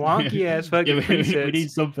some wonky ass fucking Yeah, presets. we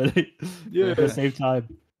need something. Yeah. At the same time.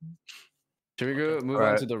 Should we go move on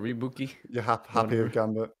Alright. to the Rebuki? it. You're happy Whatever. with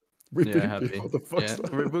Gambit? We Yeah, happy. What the fuck's Yeah,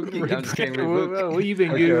 that? Rebuki. I'm just kidding. What Rebuki. you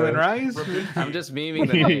been Okay. googling, Rhys? I'm just memeing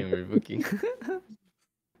the name Rebuki.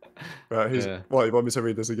 Right, Yeah. what, you want me to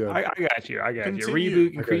read this again? I got you. I got you. Continue. Reboot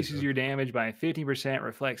Okay, increases sure. your damage by 50%,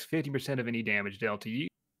 reflects 50% of any damage dealt to you.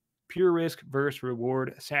 Pure risk versus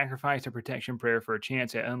reward. Sacrifice a protection prayer for a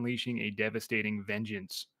chance at unleashing a devastating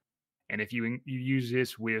vengeance. And if you use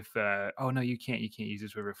this with, oh no, you can't use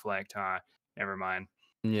this with reflect. Huh? Never mind.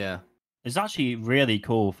 Yeah. It's actually really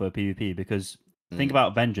cool for PvP because think Mm.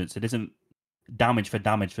 about vengeance. It isn't damage, for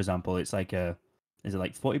example. It's like is it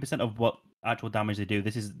like 40% of what actual damage they do?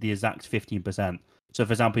 This is the exact 15%. So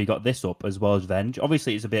for example, you got this up as well as venge.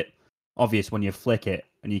 Obviously, it's a bit obvious when you flick it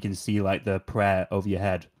and you can see like the prayer over your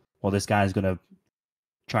head. Well, this guy's gonna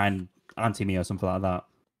try and anti me or something like that.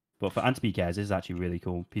 But for anti-PKs, this is actually really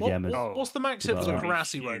cool. PVM is Oh, What's the max hit for the well,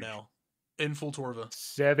 Karasi right huge. now in full Torva?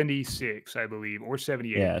 76, I believe, or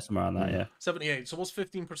 78. yeah, somewhere around that. Yeah. 78. So what's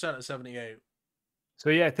 15% at 78?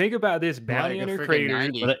 So yeah, think about this bounty Like a hunter freaking crater.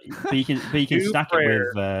 90. But you can Do stack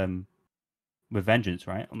prayer. it with vengeance,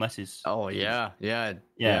 right? Unless it's Oh yeah.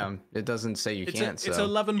 It doesn't say you can't. It's So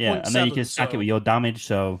 11.7. yeah, and then you can stack it with your damage.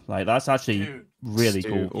 So like that's actually Dude, really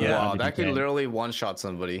Dude, cool. Yeah, wow, that could PvP. literally one shot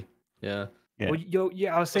somebody. Yeah. Yeah. Well,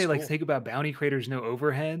 I was saying, That's like, cool. think about bounty craters, no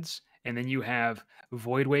overheads, and then you have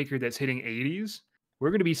Void Waker that's hitting 80s.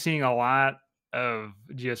 We're going to be seeing a lot of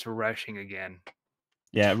just rushing again.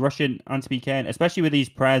 Yeah, Russian anti-PK, and especially with these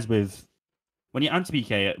prayers when you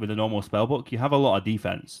anti-PK it with a normal spellbook, you have a lot of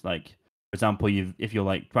defense. Like, for example, if you're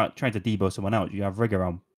like trying to debo someone else, you have Rigor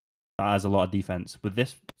on. That has a lot of defense. With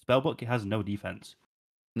this spellbook, it has no defense.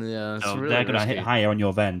 Yeah. It's So really they're going to hit risky. higher on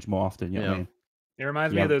your venge more often. You know what I Yeah. mean? It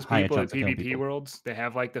reminds You me of have those higher people at chance of killing PvP people. Worlds. They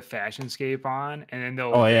have like the fashion scape on, and then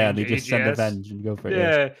they'll Oh yeah, they venge just send the AGS. venge and go for it.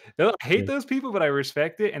 Yeah, I hate Yeah. those people, but I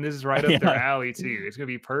respect it, and this is right up their Yeah. alley too. It's gonna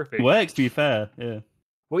be perfect. It works, to be fair. Yeah.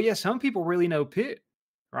 Well, yeah, some people really know Pit,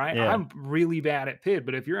 right? Yeah. I'm really bad at Pit,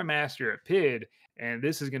 but if you're a master at Pit, and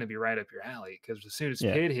this is going to be right up your alley, because as soon as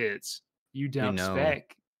Yeah. Pit hits, you dump know.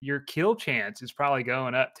 spec, your kill chance is probably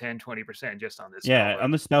going up 10-20% just on this. Yeah, spellbook.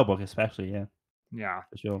 on the spellbook especially. Yeah, Yeah,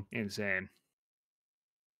 for sure. insane.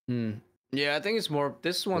 Yeah, I think it's more.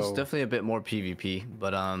 This one's Well- definitely a bit more PvP,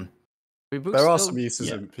 but Reboot's There are still some uses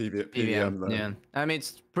yeah. in PVM PVM. though. Yeah, I mean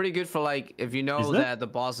it's pretty good for like if you know Is there? that the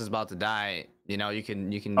boss is about to die. You know, you can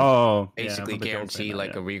Oh, yeah, I basically remember Joel saying guarantee that,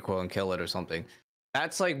 like yeah. a recoil and kill it or something.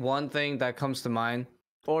 That's like one thing that comes to mind.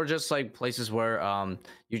 Or just like places where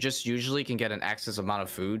you just usually can get an excess amount of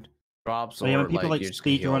food drops, Oh, yeah, or when people like you're just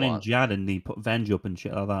gonna speed heal a running lot. Jad and they put Venge up and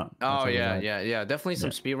shit like that. That's Oh how they yeah, like. yeah. Definitely some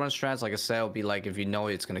Yeah. speedrun strats. Like I said, will be like if you know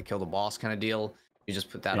it's gonna kill the boss kind of deal, you just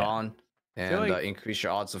put that Yeah. on feel and like- increase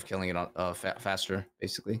your odds of killing it on, faster,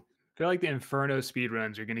 basically. I feel like the Inferno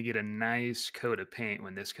speedruns are going to get a nice coat of paint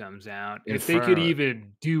when this comes out. If they could Inferno.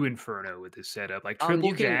 even do Inferno with this setup, like triple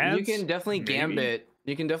you can jabs, definitely maybe? gambit.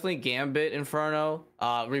 You can definitely gambit Inferno.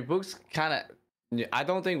 Rebook's kind of. I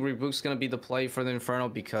don't think Rebook's gonna be the play for the Inferno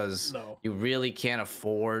because No. you really can't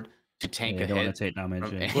afford to tank Yeah, a you don't want hit. to take damage.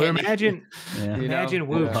 from Yeah. Well, any- imagine Yeah. You know? imagine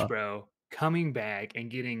Whoops, Yeah. bro, coming back and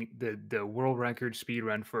getting the world record speed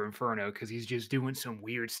run for Inferno because he's just doing some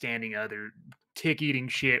weird standing other tick eating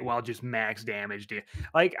shit while just max damage.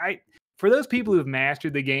 Like for those people who've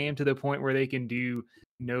mastered the game to the point where they can do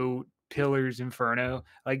no pillars Inferno,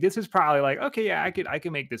 like this is probably like, okay, yeah, I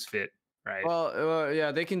could make this fit, right? Well,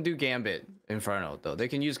 yeah, they can do Gambit Inferno though. They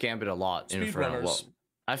can use Gambit a lot in Inferno. Well, Speedrunners.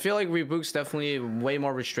 I feel like Rebook's definitely way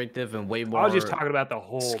more restrictive and way more. I was just talking about the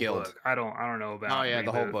whole skilled. book. I don't know about. Oh yeah,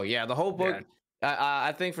 the whole Reboot. book. Yeah, the whole book.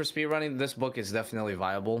 I think for speedrunning, this book is definitely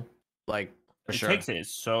viable. Like For it sure. takes it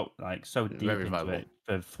so deep Very into viable. it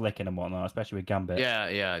for flicking and whatnot, especially with Gambit. Yeah.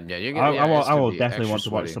 You're I, gonna. Yeah, it's I gonna will be definitely extra want to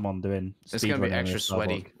watch sweaty. someone doing It's gonna be speedrunning extra this level.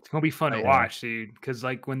 sweaty. It's gonna be fun to Like, watch, dude. Because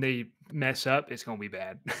like when they mess up, it's gonna be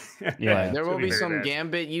bad. Yeah. Like, there It's will gonna be very some bad.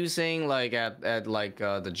 Gambit using like at like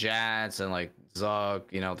the Jats and like Zug,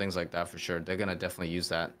 things like that for sure. They're gonna definitely use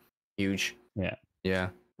that. Huge. Yeah. Yeah.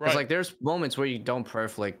 It's Right. like there's moments where you don't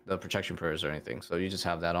perf like the protection prayers or anything, so you just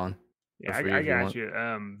have that on. Yeah, for free I if you got want.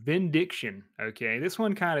 you. Vindiction. Okay, this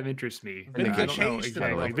one kind of interests me. I don't know Vindication.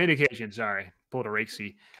 exactly. Vindication. Sorry, pulled a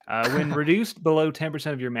Rexy. When reduced below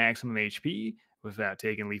 10% of your maximum HP without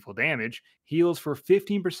taking lethal damage, heals for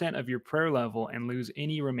 15% of your prayer level and lose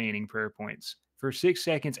any remaining prayer points. For 6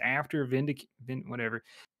 seconds after whatever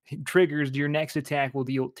triggers, your next attack will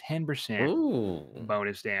deal 10% Ooh.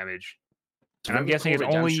 bonus damage. It's And I'm very guessing cool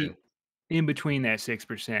it's only redemption. in between that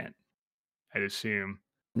 6%. I'd assume.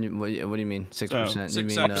 What do you mean? 6%? You 6 mean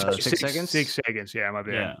seconds. 6 seconds? 6 seconds. Yeah, my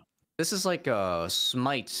bad. Yeah. This is like a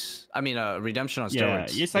smite. I mean, a redemption on Yeah,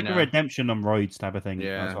 steroids. it's like a redemption on roids type of thing.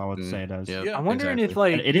 Yeah, That's what I would say it is. Yep, Yeah. I'm wondering if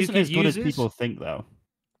exactly. like And it you isn't could as good use as people this. think though,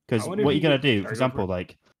 because I what wonder if you're gonna could- do, for sorry, go for example, it.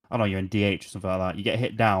 like I don't know, you're in DH or something like that, you get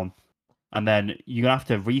hit down, and then you're gonna have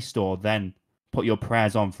to restore, then put your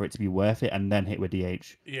prayers on for it to be worth it, and then hit with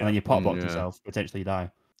DH, Yeah. and then you pop box Yeah. yourself, potentially die.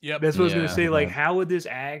 Yep. That's what I was gonna Yeah. say. Like, Yeah. how would this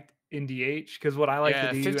act in DH? Because what I like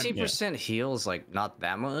Yeah, to do, 15% heal is like not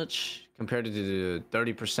that much compared to the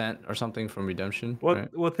 30% or something from redemption. well,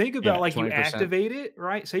 right? well, think about Yeah, like you 20%. activate it,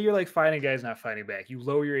 right? Say you're like fighting guys not fighting back. You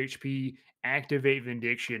lower your HP, activate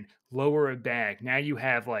Vindiction, lower it back. Now you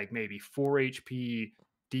have like maybe 4 HP,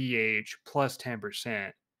 DH plus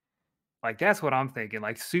 10%. Like that's what I'm thinking.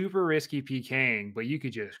 Like super risky PKing, but you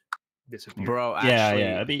could just disappear. Bro, Yeah, actually,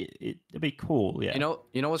 yeah, it'd be cool. Yeah,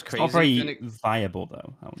 you know what's it's not crazy? very viable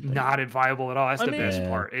though. I would think. Not viable at all. That's I the mean- best Yeah,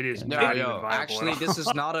 part. It is yeah. not Yo, even viable. actually, at all.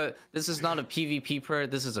 this is not a PvP prayer.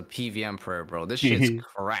 This is a PVM prayer, bro. This shit's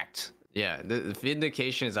cracked. Yeah, the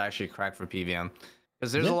vindication is actually cracked for PVM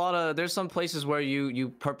because there's there's some places where you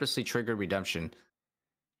purposely trigger redemption.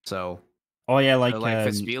 So Oh yeah, like like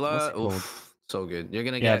what's it Fitzbila, called? oof, so good. You're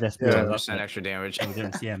gonna Yeah, get that's 10% it. extra damage. We're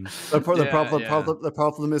doing CMs. The Yeah. the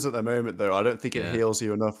problem is at the moment though, I don't think it Yeah. heals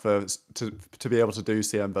you enough to be able to do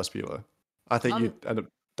CM Vespula. I think Um, you'd end up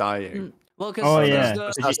dying. Well, because Oh there's yeah,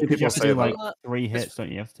 the- because you people have to say do that. like 3 hits, don't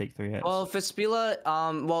you? You have to take 3 hits. Well,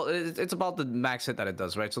 Fitzbila, well, it's about the max hit that it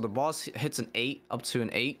does, right? So the boss hits an 8, up to an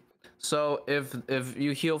 8. So if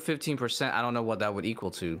you heal 15%, I don't know what that would equal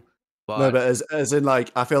to. But, No, but as in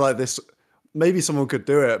like I feel like this maybe someone could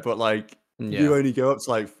do it, but like you only go up to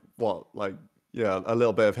like what, like a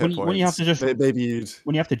little bit of hit points. When you have to just maybe you'd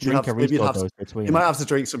when you have to drink a maybe you'd restore have to- dose between. you might have to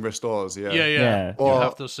drink some restores, yeah. Yeah. Yeah. You Or-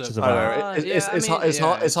 have to Which sit. is I don't know. Uh, It's yeah, I it's mean, hard, it's yeah,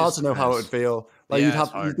 hard, it it's hard just to know how it would depends. feel. Like Yeah, you'd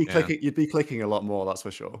it's hard, you'd be yeah. clicking you'd be clicking a lot more, that's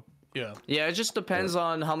for sure. Yeah. Yeah, it just depends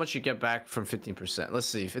on how much you get back from 15%. Let's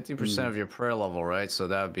see, 15% of your prayer level, right? So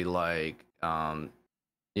that would be like,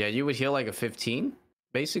 yeah, you would heal like a 15,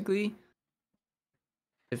 basically.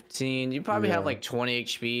 15. You probably have Yeah. like 20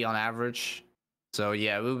 HP on average. So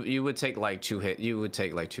yeah, you would take like 2 hit. You would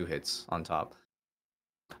take like 2 hits on top.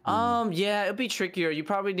 Yeah, it'd be trickier. You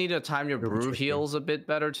probably need to time your It'll be brew trickier. heals a bit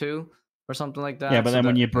better too, or something like that. Yeah, but so then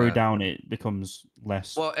when that- you brew yeah. down, it becomes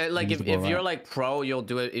less. Well, like if usable, you're right? like pro, you'll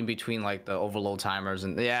do it in between like the overload timers,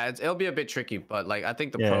 and yeah, it'll be a bit tricky. But like I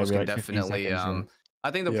think the Yeah, pros it'll can be like 15 definitely, seconds,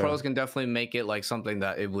 I think the Yeah. pros can definitely make it like something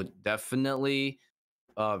that it would definitely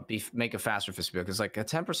make it faster for speed, because like a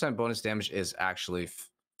 10% bonus damage is actually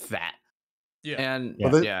fat. Yeah. And Yeah.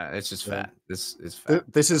 Well, yeah, it's just yeah. fat. This is fat.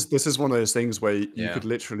 This is one of those things where you Yeah. could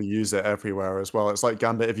literally use it everywhere as well. It's like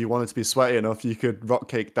Gambit. If you wanted to be sweaty enough, you could rock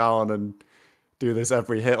kick down and do this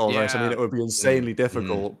every hit almost. I mean, Yeah. it would be insanely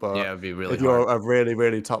difficult, but Yeah, it'd be really if you're hard. a really,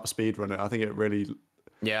 really top speed runner, I think it really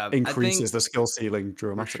Yeah, increases the skill ceiling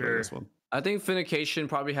dramatically. sure. This one. I think Vindication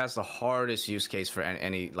probably has the hardest use case for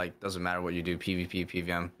any like, doesn't matter what you do, PvP,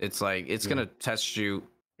 PvM. It's like it's gonna test you.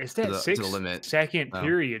 It's to that the 6 limit. second Oh.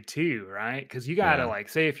 period too, right? Because you gotta Yeah. like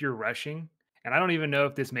say if you're rushing, and I don't even know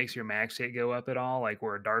if this makes your max hit go up at all. Like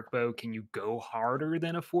where a dark bow, can you go harder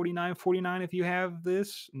than a 49 if you have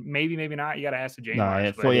this? Maybe, maybe not. You gotta ask the J No, Mars,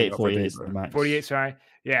 yeah, but- 48, Yeah, 48 is for the deep, max. 48, sorry.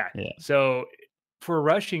 Yeah. Yeah. So for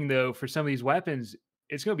rushing though, for some of these weapons,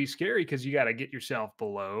 it's gonna be scary because you gotta get yourself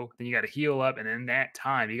below, then you gotta heal up, and in that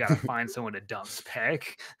time you gotta find someone to dump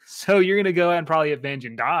spec. So you're gonna go out and probably avenge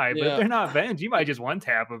and die. But Yeah. if they're not avenged, you might just one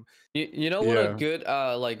tap them. You know what a Yeah. good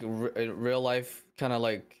like real life kind of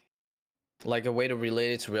like a way to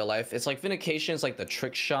relate it to real life. It's like Vindication is like the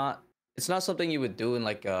trick shot. It's not something you would do in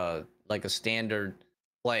like a standard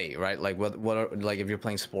play, right? Like what like if you're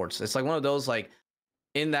playing sports. It's like one of those like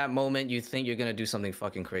in that moment you think you're gonna do something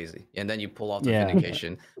fucking crazy, and then you pull off the Yeah.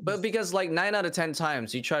 vindication. But because like 9 out of 10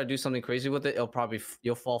 times you try to do something crazy with it,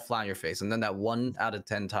 you'll fall flat on your face, and then that 1 out of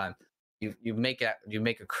 10 time you make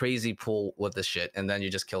a crazy pull with the shit, and then you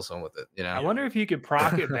just kill someone with it. You know. I wonder if you could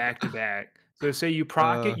proc it back to back. So say you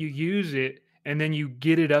proc it, you use it, and then you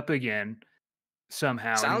get it up again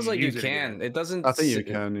somehow. Sounds like you use it can. again. It doesn't. I think you say-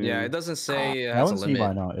 can. Yeah, it doesn't say it I has a don't see why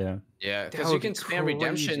limit. not. Yeah. Yeah, That because you would be can spam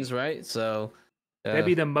redemptions, crazy. right? So That'd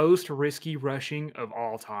be the most risky rushing of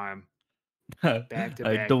all time. Back to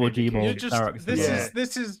back. Double G ball. You just direct this Yeah. is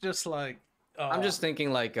this is just like. I'm just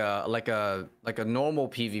thinking like a normal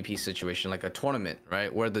PvP situation, like a tournament,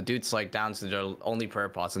 right? Where the dude's like down to their only prayer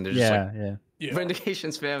pots, and they're just like yeah.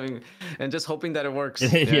 vindication spamming and just hoping that it works.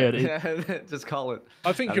 Yeah, just call it.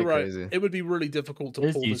 I think That'd you're be right. crazy. It would be really difficult to It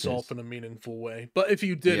is pull this useless. off in a meaningful way. But if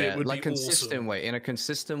you did, it would like be consistent awesome. way. In a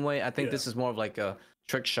consistent way, I think Yeah. this is more of like a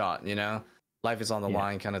trick shot. You know, life is on the Yeah.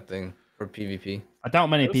 line kind of thing for PvP. I doubt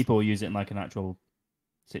many Those- people use it in like an actual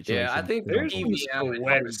situation. Yeah, I think for there's example. some PvM would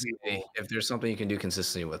sweat probably say people. if there's something you can do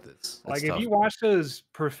consistently with it. It's Like tough. if you watch those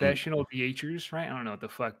professional DHers, right? I don't know what the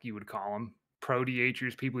fuck you would call them. Pro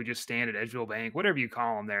DHers, people who just stand at Edgeville Bank, whatever you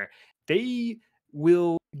call them there. They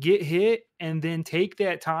will get hit and then take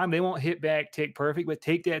that time. They won't hit back tick perfect, but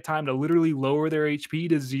take that time to literally lower their HP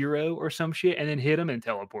to 0 or some shit and then hit them and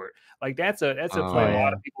teleport. Like that's a play a yeah.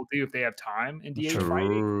 lot of people do if they have time in DH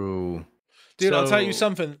fighting. True. Dude, I'll tell you So-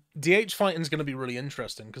 something. DH fighting is going to be really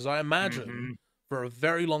interesting because I imagine Mhm. for a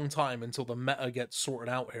very long time until the meta gets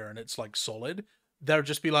sorted out here and it's like solid, they'll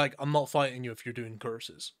just be like, I'm not fighting you if you're doing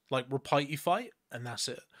curses. Like, repeat you fight, and that's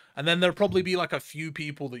it. And then there'll probably be like a few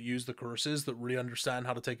people that use the curses that really understand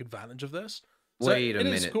how to take advantage of this. So Wait a it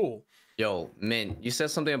is minute. cool. Yo, Mint, you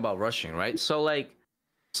said something about rushing, right? So like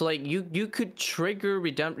you could trigger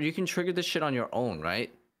you can trigger this shit on your own,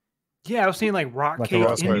 right? Yeah, I was saying like rock Like a cake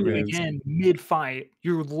rock into fight it means. again mid fight.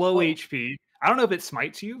 You're low Well- HP. I don't know if it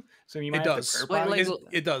smites you, so you might It have does. to prayer Like- pot.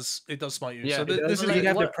 It does. It does smite you. Yeah, so it this does. is So like, you'd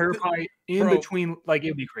have to what- prayer pot in Bro. between. Like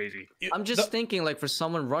it'd be crazy. I'm just thinking like for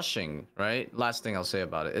someone rushing, right? Last thing I'll say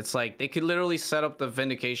about it. It's like they could literally set up the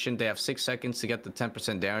vindication. They have 6 seconds to get the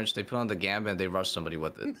 10% damage. They put on the gambit and they rush somebody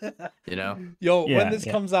with it. You know? Yo, Yeah, when this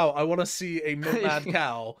yeah. comes out, I want to see a Mad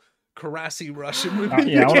Cow Karasi Russian with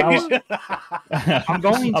yeah, I'm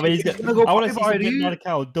going I mean, to- I'm gonna go I want to play see by some dude. Mad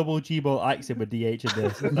Cow double G ball axing with DH in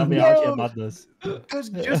this. That'd be actually No. a madness.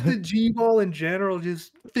 just the G ball in general,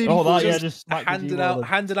 just Oh, that yeah, Just just smack the G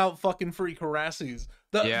handed ball. out fucking free Karasis.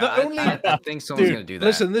 The Yeah, only I think someone's dude, gonna do that.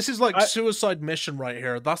 listen, this is like I- suicide mission right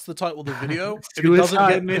here. That's the title of the video.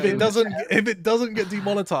 Suicide if it mission. doesn't get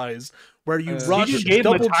demonetized, where you You rush just gave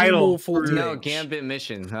him a double title Gmail full for- No, DH. Gambit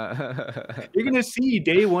mission. You're gonna see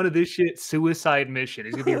day one of this shit. Suicide mission.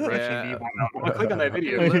 It's gonna be rushing Yeah. people. I'm gonna click on that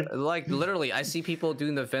video. Like literally, I see people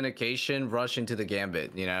doing the vindication, rush into the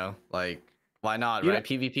Gambit. You know, like why not, Yeah. right?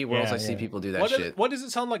 PvP worlds, Yeah, I see yeah. people do that Why shit. does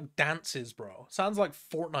it sound like dances, bro? Sounds like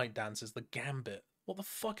Fortnite dances. The Gambit. What the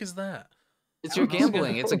fuck is that? It's your I don't know.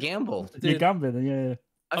 gambling. It's a gamble. You're Dude. gambling, yeah.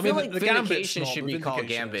 I feel like the Gambit's vindication not, should the be called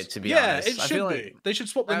Vindication Gambit. is. To be yeah, honest, it should I feel be. like They should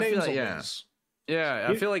swap the I feel names like- on yeah. these. yeah,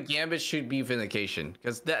 I You- feel like Gambit should be vindication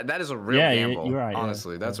because that is a real Yeah, gamble. you're right, yeah.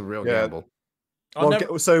 Honestly, that's a real Yeah. gamble. I'll Well,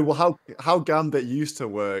 never- so how Gambit used to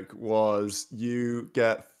work was you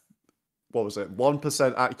get, what was it,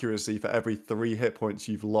 1% accuracy for every 3 hit points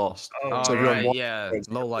you've lost. Oh, So if you're on right, one yeah, point,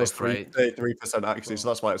 low plus life, right? 3% accuracy, so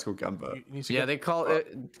that's why it's called Gambit. you need to Yeah, get- they call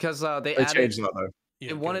it because they They added. changed that though. yeah, They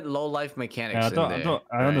get wanted low life mechanics Yeah, in there.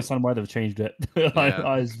 I right? understand why they've changed it. Yeah.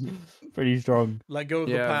 That is pretty strong. Let go of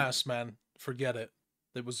the Yeah. past, man. Forget it.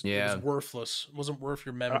 It was Yeah. worthless. It wasn't worth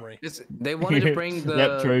your memory. They wanted to bring the.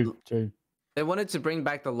 Yep, true. They wanted to bring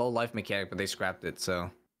back the low life mechanic, but they scrapped it.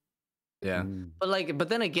 So. Yeah. Mm. But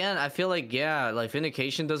then again, I feel like like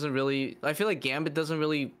Vindication doesn't really. I feel like Gambit doesn't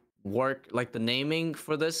really work. Like the naming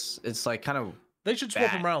for this, it's like kind of. They should swap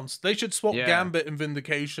them bad. rounds. They should swap Yeah. Gambit and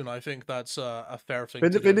Vindication. I think that's a fair thing. to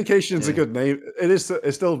do. Vindication's a Yeah. good name. It is.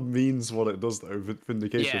 It still means what it does though.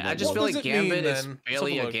 Vindication. Yeah, I like, just What feel does like it mean, Gambit is then? Let's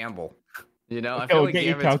barely have a a look. gamble. You know, I Oh, feel like get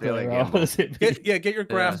your Gambit's barely a calculator out. gamble. What does it mean? Get your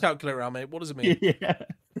graph calculator out, mate. What does it mean? Yeah.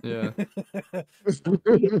 Yeah.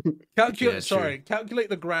 Calculate. Yeah, sorry, calculate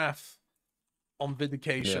the graph on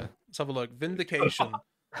Vindication. Yeah. Let's have a look. Vindication.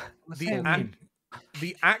 What's the that ac- mean?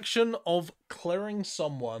 the action of clearing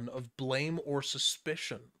someone of blame or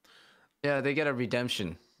suspicion. Yeah, they get a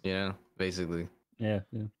redemption. You know, basically. Yeah.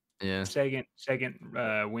 Yeah. Second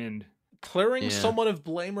wind. Clearing Yeah. someone of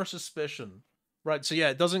blame or suspicion. Right. So yeah,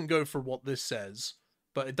 it doesn't go for what this says,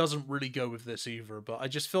 but it doesn't really go with this either. But I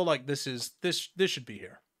just feel like this should be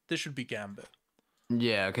here. This should be Gambit.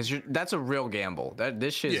 Yeah, because that's a real gamble.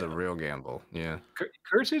 This shit is a Yeah. real gamble. Yeah.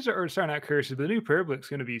 Curses are sorry, not curses, but the new prayer book's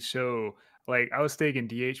going to be so like I was thinking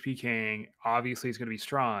DHP King obviously is going to be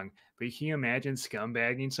strong, but can you imagine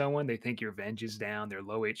scumbagging someone? They think your venge is down, they're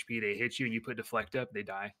low HP, they hit you, and you put deflect up, they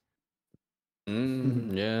die.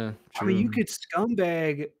 Yeah. I mean, you True. could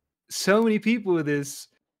scumbag so many people with this.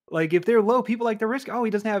 Like, if they're low, people like the risk. Oh,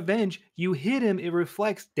 he doesn't have venge. You hit him, it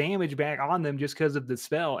reflects damage back on them just because of the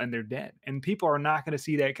spell, and they're dead. And people are not going to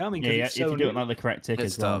see that coming because Yeah, it's if so you do it new. like the correct tick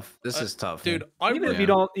It's as well. tough. This is tough, Dude, I Even really, if you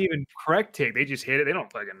don't even correct tick, they just hit it. They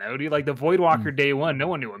don't fucking know, dude. Like the Voidwalker day one, no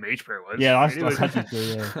one knew what Mage Prayer was. Yeah, I that's, mean, it was that's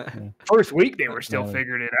actually true. Yeah. first week they were still Yeah.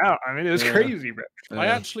 figuring it out. I mean, it was Yeah. crazy, bro. I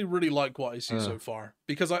actually really like what I see Yeah. so far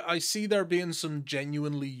because I see there being some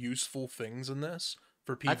genuinely useful things in this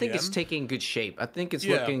for PVM. I think it's taking good shape. I think it's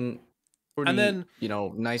Yeah. looking pretty, And then-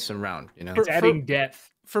 nice and round. For- It's adding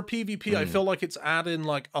depth. for PvP, I Mm. feel like it's adding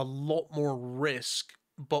like a lot more risk,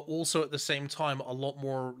 but also at the same time a lot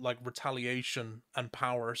more like retaliation and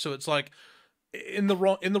power. So it's like in the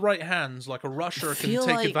right hands, like a rusher can feel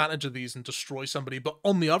take like- advantage of these and destroy somebody. But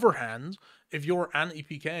on the other hand, if you're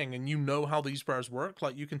anti-PKing and you know how these prayers work,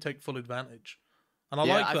 like you can take full advantage. And I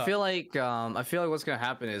like that. I feel like what's gonna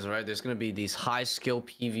happen is there's gonna be these high skill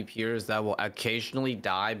PvPers that will occasionally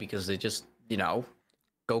die because they just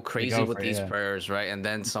go crazy go with for it, these yeah. prayers, right? And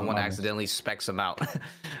then someone madness. accidentally specs them out.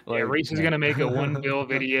 Yeah, Rhys is gonna make a one bill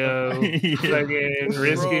video, Yeah. fucking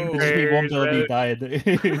risking Bro. Just need one prayers, bill and bro. he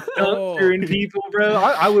died. Oh. Dumpstering people, bro.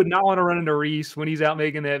 I would not want to run into Rhys when he's out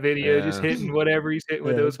making that video, just Yeah. hitting whatever he's hitting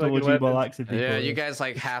with Yeah, those double fucking G-ball weapons. axing people. Yeah, you guys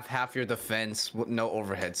like half your defense with no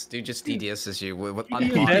overheads. Dude just DDSs you with You unblocked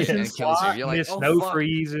invest in and kills you. slot, You're like, miss oh, no fuck.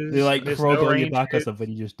 freezes, They like miss throw no your range back or hits. something,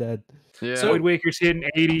 you're just dead. Yeah. So- Void Waker's hitting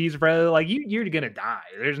 80s, bro. Like you're gonna die.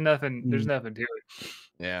 There's nothing to it.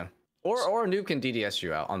 Yeah. Or a noob can DDS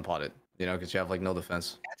you out unpotted, because you have like no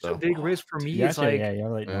defense. That's So a big risk for me. Yeah, It's actually, like yeah, you're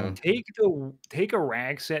right. Yeah. No. take a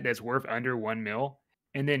rag set that's worth under 1 mil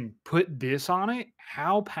and then put this on it.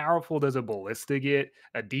 How powerful does a ballista get,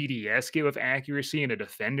 a DDS get with accuracy, and a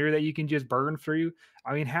defender that you can just burn through?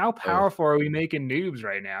 I mean, how powerful are we making noobs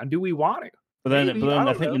right now? Do we want it? But then, Maybe, I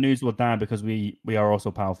don't think know. the news will die because we are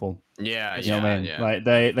also powerful. yeah, You know what I mean? yeah. Like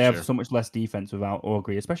they have Sure. so much less defense without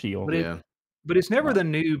Augury, especially Augury. Yeah. But it's never Right. the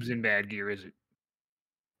noobs in bad gear, is it?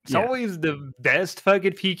 It's Yeah. always the best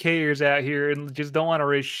fucking PKers out here and just don't want to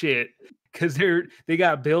risk shit because they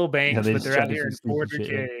got bill banks, they but just they're out try to here in do stupid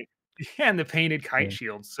shit, 400K. Yeah, and the painted kite Yeah.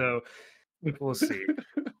 shields. So we'll see.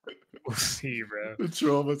 We'll see, bro.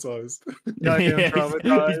 Traumatized. Goddamn Yeah, he's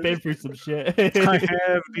traumatized. been through some shit. I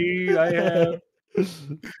have, dude. I have.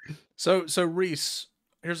 So Rhys,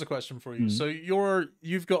 here's a question for you. Mhm. So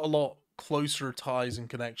you've got a lot closer ties and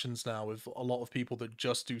connections now with a lot of people that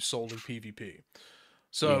just do solely PvP.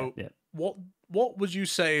 So yeah. what would you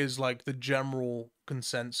say is like the general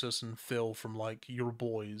consensus and feel from like your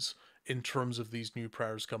boys in terms of these new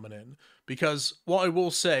prayers coming in? Because what I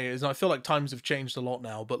will say is, and I feel like times have changed a lot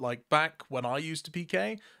now, but like back when I used to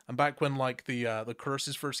PK and back when like the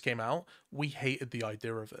curses first came out, we hated the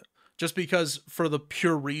idea of it. Just because for the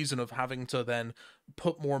pure reason of having to then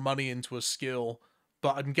put more money into a skill.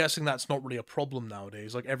 But I'm guessing that's not really a problem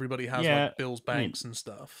nowadays. Like everybody has Yeah, like bills, I mean- banks and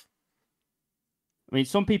stuff. I mean,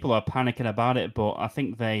 some people are panicking about it, but I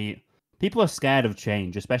think people are scared of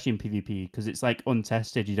change, especially in PvP, because it's like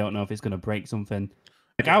untested. You don't know if it's going to break something.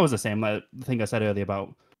 Like I was the same. Like the thing I said earlier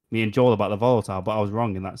about me and Joel about the volatile, but I was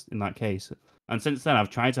wrong in that case. And since then, I've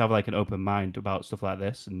tried to have like an open mind about stuff like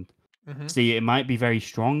this and Mm-hmm. see it might be very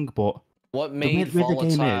strong, but What way made the game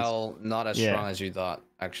is- volatile not as Yeah. strong as you thought,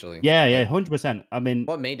 actually? yeah, 100%. I mean,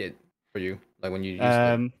 What made it for you? Like when you used it?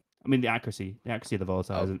 I mean the accuracy of the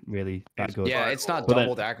volatile Oh. isn't really that It's good. Yeah, it's not But then-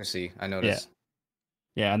 double the accuracy, I noticed.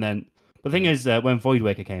 Yeah, and then the thing is, when Void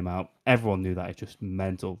Waker came out, everyone knew that it's just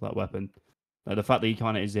mental, that weapon. Like, the fact that you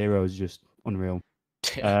can't hit zero is just unreal.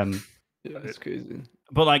 Um, Yeah, it's crazy.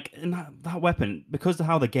 but like in that weapon, because of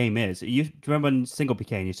how the game is, do you remember when single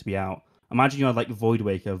PK used to be out? Imagine you had like Void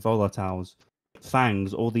Waker, Volatiles,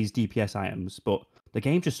 Fangs, all these DPS items, but the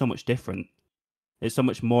game's just so much different. It's so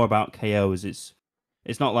much more about KOs.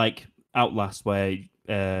 It's not like Outlast where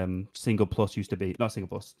single plus used to be, not single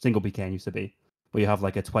plus, single PK used to be, where you have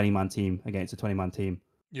like a 20-man team against a 20-man team.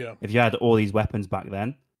 Yeah. If you had all these weapons back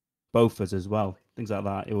then, bothers as well, things like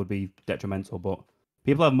that, it would be detrimental. But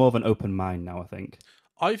people have more of an open mind now, I think.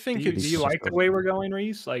 I think Do it's you just like the good. way we're going,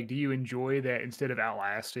 Rhys? Like, do you enjoy that instead of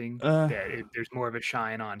outlasting, there's more of a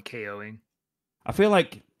shine on KOing? I feel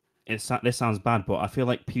like this sounds bad, but I feel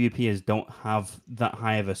like PvPers don't have that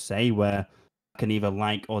high of a say where I can either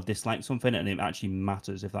like or dislike something and it actually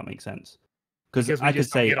matters, if that makes sense. Because Because we I could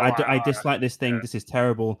just don't say get a lot I out of dislike this thing. Yeah. This is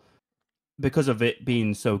terrible because of it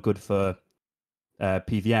being so good for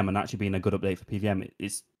PVM and actually being a good update for PVM.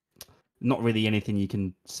 It's not really anything you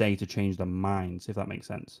can say to change their minds, if that makes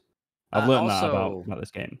sense. I've learned that Also, about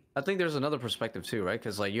this game. I think there's another perspective too, right?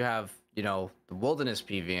 Because like you have, you know, the wilderness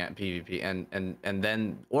PvP, PvP, and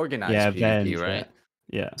then organized Yeah, PvP, Venge, right?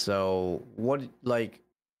 Yeah. So what, like,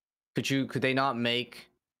 could they not make,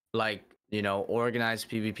 like, you know, organized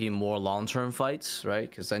PvP more long-term fights, right?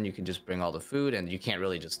 Because then you can just bring all the food and you can't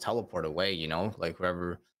really just teleport away, you know, like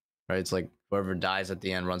whoever, right? It's like whoever dies at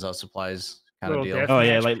the end runs out of supplies kind of Little deal. death Oh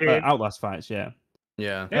yeah, match like pit. Outlast fights. Yeah.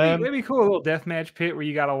 Yeah. That'd be cool. A little deathmatch pit where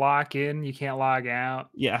you got to lock in, you can't log out.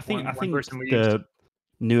 Yeah, I think One person leaves. the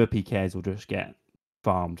newer PKs will just get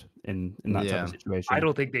farmed in that type Yeah. of situation. I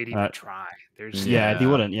don't think they'd even try. There's Yeah, they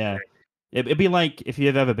Yeah. wouldn't. Yeah, it'd be like if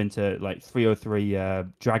you've ever been to like 303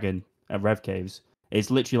 Dragon at Rev Caves.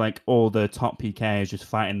 It's literally like all the top PKs just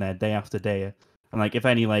fighting there day after day, and like if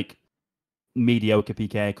any like mediocre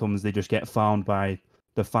PK comes, they just get farmed by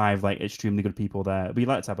the 5 like extremely good people there. It'd be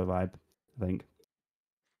that type of vibe, I think.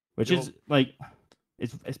 Which is like,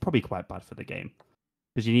 it's probably quite bad for the game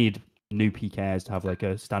because you need new PKs to have like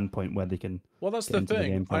a standpoint where they can. Well, that's get the into the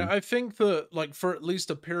thing. game from. I think that, like, for at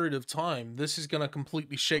least a period of time, this is going to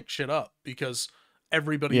completely shake shit up because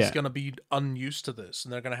everybody's going to be unused to this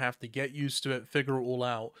and they're going to have to get used to it, figure it all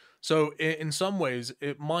out. So in some ways,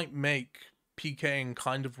 it might make PKing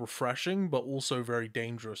kind of refreshing, but also very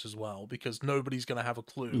dangerous as well because nobody's going to have a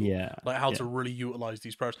clue like how to really utilize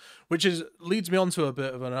these players, which leads me on to a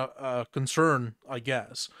bit of a concern, I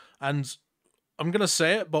guess. And I'm going to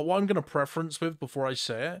say it, but what I'm going to preference with before I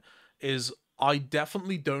say it is I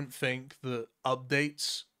definitely don't think that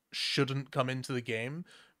updates shouldn't come into the game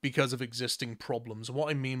because of existing problems. And what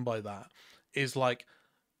I mean by that is, like,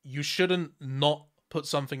 you shouldn't not put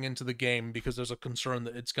something into the game because there's a concern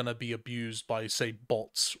that it's going to be abused by, say,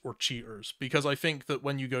 bots or cheaters. Because I think that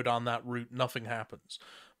when you go down that route, nothing happens.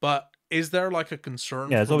 But is there, like, a concern?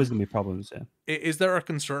 Yeah, there's always going to be problems, yeah. Is there a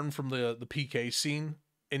concern from the PK scene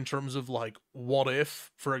in terms of, like, what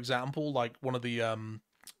if, for example, like one of the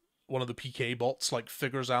PK bots like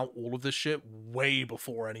figures out all of this shit way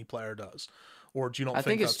before any player does? Or do you not think I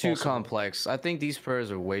think it's that's too possible? complex. I think these pairs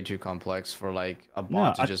are way too complex for like a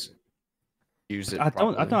bot to just use it. I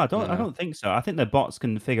don't think so. I think the bots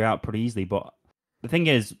can figure out pretty easily, but the thing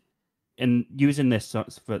is, in using this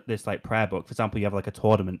for this like prayer book, for example, you have like a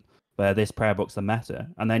tournament where this prayer book's the meta,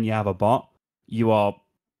 and then you have a bot, you are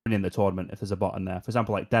winning the tournament if there's a bot in there. For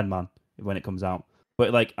example, like Deadman when it comes out.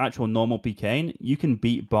 But like actual normal PKing, you can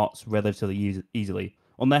beat bots relatively easily,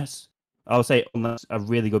 unless a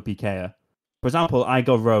really good PKer. For example, I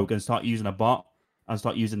go rogue and start using a bot and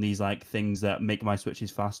start using these like things that make my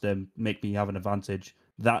switches faster, make me have an advantage.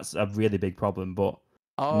 That's a really big problem, but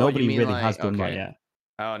nobody really has done that yet.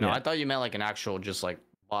 Oh no, I thought you meant like an actual just like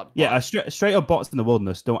bot. Yeah, straight up bots in the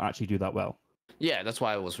wilderness don't actually do that well. Yeah, that's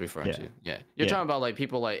why I was referring to. Yeah, you're talking about like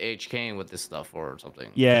people like HKing with this stuff or something.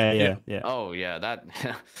 Yeah. Oh yeah, that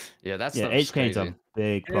that's HKing's a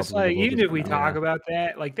big problem. It's like, even if we talk about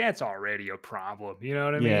that, like, that's already a problem. You know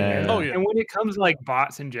what I mean? Yeah. And when it comes to like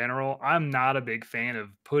bots in general, I'm not a big fan of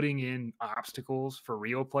putting in obstacles for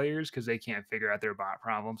real players because they can't figure out their bot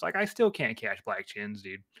problems. Like, I still can't catch black chins,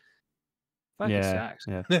 dude. Fucking sucks.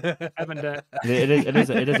 Yeah. Haven't done.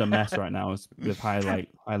 It is a mess right now with high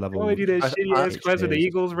level. Oh, we do that shitty ass quest with the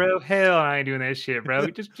Eagles, bro. Hell, I ain't doing that shit, bro.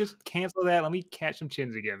 Just cancel that. Let me catch some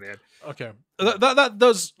chins again, man. Okay, that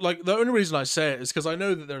does, like, the only reason I say it is because I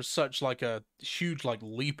know that there's such like a huge like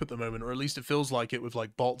leap at the moment, or at least it feels like it with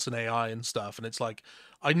like bots and AI and stuff. And it's like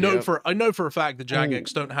I know for a fact that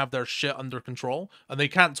Jagex don't have their shit under control, and they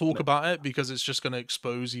can't talk about it because it's just going to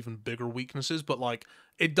expose even bigger weaknesses. But like,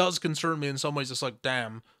 it does concern me in some ways. It's like,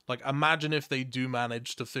 damn, like, imagine if they do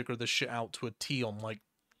manage to figure this shit out to a T on like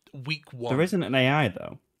week 1. There isn't an AI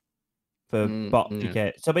though for bot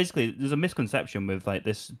PK. So basically, there's a misconception with like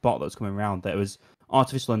this bot that's coming around that it was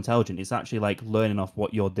artificial intelligence. It's actually like learning off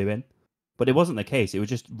what you're doing, but it wasn't the case. It was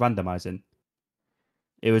just randomizing.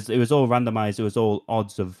 It was all randomized. It was all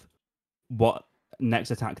odds of what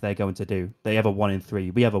next attack they're going to do. They have a 1 in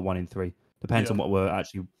 3. We have a 1 in 3. Depends on what we're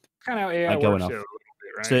actually kind of how AI going works off. a little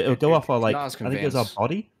bit, right? So it'll go off our like, I think think it's our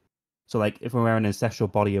body. So like if we're wearing an ancestral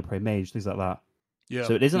body or prey mage, things like that. Yeah.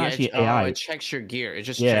 So it isn't actually AI. It checks your gear. It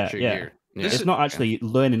just checks your gear. Yeah. It's not actually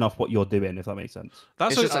learning off what you're doing, if that makes sense.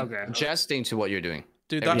 That's just adjusting to what you're doing.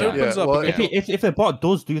 Dude, that opens up. Well, if a bot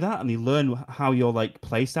does do that and they learn how your like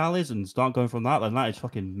play style is and start going from that, then that is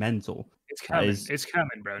fucking mental. It's coming. It's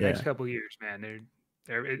coming, bro. Next couple years, man.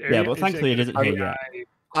 But thankfully it isn't here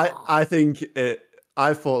yet. I think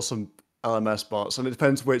I've fought some LMS bots, and it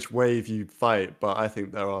depends which wave you fight. But I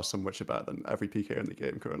think there are some which are better than every PK in the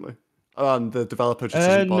game currently. And the developer just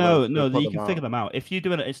doesn't bother No, to put you them can out. figure them out. If you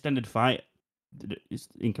do an extended fight, it's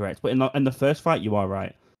incorrect. But in the first fight, you are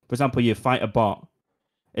right. For example, you fight a bot.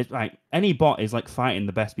 It's like any bot is like fighting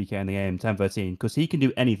the best PK in the game, 10-13, because he can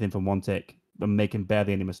do anything from one tick and making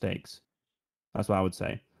barely any mistakes. That's what I would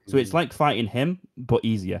say. So it's like fighting him, but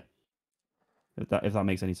easier. If that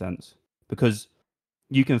makes any sense, because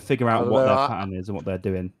you can figure out what their pattern is and what they're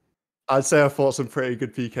doing. I'd say I fought some pretty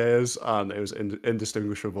good PKs, and it was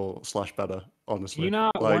indistinguishable / better. Honestly, You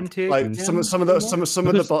not like, one tick. like some of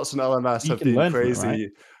the bots in LMS have been crazy, right?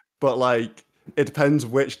 but like it depends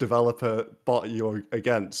which developer bot you're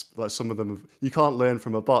against. Like some of them, you can't learn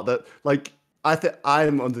from a bot. That like I think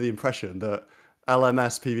I'm under the impression that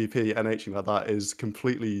LMS PvP NHing like that is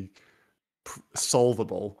completely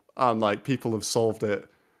solvable, and like people have solved it.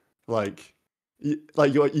 Like you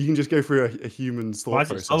can just go through a human's thought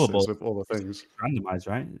processes with all the things. It's randomized,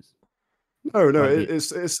 right? No,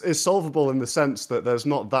 it's solvable in the sense that there's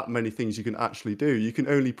not that many things you can actually do. You can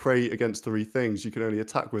only pray against 3 things. You can only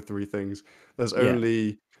attack with 3 things. There's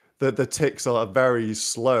only the ticks are very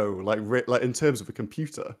slow, like in terms of a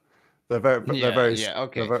computer. They're very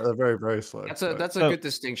okay. They're very slow. That's a good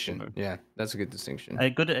distinction. Yeah, that's a good distinction. A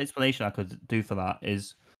good explanation I could do for that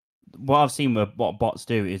is what I've seen with what bots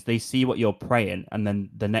do is they see what you're praying, and then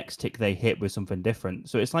the next tick they hit with something different.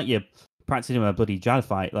 So it's like you're practicing a bloody jab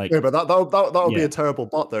fight. Like, yeah, but that would be a terrible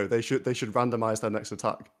bot though. They should randomize their next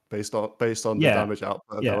attack based on the damage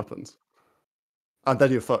output of their weapons, and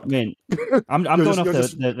then you're fucked. I mean, I'm going off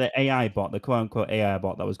the AI bot, the quote unquote AI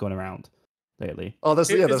bot that was going around lately. Oh, is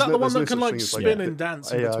that the one that can like spin and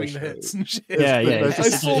dance in between hits and shit? Yeah. It's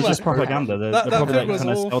just that. propaganda. They're probably like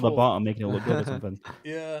trying to sell the bot and making it look good or something.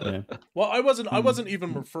 Yeah. Well, I wasn't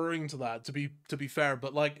even referring to that to be fair,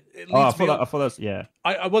 but like it leads I thought that's yeah.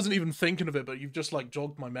 I wasn't even thinking of it, but you've just like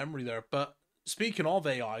jogged my memory there. But speaking of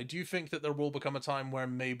AI, do you think that there will become a time where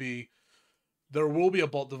maybe there will be a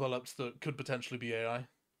bot developed that could potentially be AI?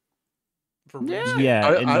 In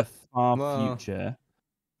the far future.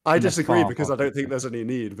 I disagree because I don't think there's any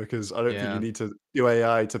need, because I don't think you need to do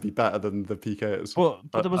AI to be better than the PKs.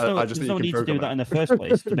 But there was no need to do that in the first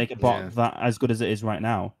place to make a bot that as good as it is right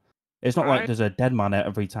now. It's not like there's a dead man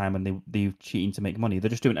every time and they're cheating to make money. They're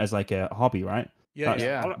just doing it as like a hobby, right? That's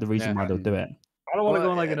the reason why they'll do it. I don't want to go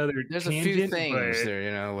on like another There's tangent, a few things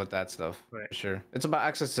there, with that stuff. Right. For sure. It's about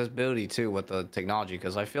accessibility too with the technology,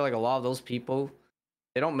 because I feel like a lot of those people,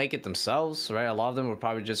 they don't make it themselves, right? A lot of them will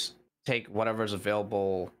probably just take whatever's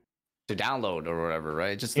available to download or whatever,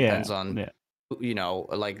 right? It just depends on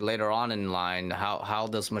like later on in line how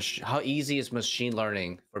easy is machine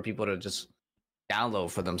learning for people to just download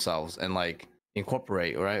for themselves and like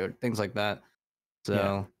incorporate, right? Or things like that.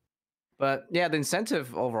 So but the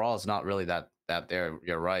incentive overall is not really that there.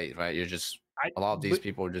 You're right? You're just a lot of these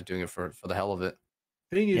people are just doing it for the hell of it.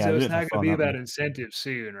 Thing is, it's not going to be about incentives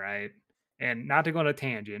soon, right? And not to go on a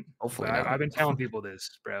tangent, hopefully I've been telling people this,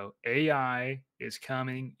 bro. AI is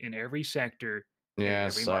coming in every sector. Yeah,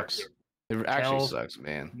 it sucks. Market. It actually sucks,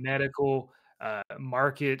 man. Medical,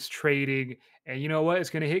 markets, trading, and you know what? It's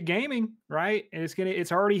going to hit gaming, right? And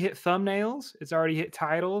it's already hit thumbnails. It's already hit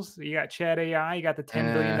titles. You got Chat AI. You got the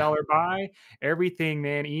 $10 billion buy. Everything,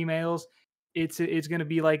 man. Emails. It's going to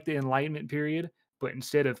be like the Enlightenment period. But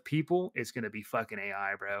instead of people, it's gonna be fucking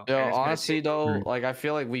AI, bro. Yo, honestly though, like I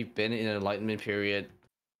feel like we've been in an enlightenment period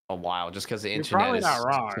a while, just because the internet is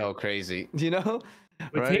so crazy,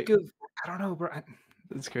 But think of, I don't know, bro.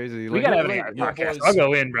 It's crazy. We gotta have an AI podcast. I'll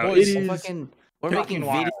go in, bro. We're making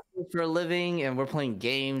videos for a living, and we're playing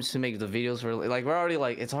games to make the videos for like we're already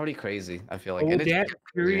like it's already crazy. I feel like will that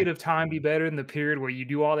period of time be better than the period where you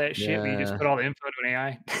do all that shit, but you just put all the info into an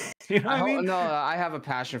AI? You know what I mean? No, I have a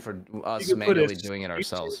passion for us manually doing it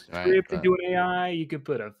ourselves. Script into an AI. You could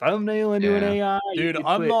put a thumbnail into an AI. Dude,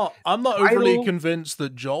 I'm not overly convinced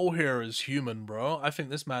that Joel here is human, bro. I think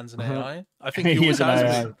this man's an AI. I think he always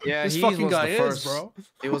has been. Yeah, this fucking guy is, bro.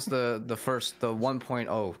 He was the first, the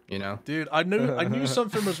 1.0. Dude, I knew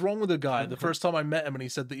something was wrong with the guy the first time I met him, and he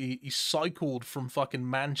said that he cycled from fucking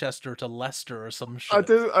Manchester to Leicester or some shit.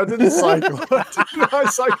 I didn't cycle. I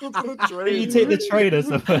cycled to the train. You take the train or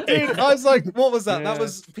something. Dude, I was like, what was that? That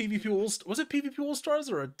was PvP was it PvP All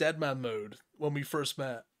Stars or a Deadman mode when we first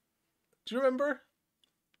met? Do you remember?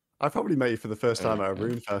 I probably met you for the first time at a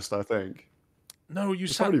RuneFest, I think. No, you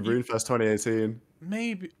probably RuneFest 2018.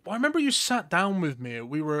 Maybe. Well, I remember you sat down with me.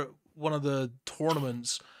 We were at one of the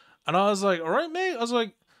tournaments, and I was like, "All right, mate." I was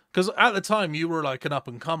like, Because at the time you were like an up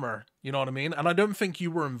and comer, you know what I mean? And I don't think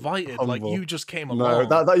you were invited. Like Humble. you just came No, along.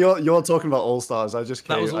 that you're talking about All Stars. I just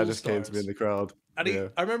That came. was I just came to be All-Stars. in the crowd. And Yeah.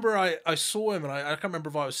 I remember I saw him, and I can't remember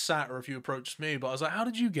if I was sat or if you approached me, but I was like, "How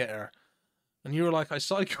did you get here?" And you were like, "I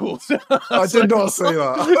cycled." I did not say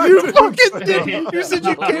that. You fucking say did. that. You said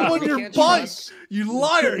you came on We your can't bike. trust- You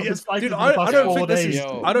liar! I've Yes, cycled dude. for the I past don't 4 think this is. days.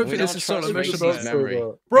 Yo, I don't we think don't this is trust Solomission, Rhys' man. memory.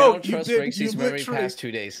 Bro, we don't you trust did. Rhys' You memory literally. past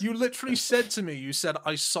 2 days. You literally said to me, you said,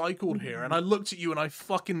 I cycled here, and I looked at you and I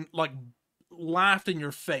fucking, like, laughed in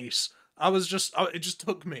your face. It just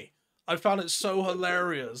took me. I found it so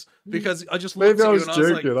hilarious because I just looked Maybe I at you was and I was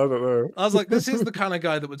joking. like, I don't know. I was like, this is the kind of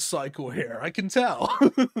guy that would cycle here. I can tell.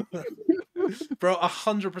 Bro,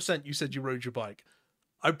 100% you said you rode your bike.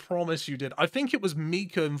 I promise you did. I think it was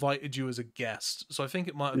Mika invited you as a guest, so I think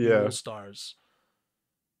it might have been All Stars.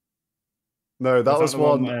 No, that was the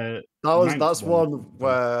one. Manx That's won? one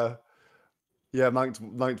where. Yeah, Manx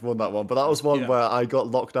won that one, but that was one Yeah. where I got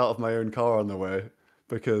locked out of my own car on the way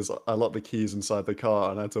because I locked the keys inside the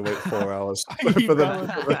car and I had to wait 4 hours for You them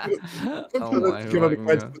Oh to come and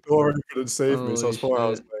my the door open and save me. So I was 4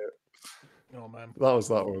 hours shit. late. Oh, man. That was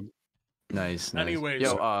that one. Nice. Anyways,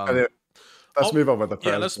 Yo, Anyway, let's Oh, move on with the yeah,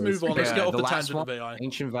 prayers, let's please. move on. Let's Yeah, get off the the last tangent one- of AI.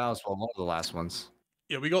 Ancient Vows. Well, one of the last ones.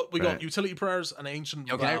 Yeah, we got Right. utility prayers and ancient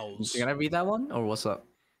Yo, vows. can I read that one, or what's up?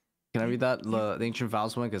 Can I read that the ancient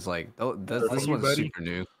vows one? Because like this you, one's buddy. super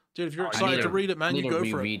new. Dude, if you're I excited need to read it, I man, need you to go for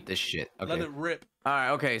it. reread this shit. Okay. Let it rip. All right.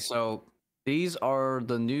 Okay. So these are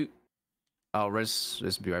the new. Oh, Rhys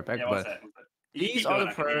be right back. But these are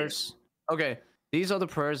the prayers. Okay. These are the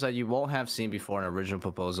prayers that you won't have seen before in original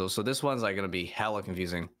proposal. So this one's like gonna be hella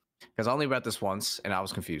confusing because I only read this once and I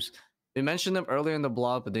was confused. We mentioned them earlier in the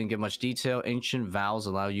blog, but didn't give much detail. Ancient vows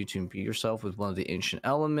allow you to imbue yourself with one of the ancient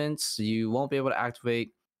elements. You won't be able to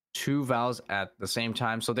activate 2 vows at the same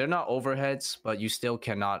time, so they're not overheads, but you still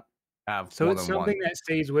cannot have So more it's than one. something that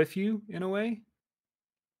stays with you in a way.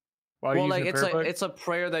 While Well, using like the prayer book? it's a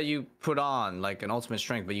prayer that you put on, like an ultimate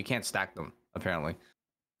strength, but you can't stack them apparently.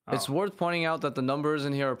 It's Oh. worth pointing out that the numbers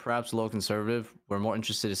in here are perhaps low conservative. We're more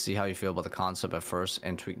interested to see how you feel about the concept at first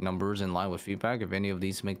and tweak numbers in line with feedback if any of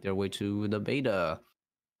these make their way to the beta.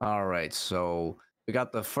 All right, so we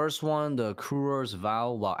got the first one, the Kuror's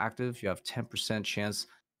Vow. While active, you have 10% chance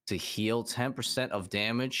to heal 10% of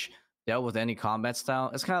damage dealt with any combat style.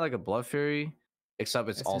 It's kind of like a Blood Fury, except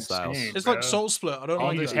it's That's all styles. insane. It's like Bro. Soul Split. I don't You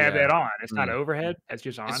like just that. have Yeah. that on. It's not Mm. overhead. That's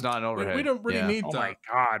just on. It's not an overhead. We don't really yeah. need Oh that. my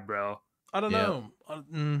god, bro. I don't Yeah.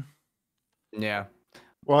 know. Yeah.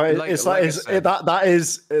 Well, it's like I it's,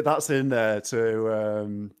 said- that's in there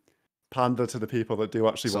to pander to the people that do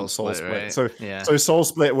actually want Soul Split. right? So yeah. so Soul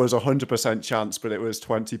Split was 100% chance, but it was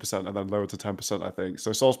 20% and then lowered to 10%, I think.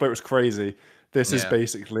 So Soul Split was crazy. This is Yeah.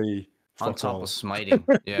 basically On fuck top all. of smiting.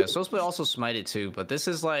 Yeah, Soul Split also smited too, but this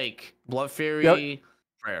is like Blood Fury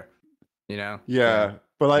prayer. You know? Yeah.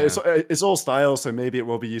 But like Yeah. it's all style, so maybe it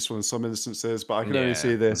will be useful in some instances. But I can only Yeah,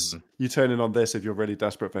 see this you turning on this if you're really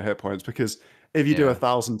desperate for hit points, because if you do Yeah.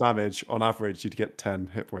 1,000 damage on average, you'd get 10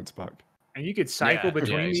 hit points back. And you could cycle Yeah,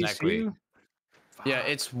 between exactly. these two. Yeah,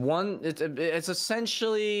 it's one. It's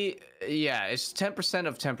essentially it's 10%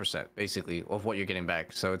 of 10% basically of what you're getting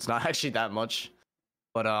back. So it's not actually that much.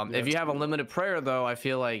 But if you have a limited prayer though, I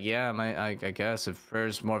feel like I guess if prayer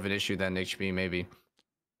is more of an issue than HP maybe.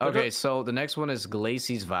 Okay, so the next one is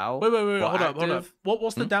Glacie's Vow. Wait, While hold up. active,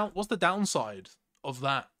 What's the downside of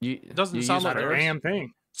that? It doesn't sound like Not a prayers. damn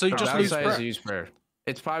thing. So you the just lose downside is prayer, you use prayer.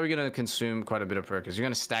 It's probably gonna consume quite a bit of prayer because you're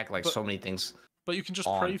gonna stack like But- so many things. but you can just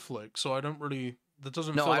on. pray flick. So I don't really. That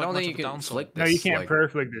doesn't No, feel I like don't much think you of a can downside. flick this. No, you can't like, prayer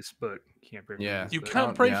flick this book. You can't prayer flick Yeah. this You book. can't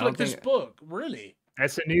I pray don't flick this think- book, really?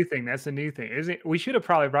 That's a new thing. That's a new thing. Isn't we should have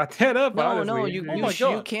probably brought that up. No, honestly. you Oh my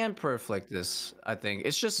God. can perfect this. I think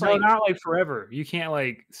it's just No, like not like forever. You can't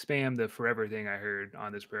like spam the forever thing I heard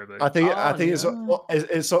on this prayer book. I think Oh,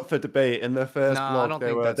 it's up for debate. In the first No, I blog, don't they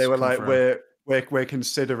think were that's like confirmed. we're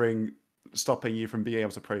considering stopping you from being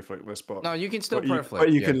able to pray flick this book. no, you can still but you, prayer flick.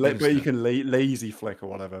 but you yeah, can you but you still- can lazy flick or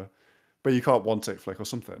whatever. But you can't one tick flick or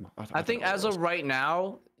something. I think don't know as what of right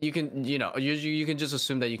now, you can you can just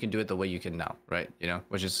assume that you can do it the way you can now, right?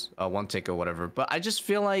 Which is one tick or whatever. But I just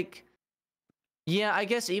feel like, I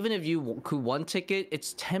guess even if you could one tick it,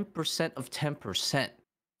 it's 10% of 10%,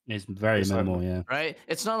 It's very minimal, yeah. right?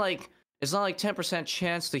 It's not like 10%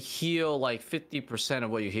 chance to heal like 50%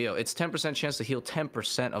 of what you heal. It's 10% chance to heal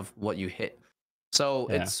 10% of what you hit. So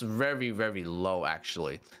Yeah. it's very very low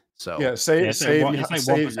actually. So Yeah, say It's say like if you it's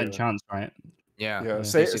like say- 1% chance, right? yeah, Yeah,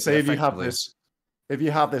 say basically, if you have effectively. this, if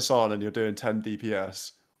you have this on and you're doing 10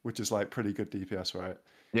 DPS, which is like pretty good DPS, right?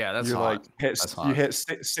 Yeah, that's you hot. like That's you hot. hit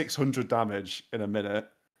 600 damage in a minute,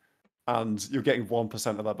 and you're getting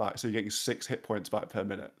 1% of that back, so you're getting 6 hit points back per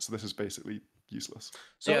minute. So this is basically useless.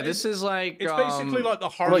 So yeah, this is like it's basically like the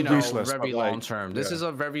hard, like you know, useless, but very like, long term. This yeah. is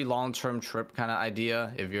a very long term trip kind of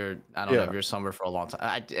idea. If you're, I don't know, if you're somewhere for a long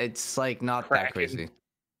time, it's like not that crazy.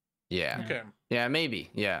 Yeah. Okay. Yeah, maybe.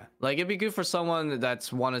 Yeah, like it'd be good for someone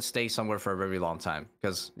that's want to stay somewhere for a very long time,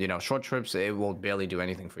 because you know, short trips it will barely do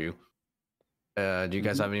anything for you. Do you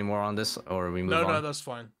guys have any more on this, or we move on? No, that's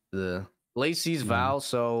fine. The Lacey's Vow.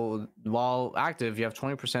 So while active, you have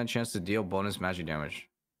 20% chance to deal bonus magic damage.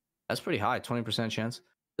 That's pretty high, 20% chance.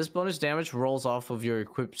 This bonus damage rolls off of your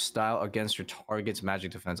equipped style against your target's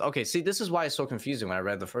magic defense. Okay, see, this is why it's so confusing when I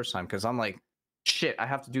read it the first time, because I'm like, shit, I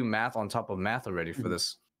have to do math on top of math already for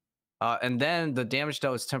this. And then the damage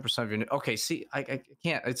dealt is 10% of your. Okay, see, I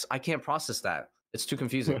can't. I can't process that. It's too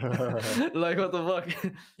confusing. Like, what the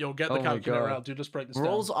fuck? You'll get the calculator out. Dude, just break this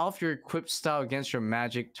Rolls down. off your equipped style against your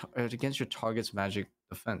magic against your target's magic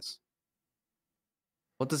defense.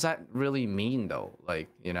 What does that really mean, though? Like,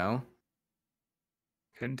 you know?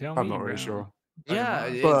 Couldn't tell me. I'm not really sure. Yeah,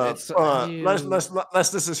 But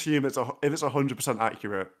let's just assume if it's 100%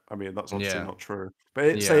 accurate. I mean, that's obviously not true.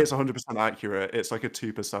 But say it's 100% accurate, it's like a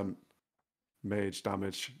 2% mage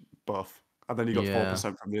damage buff, and then you got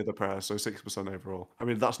 4% from the other prayer, so 6% overall. I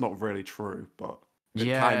mean, that's not really true, but it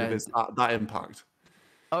kind of is that impact.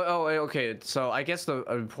 Oh, okay. So I guess the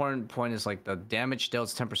important point is like the damage dealt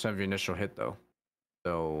is 10% of your initial hit, though.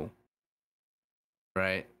 So,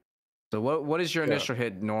 right. So what is your initial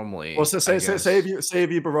hit normally? Well, so say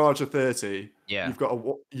if you barrage a 30, you've got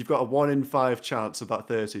a 1 in 5 chance of that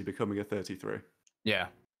 30 becoming a 33. Yeah.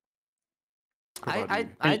 I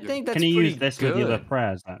think that's can you pretty use this good. with the other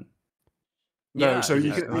prayers then? No, so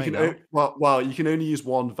you can only use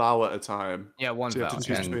one vow at a time. Yeah, one so you vow. have to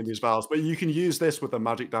choose between these vows, but you can use this with the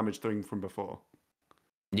magic damage thing from before.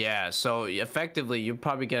 Yeah, so effectively you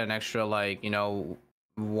probably get an extra, like, you know,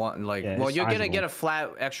 one, like, well, you're gonna get a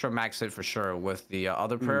flat extra max hit for sure with the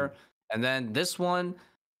other prayer, and then this one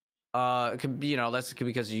it could be, you know, that's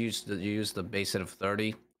because you use the base hit of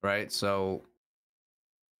 30, right? So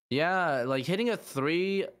yeah, like hitting a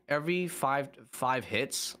 3 every five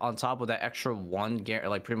hits on top of that extra 1,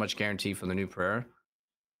 like pretty much guaranteed for the new prayer.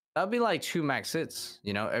 That'd be like 2 max hits,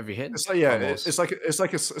 you know, every hit. It's like, it's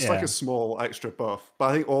like a small extra buff. But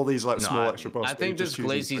I think all these like small extra buffs. I think this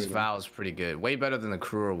Glazy's Vow is pretty good, way better than the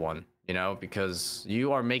Cruel one, you know, because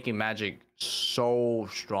you are making magic so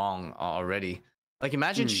strong already. Like,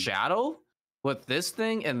 imagine Shadow with this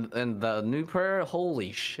thing and the new prayer.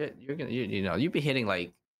 Holy shit, you're gonna you know, you'd be hitting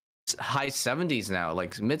like high 70s now,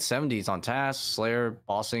 like mid 70s on task, Slayer,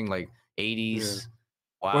 bossing like 80s.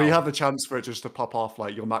 Wow. Well, you have the chance for it just to pop off,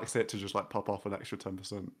 like your max hit to just like pop off an extra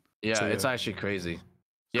 10%. Yeah, so, it's actually crazy.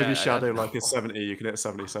 If you shadow like a 70, you can hit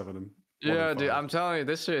 77. And yeah, dude, I'm telling you,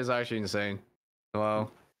 this shit is actually insane.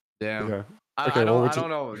 Wow, damn. Yeah. I don't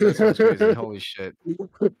know. That sounds crazy. Holy shit.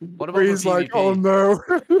 What about He's like, oh no.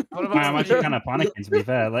 What about I'm actually kind of panicking, to be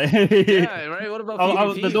fair. Like, yeah, right. What about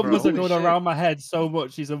PvP, the numbers are going shit. around my head so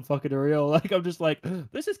much. He's unfucking real. Like, I'm just like,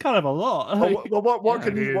 this is kind of a lot. Well,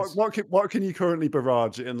 what can you currently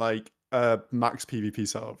barrage in like max PvP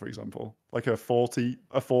setup, for example, like a 40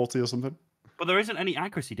 or something? But there isn't any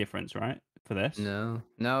accuracy difference, right, for this? No,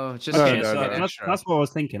 it's just that's what I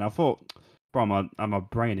was thinking. I thought, bro, my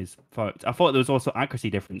brain is fucked. I thought there was also accuracy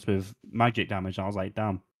difference with magic damage. I was like,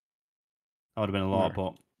 damn, that would have been a lot.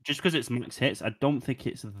 But just because it's max hits, I don't think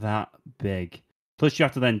it's that big. Plus, you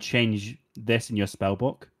have to then change this in your spell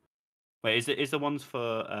book. Wait, is the ones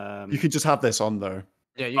for? You could just have this on though.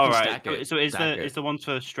 Yeah, you can stack it. So is the ones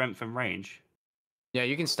for strength and range? Yeah,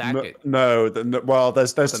 you can stack it. No, well,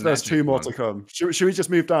 there's 2 more to come. Should we just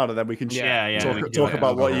move down and then we can talk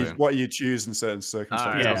about what you choose in certain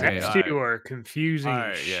circumstances? Next 2 are confusing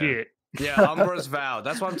shit. Yeah, Umbra's Vow.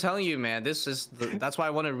 That's what I'm telling you, man. That's why I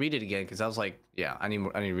want to read it again, because I was like, yeah, I need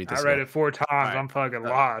to read this. I read it 4 times. I'm fucking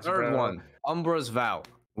lost. Third one, Umbra's Vow.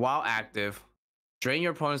 While active, drain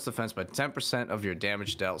your opponent's defense by 10% of your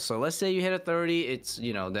damage dealt. So let's say you hit a 30, it's,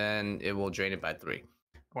 you know, then it will drain it by 3.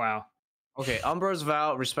 Wow. Okay, Umbra's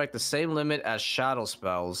Vow respect the same limit as shadow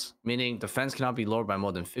spells, meaning defense cannot be lowered by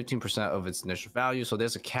more than 15% of its initial value. So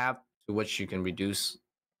there's a cap to which you can reduce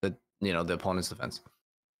the opponent's defense.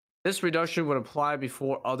 This reduction would apply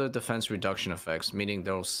before other defense reduction effects, meaning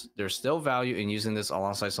there's still value in using this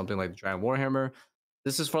alongside something like the Giant Warhammer.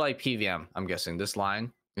 This is for like PVM, I'm guessing. This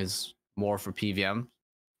line is more for PVM.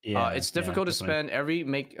 Yeah, it's difficult to spend every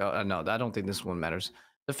no, I don't think this one matters.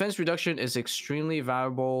 Defense reduction is extremely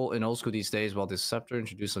valuable in old school these days, while this scepter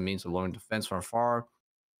introduced a means of lowering defense from afar.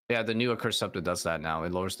 Yeah, the new Accursed Scepter does that now.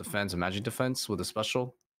 It lowers defense and magic defense with a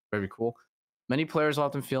special. Very cool. Many players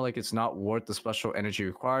often feel like it's not worth the special energy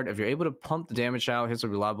required. If you're able to pump the damage out, here's a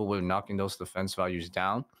reliable way of knocking those defense values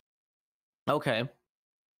down. Okay.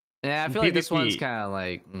 Yeah, I In feel like this PvP one's kind of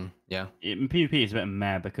like, yeah. In PvP, it's a bit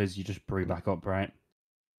meh because you just brew back up, right?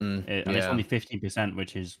 And it's yeah. only 15%,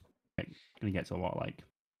 which is going to get to what, like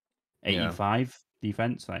Yeah. 85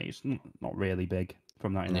 defense? Like, it's not really big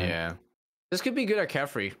from 99. Yeah. This could be good at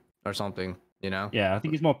Kefri or something, you know? Yeah, I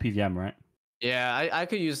think it's more PVM, right? Yeah, I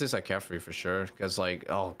could use this at Kefri for sure. Because, like,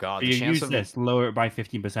 oh, God. So the you chance use of this, lower it by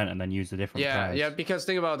 15%, and then use the different Yeah, prayers. yeah, because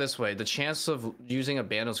think about it this way. The chance of using a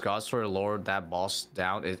Band of Gods to lower that boss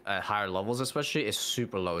down at higher levels, especially, is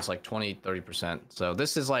super low. It's like 30%. So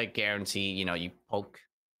this is like guarantee, you know, you poke,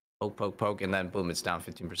 and then boom, it's down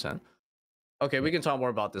 15%. Okay, we can talk more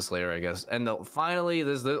about this later, I guess. And finally,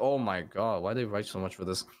 there's the oh my god, why did they write so much for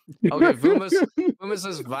this? Okay,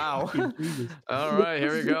 Vumus's vow. All right,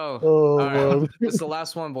 here we go. Oh, All right, man. this is the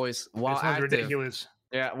last one, boys. While This sounds active, ridiculous.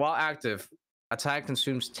 yeah, while active, attack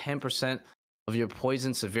consumes 10% of your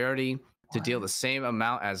poison severity to deal the same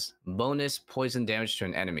amount as bonus poison damage to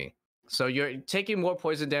an enemy. So you're taking more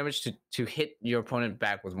poison damage to hit your opponent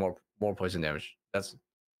back with more poison damage.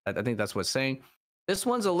 I think that's what it's saying. This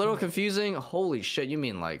one's a little confusing. Holy shit, you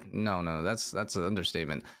mean like no, that's an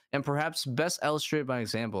understatement. And perhaps best illustrated by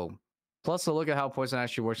example. Plus a look at how poison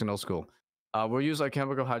actually works in old school. We'll use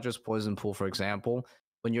Alchemical Hydra's poison pool, for example.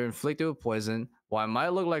 When you're inflicted with poison, while it might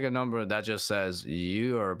look like a number that just says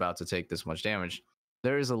you are about to take this much damage,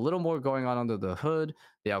 there is a little more going on under the hood.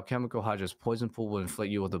 The Alchemical Hydra's poison pool will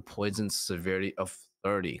inflict you with a poison severity of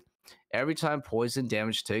 30. Every time poison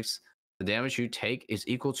damage takes, the damage you take is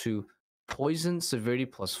equal to poison severity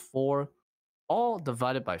plus 4, all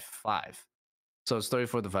divided by 5. So it's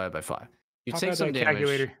 34 divided by 5. You take some damage.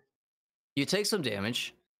 Calculator. You take some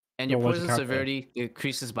damage, and your poison severity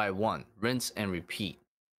increases by 1. Rinse and repeat.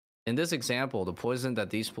 In this example, the poison that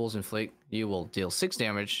these pools inflict you will deal 6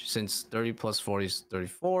 damage, since 30 plus 40 is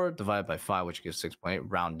 34, divided by 5, which gives 6.8,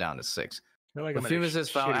 round down to 6. Like With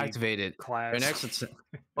Fumus's vow activated, class. your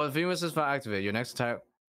next attack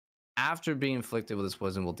after being inflicted with this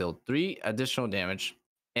poison will deal 3 additional damage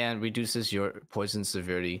and reduces your poison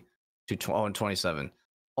severity to 27.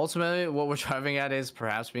 Ultimately, what we're driving at is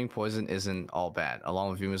perhaps being poisoned isn't all bad.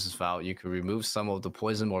 Along with Fumus's vow, you can remove some of the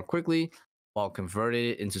poison more quickly while converting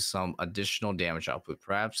it into some additional damage output.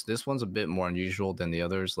 Perhaps this one's a bit more unusual than the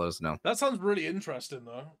others. Let us know. That sounds really interesting,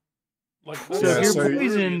 though. Like, So Yeah, if so- you're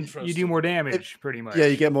poisoned, you really do more damage, pretty much. Yeah,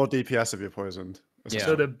 you get more DPS if you're poisoned. Yeah.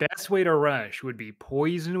 So the best way to rush would be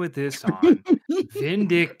poison with this on,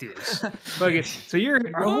 Vindictus. Okay, so you're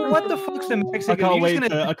what the fuck's the Mexican?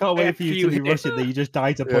 I can't wait for you to be Russian that you just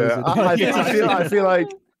die to poison. Yeah,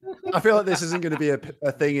 I feel like this isn't going to be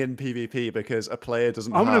a thing in PvP because a player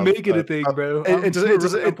doesn't. I'm have gonna make it a thing, bro. It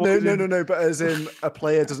doesn't. No. But as in, a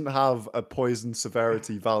player doesn't have a poison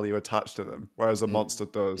severity value attached to them, whereas a monster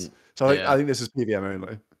does. So I think this is PVM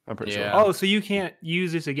only. I'm pretty sure. Oh, so you can't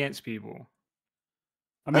use this against people.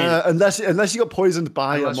 I mean, unless you got poisoned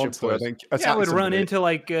by a monster, I think. Yeah, I would run into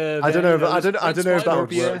like. I don't know. I don't know if that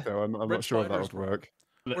would Spiders, work though. I'm not sure if that would work.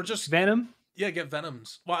 Or just Venom. Yeah, get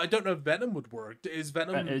Venoms. Well, I don't know if Venom would work. Is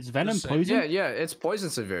Venom? Is Venom the same? poison? Yeah, it's poison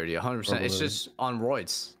severity, 100%. It's Probably. just on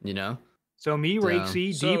roids, you know? So me,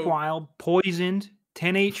 Rexy, So- Deep Wild, poisoned,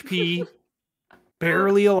 10 HP,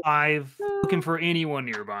 barely alive, looking for anyone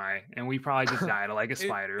nearby, and we probably just died like a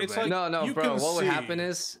spider. it's but like- No, you bro. can What would happen see-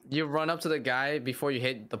 is you run up to the guy before you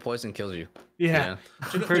hit the poison kills you. yeah,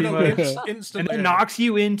 You pretty know, much. inst- And instantly. it knocks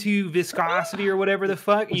you into viscosity or whatever the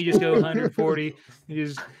fuck, and you just go 140. You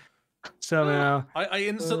just somehow. I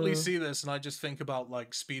instantly see this, and I just think about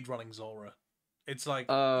like speedrunning Zora. It's like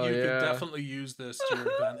Oh, you yeah. could definitely use this to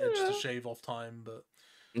your advantage to shave off time, but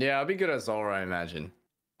Yeah, I'll be good at Zora, I imagine.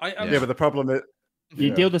 I'm Yeah, but the problem is You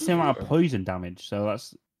yeah. deal the same amount of poison damage, so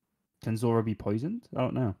that's. Can Zora be poisoned? I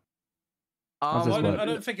don't know. How's this I work?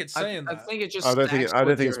 don't think it's saying I that. think it just. I don't think stacks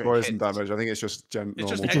with it's your poison hits. damage. I think it's just It's normal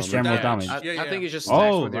just It's just extra general damage. damage. I Yeah, think yeah. it just stacks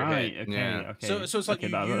Oh, with your right. hit. Okay. Yeah. Okay. So it's like okay,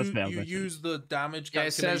 that's a bit you of a- use the damage Yeah,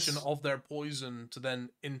 it calculation says- of their poison to then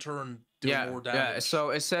in turn do Yeah, more yeah. damage.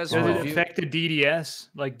 So it says. Does Oh. it review- affect the DDS?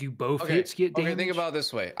 Like, do both Okay, hits get damaged? okay, think about it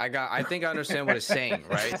this way. I think I understand what it's saying,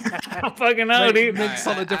 right? I don't fucking know, Like, dude. Mix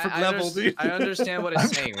on a different level, dude. I understand what it's I'm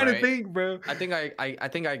saying, trying to right? think, bro. I think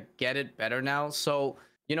I get it better now. So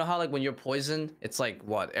you know how like when you're poisoned, it's like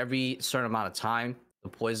what every certain amount of time the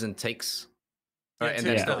poison takes, Yeah, right? it And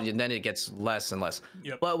then, takes down. and then it gets less and less.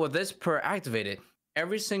 Yep. But with this per activated,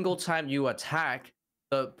 every single time you attack,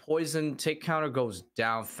 the poison take counter goes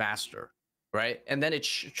down faster, right? And then it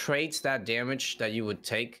trades that damage that you would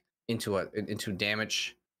take into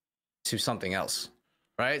damage to something else,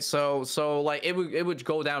 right? So like it would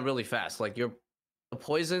go down really fast. Like the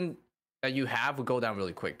poison that you have would go down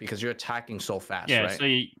really quick because you're attacking so fast, Yeah, right?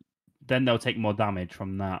 so then they'll take more damage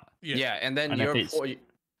from that. Yeah, and then And if it's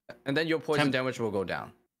your poison 10 damage will go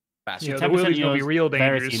down faster. Yeah, the 10% Willie's gonna be yours, real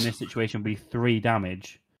Verity dangerous. in this situation would be 3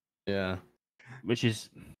 damage, Yeah. which is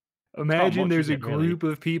Imagine much, there's is a it, really? group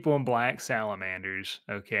of people in black salamanders,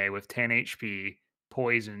 okay, with 10 HP,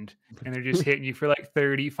 poisoned, and they're just hitting you for like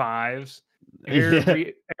 35s. Yeah.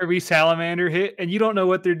 Every salamander hit, and you don't know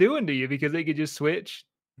what they're doing to you because they could just switch.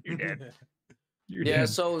 You're dead. You're Yeah, dead.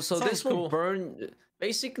 so Sounds this will cool. burn.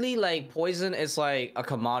 Basically, like poison is like a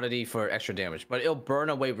commodity for extra damage, but it'll burn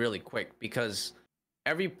away really quick because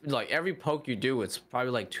every poke you do, it's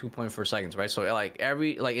probably like 2.4 seconds, right? So like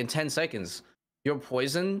in 10 seconds, your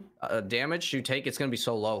poison damage you take, it's gonna be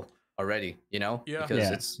so low already, you know? Yeah.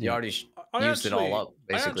 Because Yeah, you yeah. already used it all up,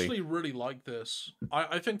 basically. I actually really like this.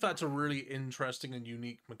 I think that's a really interesting and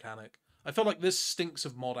unique mechanic. I feel like this stinks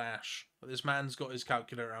of mod Ash. This man's got his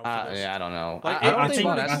calculator out for this. Yeah, I don't know. Like, I don't I think think-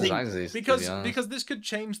 Mod I Ash think- designs these, to be honest. Because this could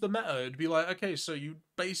change the meta. It'd be like, okay, so you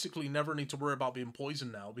basically never need to worry about being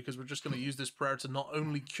poisoned now because we're just going to use this prayer to not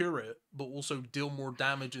only cure it but also deal more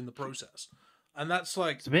damage in the process. And that's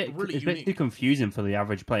like It's a bit really it's a bit unique. too confusing for the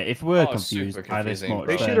average player. If we're Oh, confused super by this confusing, much, bro.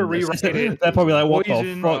 They then should have it's- rewritten it. They're probably like, "What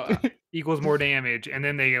Poison, the fuck?" equals more damage, and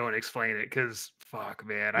then they go and explain it because fuck,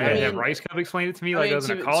 man, I Yeah. had to I have mean- Rice come explain it to me I like mean, I was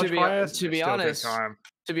in to- a college to be- class. to It be still took honest, time.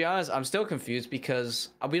 To be honest, I'm still confused because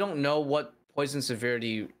we don't know what poison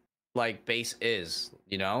severity like base is,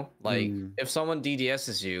 you know? Like if someone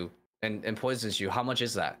DDSs you and poisons you, how much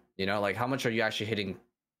is that? You know, like how much are you actually hitting?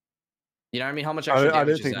 You know what I mean? How much extra I don't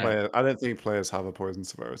damage is think that? I don't think players have a poison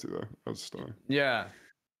severity though. That's the story. Yeah.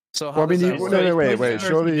 So how Well, I mean, does you- that no, work? no, wait, Poison wait,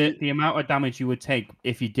 severity, surely- the amount of damage you would take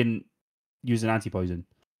if you didn't use an anti-poison,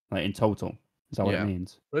 like in total, is that what Yeah. it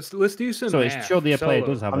means? Let's do some. So it's math. surely a player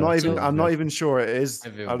Solo. does have. I'm a not poison even severity. sure it is.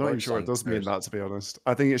 If it I'm not even works sure on it does mean players. that, to be honest.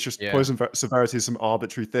 I think it's just Yeah. poison severity is some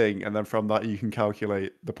arbitrary thing, and then from that you can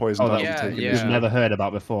calculate the poison Oh, damage yeah, you take. yeah. You've never heard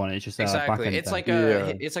about before, and it's just Exactly. back-end It's thing. like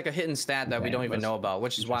Yeah. it's like a hidden stat that we Okay, don't even that's know about,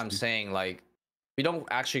 which is why I'm interesting. saying like we don't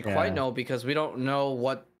actually Yeah. quite know because we don't know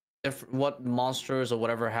what monsters or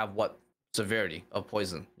whatever have what severity of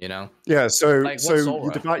poison, you know? Yeah, so Like, so what's you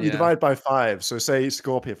Sora? divide you Yeah. divide by 5. So say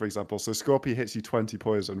Scorpio, for example. So Scorpio hits you 20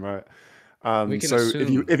 poison, right? We can So if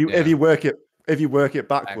you assume, if you work it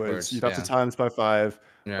backwards, Backwards, you'd have to yeah. times by 5,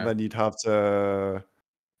 Yeah. and then you'd have to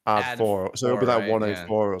add Add 4. So it'll be 4, like right?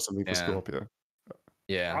 104 or something for Yeah. Scorpio.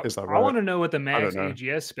 Yeah. Is that I right? want to know what the max know.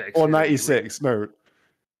 AGS specs Or are. 96? No.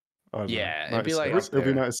 I don't know, Yeah, it'd be like 96. up It'll be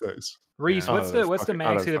there. 96. Reese, Yeah. what's I don't the fucking- I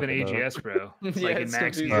max don't of an fucking know. AGS, bro? Yeah, Like in it's max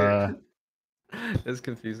confusing. gear. It's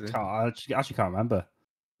confusing. I actually can't remember.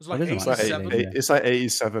 It's like What is it, It's like, 87. Yeah. it's like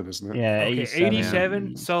 87, isn't it? Yeah, Okay, 87.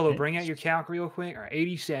 87. Solo, bring out your calc real quick. All right,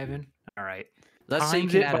 87. All right. Let's say you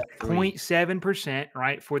Times can it add by a 3. 0.7%,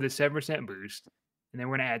 right, for the 7% boost. And then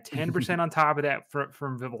we're going to add 10% on top of that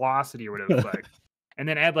from velocity or whatever the fuck. And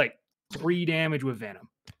then add like 3 damage with venom.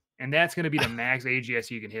 And that's going to be the max AGS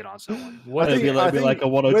you can hit on someone. What It'd think- be I like a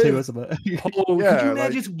think 102 or with- something. Oh, Yeah, could you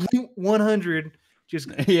like- imagine just 100 just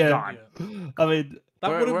Yeah. gone? I mean, That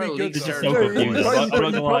We're- wouldn't we're be good. elite it's just sir. so Yeah, you confusing. probably- I'm not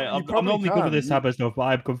gonna you lie. probably I'm normally good with this can. type of stuff, but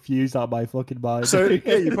I'm confused out of my fucking mind. So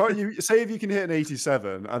yeah, you say if you can hit an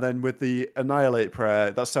 87, and then with the Annihilate prayer,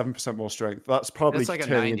 that's 7% more strength. That's probably That's like a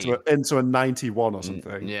turning 90. into a 91 or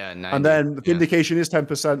something. Yeah, 90. And then yeah. Vindication is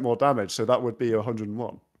 10% more damage, so that would be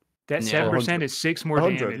 101. That Yeah. 7% is 6 more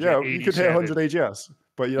 100, damage. yeah, at you could hit 100 87. AGS,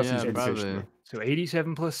 but you have to use Yeah, Vindication. probably. though. So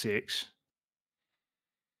 87 plus 6.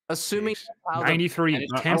 Assuming how the 93.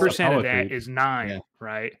 managed- 10% of that creep. is 9, Yeah.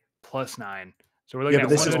 right? Plus 9. So we're looking Yeah, at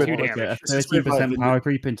but this is 102 with- damage. a This is with, like, 13% power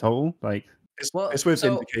creep in total. Like, It's with so-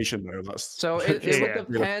 Vindication though. That's So it Yeah.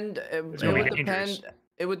 would depend. It gonna be would dangerous. depend.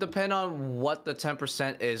 It would depend on what the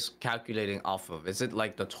 10% is calculating off of. Is it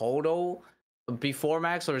like the total before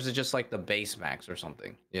max, or is it just like the base max or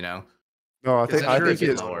something? You know, no, I 'Cause think then I it could think get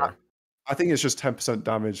it's lower. I think it's just 10%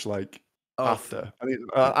 damage like Oh, after. I mean,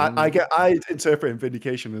 I interpret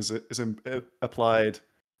Vindication as applied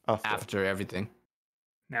after. after everything.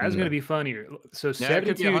 Now, it's going to be funnier. So Yeah, it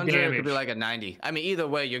could be 72 100. It damage. could be like a 90. I mean, either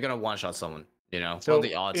way, you're gonna one shot someone. You know, So what are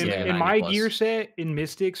the odds? in, of a in 90 my plus? gear set, in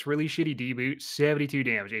Mystics, really shitty deboot, 72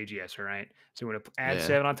 damage AGS, all right? So we're going to add Yeah.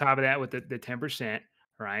 7 on top of that with the 10%,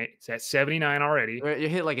 right? So that's 79 already. You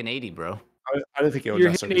hit like an 80, bro. I don't think it would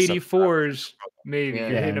You're hitting necessarily set- 84s, maybe. Yeah.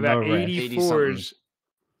 You're hitting Yeah, about no way. 84s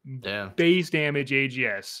Yeah. base damage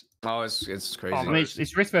AGS. Oh, it's crazy. I mean,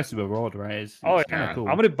 it's risk versus reward, right? It's Oh, kind yeah. of cool.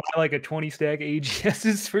 I'm going to buy like a 20 stack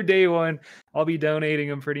AGSs for day one. I'll be donating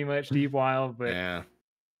them pretty much deep wild, but yeah.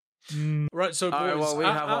 Right, so boys, All right, well, we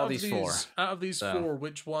have all of these four. Out of these So. four,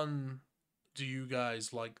 which one do you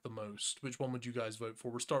guys like the most? Which one would you guys vote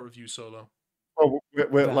for? We'll start with you, Solo. Well, we're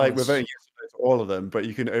voting Balance. yes to all of them, but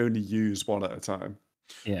you can only use one at a time.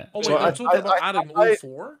 Yeah. Oh wait, So you're talking about adding all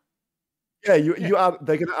four? Yeah, you add.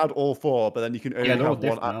 They're going to add all four, but then you can only Yeah, they're all have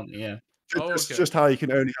one. different, aren't they? Yeah. Just how you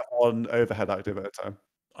can only have one overhead active at a time.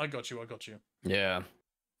 I got you. Yeah.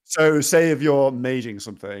 So, say if you're maging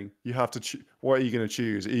something, you have to choose. What are you going to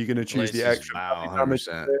choose? Are you going to choose the Glacius extra Vow, damage,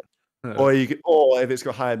 100%. or if it's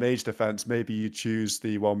got higher mage defense, maybe you choose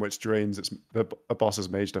the one which drains a boss's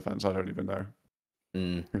mage defense. I don't even know.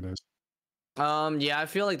 Who knows? Yeah, I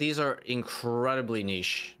feel like these are incredibly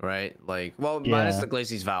niche, right? Like, well, minus the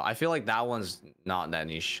Glacius Vow. I feel like that one's not that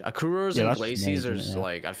niche. Akuras and Glacius are just,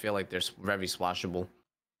 like, I feel like they're very splashable.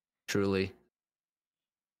 Truly.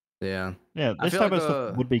 Yeah. Yeah, this type of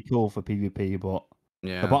stuff would be cool for PvP, but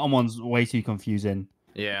the bottom one's way too confusing.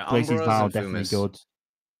 Yeah, Glacius Vow definitely good.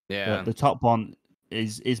 Yeah. The top one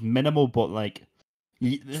is minimal, but like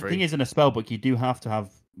the thing is, in a spellbook, you do have to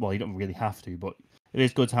have. Well, you don't really have to, but it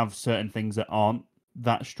is good to have certain things that aren't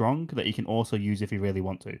that strong that you can also use if you really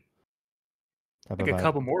want to. Like a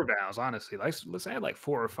couple more vows, honestly. Let's add like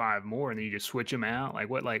 4 or 5 more, and then you just switch them out.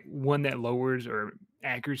 Like one that lowers or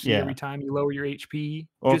accuracy every time you lower your HP.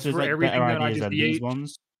 Or just if there's for like everything better that ideas just than these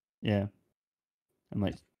ones. Yeah. And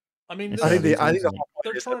like, I mean, I think the whole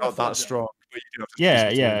point is about that strong. But you do have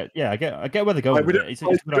to yeah. I get where they're going with it. It's a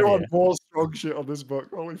good idea. More strong shit on this book.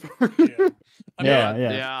 Holy fuck.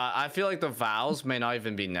 Yeah. I feel like the vows may not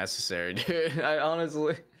even be necessary, dude. I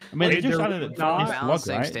honestly. I mean, they just added it from this blog,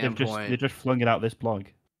 right? They just flung it out this blog.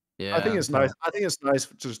 Yeah, I think it's nice. I think it's nice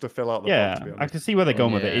just to fill out the blog, to be honest. I can see where they're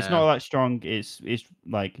going with it. It's not that strong. It's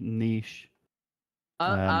like niche.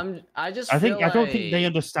 I don't think they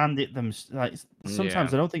understand it like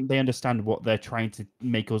sometimes I don't think they understand what they're trying to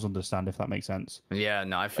make us understand, if that makes sense. Yeah,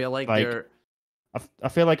 no, I feel like they're I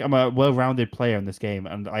feel like I'm a well-rounded player in this game,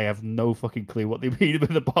 and I have no fucking clue what they mean with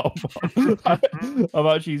the bottom. I'm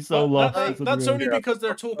actually so lost. That's only because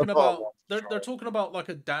they're talking about they're talking about like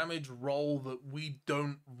a damage roll that we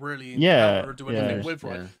don't really encounter or do anything with,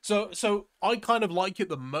 right? So I kind of like it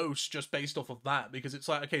the most just based off of that, because it's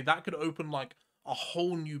like, okay, that could open like a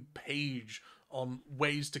whole new page on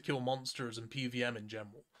ways to kill monsters and PVM in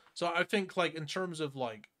general. So I think, like, in terms of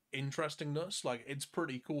like interestingness, like, it's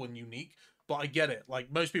pretty cool and unique. But I get it.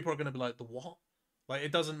 Like, most people are going to be like, the what? Like,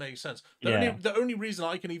 it doesn't make sense. The only reason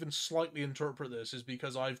I can even slightly interpret this is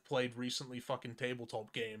because I've played recently fucking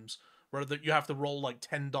tabletop games where you have to roll like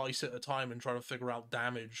 10 dice at a time and try to figure out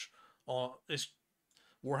damage. It's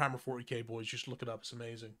Warhammer 40k, boys. You should look it up. It's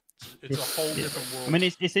amazing. It's a whole different world. I mean,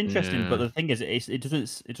 it's interesting, but the thing is, it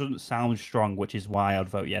doesn't sound strong, which is why I'd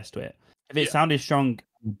vote yes to it. If it sounded strong,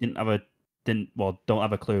 don't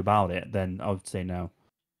have a clue about it, then I would say no.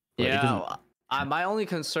 But my only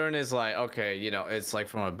concern is like, okay, it's like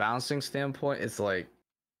from a balancing standpoint, it's like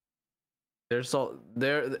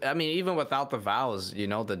I mean, even without the vows,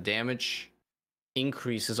 the damage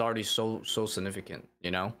increase is already so significant,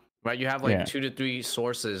 right? You have like 2 to 3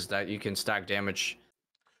 sources that you can stack damage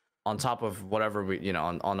on top of whatever we,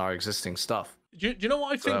 on our existing stuff. Do you know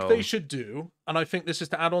what I think they should do? And I think this is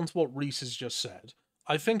to add on to what Rhys has just said.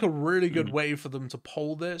 I think a really good way for them to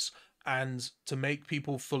poll this and to make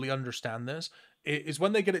people fully understand this is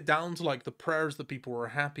when they get it down to like the prayers that people are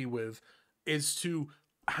happy with, is to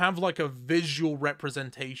have like a visual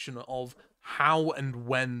representation of how and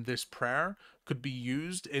when this prayer could be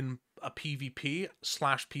used in a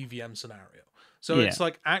PvP/PVM scenario. So it's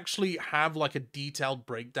like actually have like a detailed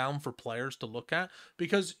breakdown for players to look at,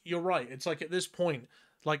 because you're right. It's like at this point,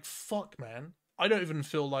 like, fuck, man. I don't even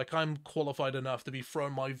feel like I'm qualified enough to be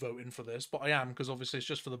throwing my vote in for this, but I am, because obviously it's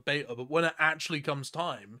just for the beta. But when it actually comes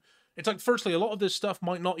time, it's like, firstly, a lot of this stuff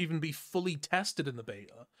might not even be fully tested in the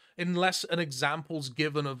beta, unless an example's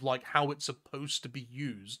given of like how it's supposed to be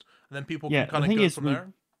used, and then people can kind of go from there.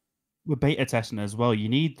 With beta testing as well, you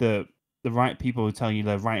need the right people who tell you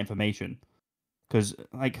the right information. Because,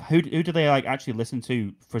 like, who do they, like, actually listen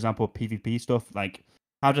to, for example, PvP stuff? Like,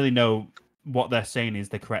 how do they know what they're saying is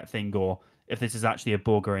the correct thing, or if this is actually a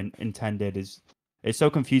bug or intended? It's so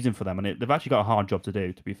confusing for them, and they've actually got a hard job to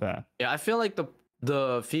do, to be fair. Yeah, I feel like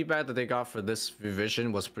the feedback that they got for this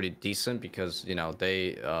revision was pretty decent, because,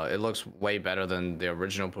 it looks way better than the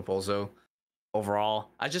original proposal overall.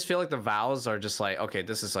 I just feel like the vows are just like, okay,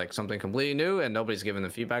 this is, like, something completely new, and nobody's given the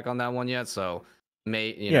feedback on that one yet, so... I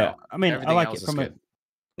mean, I like it from from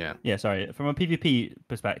a PvP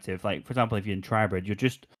perspective. Like, for example, if you're in Tribrid, you're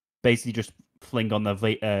just basically just fling on the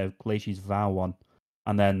Glacius Vow one,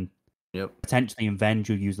 and then potentially in Venge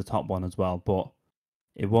you'll use the top one as well. But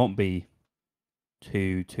it won't be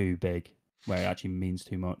too big where it actually means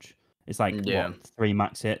too much. It's like what 3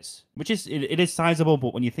 max hits, which is it is sizable,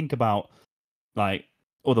 but when you think about like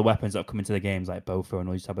other weapons that have come into the games like bow throw and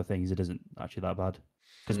all these type of things, it isn't actually that bad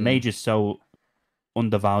because mage is so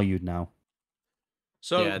undervalued now.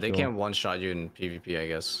 So yeah, they can't one shot you in PvP, I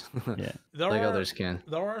guess. Yeah, like others can.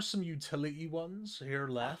 There are some utility ones here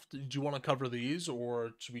left. Do you want to cover these, or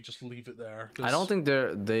should we just leave it there? I don't think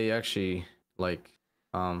they actually like.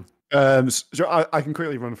 So I can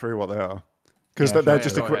quickly run through what they are because they're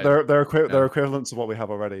just they're equivalent to what we have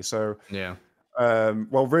already. So yeah.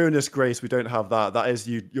 Well, Ruinous Grace, we don't have that. That is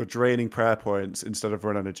you're draining prayer points instead of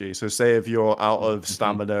run energy. So say if you're out of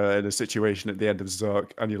stamina in a situation at the end of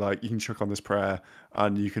Zerk and you're like, you can chuck on this prayer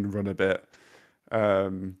and you can run a bit.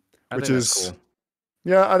 Which is cool.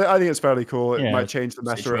 Yeah, I think it's fairly cool. It might change the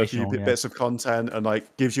meta a few bits of content and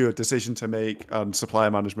like gives you a decision to make and supplier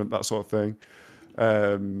management, that sort of thing.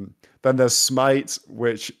 Then there's Smite,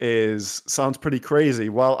 which sounds pretty crazy.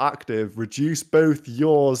 While active, reduce both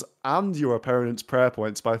yours and your opponent's prayer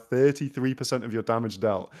points by 33% of your damage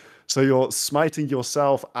dealt. So you're smiting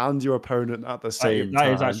yourself and your opponent at the same time.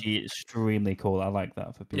 That is actually extremely cool. I like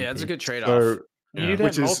that for PvP. Yeah, it's a good trade-off. So, you do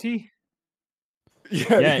that multi?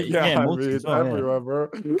 Yeah, multi as well, everywhere, bro.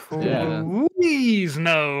 Please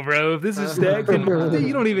no, bro. If this is stacking,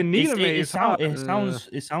 you don't even need a mace.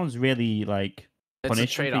 It sounds really like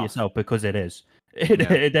punishing for yourself because it is.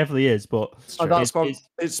 It definitely is, but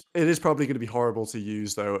it is probably going to be horrible to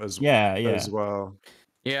use though as well.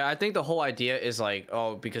 Yeah, I think the whole idea is like,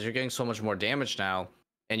 oh, because you're getting so much more damage now,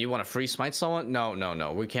 and you want to free smite someone.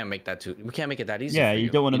 No, we can't make that we can't make it that easy. Yeah, you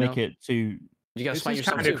don't want to make it too. You gotta smite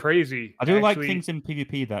yourself too. Kind of crazy. I do like things in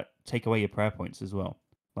PvP that take away your prayer points as well.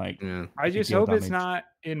 Like, I just hope it's not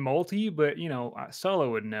in multi, but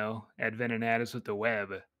Solo would know at Venenatus with the web.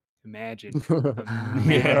 Imagine.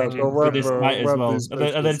 With this smite as well.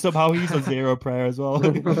 And then somehow he's on 0 prayer as well.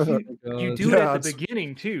 You do it at the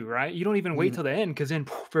beginning too, right? You don't even wait till the end because then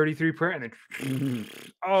 33 prayer and then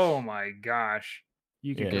oh my gosh.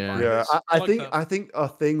 You can I think a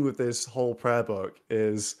thing with this whole prayer book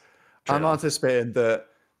is I'm anticipating that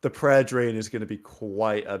the prayer drain is going to be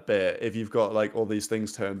quite a bit if you've got like all these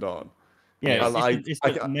things turned on. Yeah, it's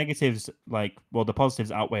the negatives, like, well, the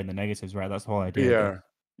positives outweigh the negatives, right? That's the whole idea.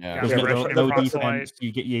 There's no defense.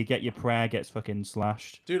 You get your prayer gets fucking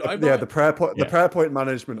slashed. Dude, the prayer point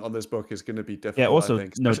management on this book is going to be difficult. Yeah, also I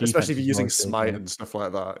think, especially if you're using smite and stuff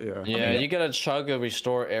like that. Yeah, you gotta chug a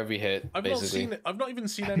restore every hit. I've not even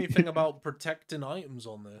seen anything about protecting items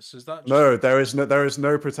on this. Is that no? There is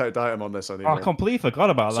no protect item on this anymore. I completely forgot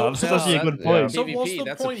about that. That's actually a good point. So what's the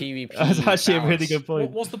that's point? A PvP. That's actually a really good point.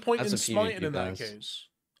 What's the point in smiting in that case?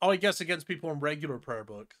 Oh, I guess against people on regular prayer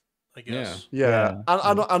book. I guess. Yeah.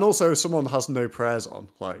 And also someone has no prayers on.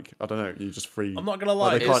 Like, I don't know, you just free. I'm not gonna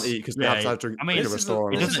lie. They can't eat because they have to drink. I mean, it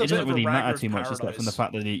doesn't really matter too much, except from the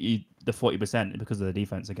fact that the 40% because of the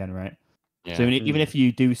defense again, right? Yeah. So even if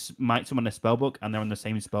you do smite someone in a spellbook and they're on the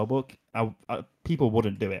same spellbook, people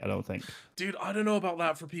wouldn't do it. I don't think. Dude, I don't know about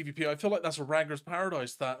that for PvP. I feel like that's a Raggar's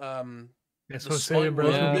paradise. That That's what I'm saying, bro.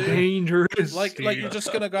 It's dangerous. Like you're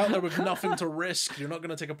just gonna go out there with nothing to risk. You're not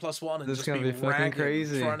gonna take a +1 and just be fucking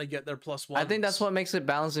crazy trying to get their +1. I think that's what makes it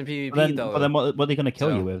balanced in PvP, though. But then what are they gonna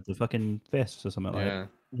kill you with? The fucking fists or something like that?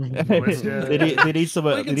 they need some.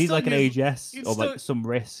 They need like an AGS or like some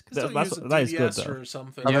risk. That is good though. Or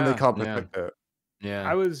something. And then they can't protect it. Yeah.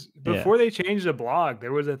 I was before they changed the blog.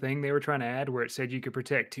 There was a thing they were trying to add where it said you could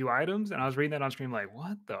protect 2 items, and I was reading that on stream like,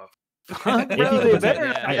 what the. Bro, they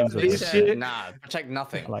better protect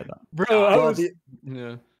nothing. I like that, bro.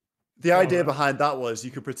 The idea behind that was you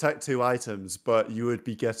could protect 2 items, but you would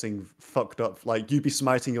be getting fucked up. Like you'd be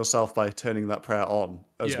smiting yourself by turning that prayer on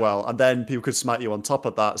as well, and then people could smite you on top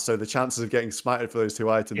of that. So the chances of getting smited for those 2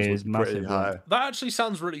 items is pretty high. That actually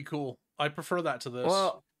sounds really cool. I prefer that to this.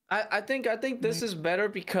 Well, I think this is better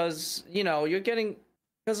because you're getting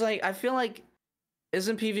like I feel like.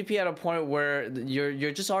 Isn't PvP at a point where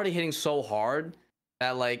you're just already hitting so hard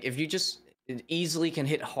that like if you just easily can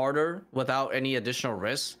hit harder without any additional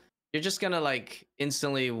risk, you're just gonna like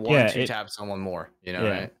instantly 1-2 tap someone more,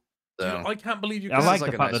 right? So, dude, I can't believe you. I like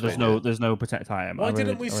the fact that there's no protect item. Why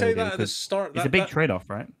didn't we say that at the start? It's a big trade-off,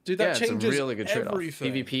 right? Dude, that changes it's a really good trade-off.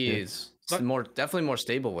 Everything. PvP is definitely more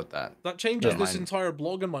stable with that. That changes this entire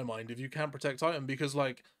blog in my mind if you can't protect item because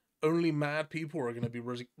like. Only mad people are going to be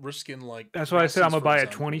risking like. That's why I said I'm gonna buy a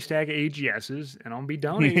 20 stack of AGSs and I'm gonna be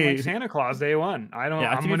donating like Santa Claus day 1. I don't.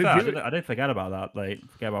 I'm gonna do it. I didn't forget about that. Like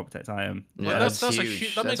forget about protect item. Yeah, that's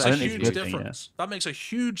huge. That makes a huge difference. That makes a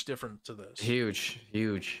huge difference to this. Huge.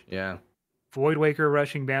 Yeah. Void Waker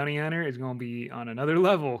rushing bounty hunter is going to be on another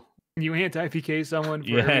level. You anti-PK someone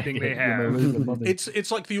for everything they you're gonna have. lose the money. It's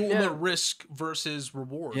like the ultimate Yeah. risk versus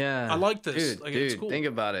reward. Yeah, I like this. dude. Like, it's cool. Think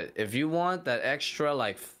about it. If you want that extra,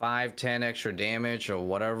 like 5-10 extra damage or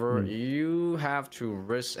whatever, you have to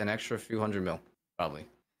risk an extra few hundred mil, probably.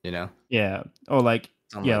 You know? Yeah, or like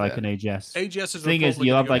Something like an AGS. AGS is Thing is, probably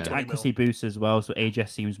you'll gonna have go like 20 mil. accuracy boosts as well, so AGS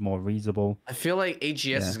seems more reasonable. I feel like AGS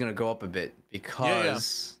Yeah. is gonna go up a bit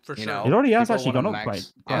because for you sure. know It already has people actually wanna gone up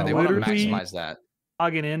quite- Yeah, quite they a want to lot. Literally- maximize that.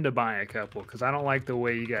 Logging in to buy a couple because I don't like the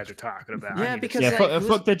way you guys are talking about. Yeah, I need to because Yeah, see- like, fuck, who's-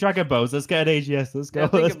 fuck the Dragon Balls. Let's get an AGS. Let's go. Yeah,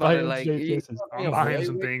 think Let's about buy it, like, you- AGSs. I'm Yeah, buying Void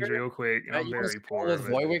some things Waker, real quick. Yeah, I'm you very want to poor. with but-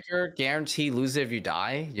 Void Waker, guarantee lose if you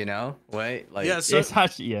die. You know, right? Like, Yeah, so It's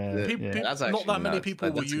actually yeah. Peop- yeah. peop- that's not actually that many nuts. people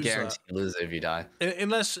will That's a use guarantee that. lose if you die.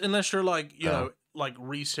 Unless you're like, you Yeah. know, like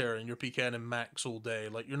Rhys here and you're PKing in max all day,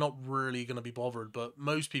 like you're not really gonna be bothered. But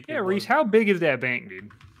most people. Yeah, Rhys, won't. how big is that bank, dude?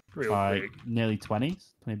 Real Like quick. nearly 20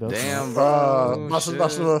 bills. Damn, bro. That's shit.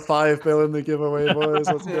 another 5 bill in the giveaway, boys.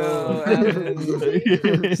 Let's Yo, go.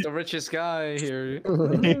 It's the richest guy here.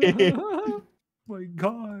 Oh my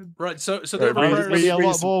God. Right. So Right, there Rhys- are Really a lot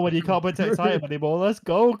Rhys- more when you can't protect item anymore. Let's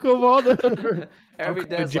go, come on. Every I'm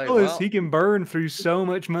dad's like, jealous. well, He can burn through so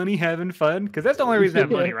much money having fun because that's the only reason I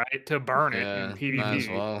have money, right? To burn it yeah, in PvP. might as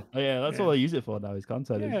well. Oh, yeah, that's Yeah. all I use it for now. Is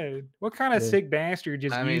content. Yeah. What kind of Yeah. sick bastard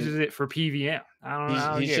just I mean, uses it for PVM? I don't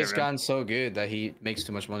know. He's just gotten so good that he makes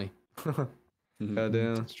too much money.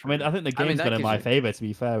 Goddamn. I mean, I think the I mean, game's that been in gives my you- favor, to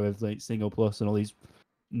be fair, with like single plus and all these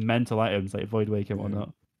mental items like Void Wake and Mhm.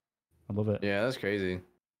 whatnot. I love it. Yeah, that's crazy.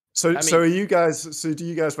 So, I so mean- are you guys? So, do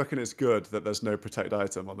you guys reckon it's good that there's no protect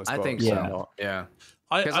item on this? I box think or so. not? Yeah,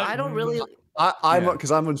 I, because I don't really. I'm Yeah.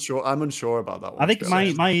 because I'm unsure. I'm unsure about that one. I to think be my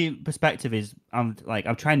honest. my perspective is I'm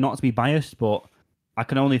trying not to be biased, but I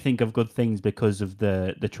can only think of good things because of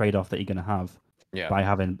the trade off that you're gonna have Yeah. by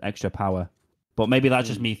having extra power. But maybe that's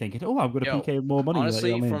just me thinking, oh, I'm gonna Yo, PK more money. Honestly,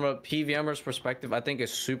 you know what I from mean? a PVMer's perspective, I think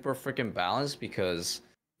it's super freaking balanced because,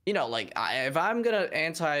 you know, like if I'm gonna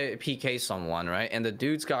anti PK someone, right, and the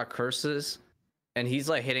dude's got curses, and he's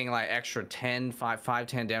like hitting like extra 10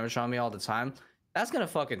 damage on me all the time, that's gonna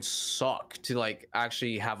fucking suck to like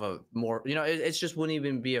actually have a more, you know, it's just wouldn't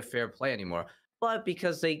even be a fair play anymore. But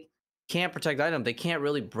because they can't protect item, they can't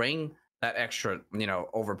really bring that extra, you know,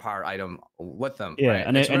 overpowered item with them. Yeah, right?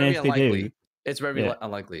 and It's if very they do, unlikely. It's very Yeah.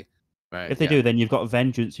 unlikely. Right. if they yeah. do, then you've got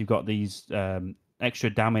vengeance. You've got these extra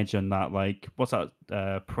damage and that like what's that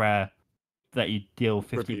prayer that you deal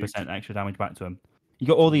 50% extra damage back to them. You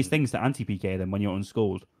got all these things that anti PK them when you're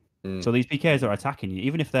unschooled. Mm. So these PKs are attacking you,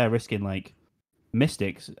 even if they're risking like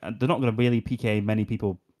mystics. They're not going to really PK many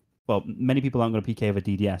people. Well, many people aren't going to PK with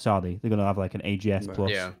DDS, are they? They're going to have like an AGS No.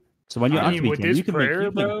 plus. Yeah. So when you're I mean, anti with PK, this you can prayer,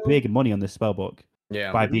 make bro, big money on this spellbook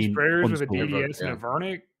Yeah. by These being prayers with a unschooled. DDS and Yeah. a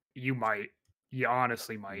Vernic, you might. You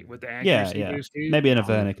honestly might with the Yeah, accuracy yeah. boost. Dude. Maybe an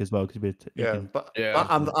Avernic as well, because Yeah, but Yeah.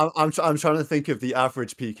 I'm trying to think of the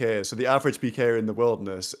average PK. So the average PK in the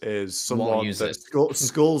wilderness is someone use that it.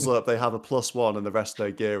 skulls up. They have a +1, and the rest of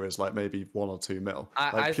their gear is like maybe 1 or 2 mil.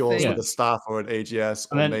 I Like pures think- with a staff or an AGS,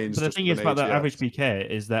 or And then, mains but the just thing with is an about the AGS. average PK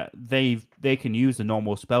is that they can use the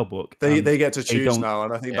normal spellbook. They and they get to they choose don't- now,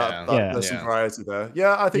 and I think Yeah. that there's some Yeah. variety there.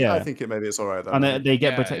 Yeah, I Yeah. think it maybe it's all right then. and I think. they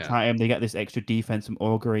get Yeah, protect yeah. item. They get this extra defense from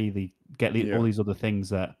augury. They get Yeah. all these other things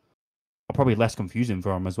that are probably less confusing for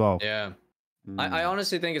them as well. Yeah. I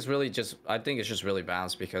honestly think it's really just I think it's just really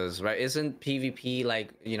balanced because right isn't PvP like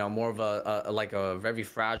you know more of a like a very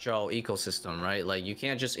fragile ecosystem, right? Like you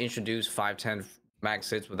can't just introduce 5-10 max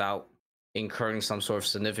hits without incurring some sort of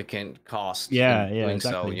significant cost Yeah, in yeah, doing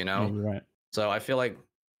exactly. so, you Yeah, know. you're right. So I feel like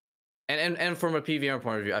and from a PvM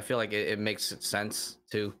point of view, I feel like it makes sense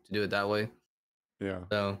to do it that way. Yeah.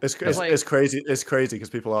 So It's like- it's crazy. It's crazy because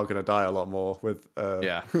people are going to die a lot more with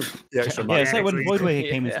Yeah. the extra Yeah, money. it's like when Exactly. Void Waker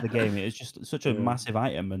came into the Yeah. game. It was just such a Yeah. massive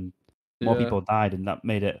item, and more Yeah. people died, and that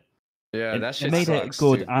made it. Yeah, it, that it shit made it sucks,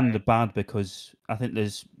 good dude. and bad because I think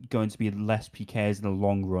there's going to be less PKs in the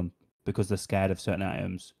long run because they're scared of certain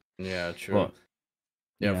items. Yeah, true. But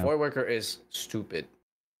yeah, yeah. Void Worker is stupid.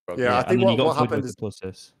 Yeah, I and think then you what got Void happened Waker is plus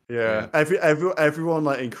this. yeah, everyone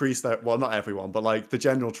like increased their not everyone, but like the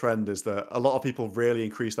general trend is that a lot of people really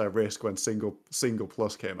increased their risk when single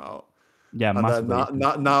plus came out. Yeah, And then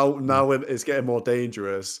massively. now when it's getting more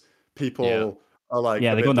dangerous, people are like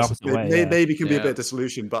Yeah, a they're bit going the opposite way, yeah. maybe can be a Yeah. bit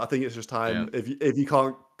disillusioned, but I think it's just time. If you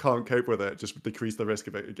can't cope with it, just decrease the risk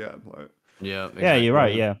of it again. Like Yeah, Yeah, you're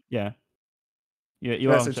right. Yeah. Yeah. You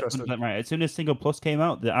are That's interesting. 100% right. As soon as single plus came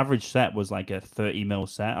out, the average set was like a 30 mil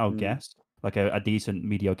set, I would guess. Like a decent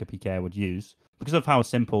mediocre PK I would use because of how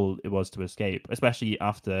simple it was to escape, especially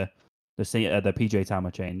after the PJ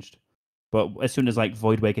timer changed. But as soon as like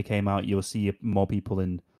Void Waker came out, you'll see more people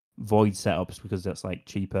in Void setups because that's like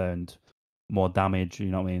cheaper and more damage. You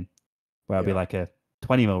know what I mean? Where it'll be like a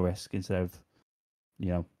 20 mil risk instead of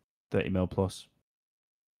 30 mil plus.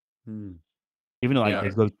 Even though like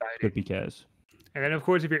there's good PKs. And then of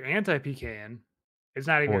course if you're anti-PKing, it's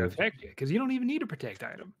not even gonna affect you because you don't even need a protect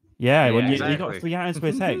item. Yeah, when you got 3 items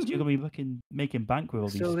per text, you're gonna be making bank with all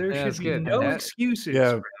these. So there should be no excuses.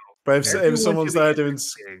 Yeah, but if someone's there doing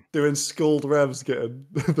skulled revs, getting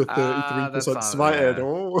the 33% smited,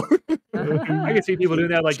 I can see people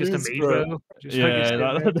doing that like just a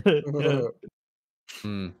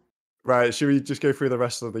mage Right, should we just go through the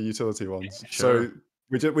rest of the utility ones? Sure.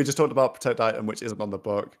 So we just talked about protect item, which isn't on the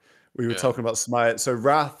book. We were talking about smite. So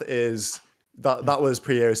wrath is that was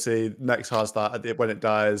pre-AOC. Next has that when it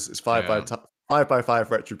dies. It's 5/5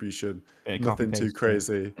 retribution. Nothing too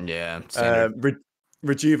crazy. Yeah.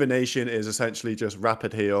 Rejuvenation is essentially just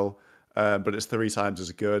rapid heal, but it's 3 times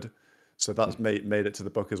as good. So that's made it to the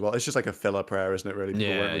book as well. It's just like a filler prayer, isn't it? Really,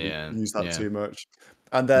 people won't really use that too much.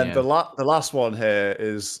 And then the last one here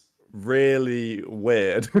is really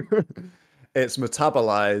weird. It's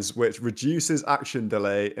metabolize, which reduces action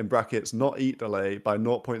delay in brackets not eat delay by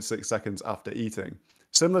 0.6 seconds after eating.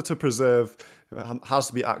 Similar to preserve, it has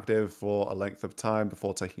to be active for a length of time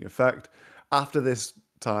before taking effect. After this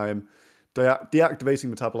time,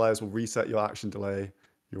 deactivating metabolize will reset your action delay,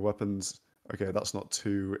 your weapons. Okay, that's not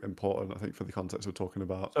too important, I think, for the context we're talking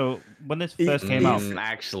about. So when this first came out,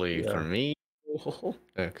 actually, for me,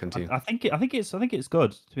 continue. I think it's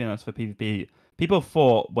good, to be honest, for PvP. People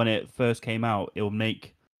thought when it first came out, it will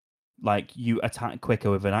make like you attack quicker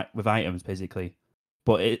with items, basically.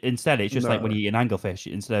 But instead, it's just like when you eat an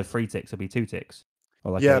anglefish, instead of 3 ticks, it'll be 2 ticks.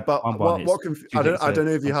 Or like but I don't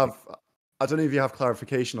know if you have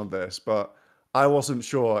clarification on this, but I wasn't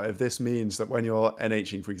sure if this means that when you're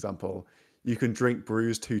NHing, for example, you can drink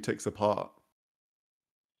brews 2 ticks apart.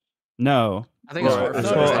 No, I think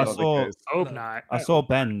I saw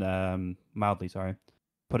Ben mildly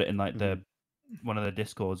put it in like the one of the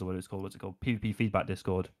discords or what it's called. What's it called? PvP feedback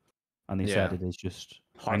Discord, and they said it is just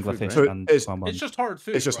anglerfish and it's just hard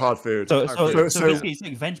food. It's just hard food. So basically, it's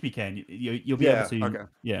like Venge PK. You'll be able to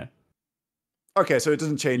Okay, so it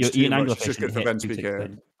doesn't change too much. It's just good for Venge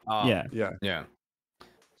PK. Yeah.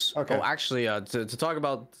 Okay. Oh, actually, to talk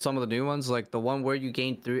about some of the new ones, like the one where you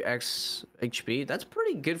gain 3x HP, that's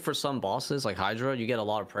pretty good for some bosses, like Hydra. You get a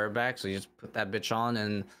lot of prayer back, so you just put that bitch on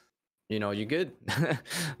and you're good.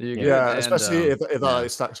 You're good. Yeah, especially if that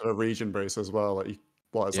stacks on a region brace as well. Like,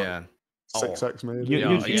 what is that? 6x maybe?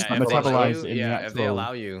 If they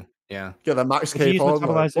allow you. Yeah. Get the max cape on.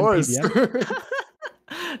 Boys.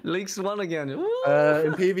 Leaks 1 again. In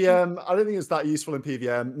PVM, I don't think it's that useful in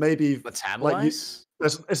PVM. Maybe metabolize.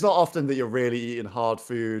 It's not often that you're really eating hard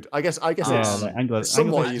food. I guess it's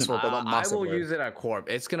somewhat useful, but not massively. I will use it at Corp.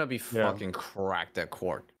 It's gonna be fucking cracked at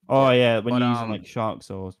Corp. Oh yeah, when you're using like sharks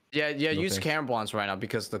or use Caramblons right now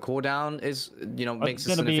because the cooldown is makes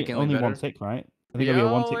it significantly only better. 1 tick, right? I think it'll be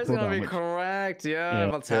a 1 tick it's cooldown. Gonna be correct.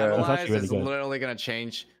 Metabolize is literally gonna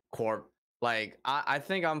change Corp. Like I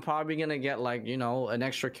think I'm probably gonna get like an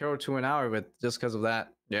extra kill or 2 an hour with just because of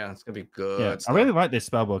that. Yeah, it's gonna be good. Yeah, I really like this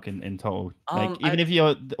spellbook in total. Like even if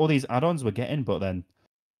all these add-ons we're getting, but then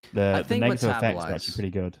the negative effects are actually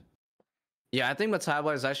pretty good. Yeah, I think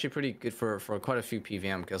Metabolize is actually pretty good for quite a few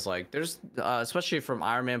PVM because like there's especially from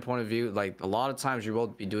Iron Man point of view, like a lot of times you will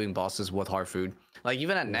be doing bosses with hard food. Like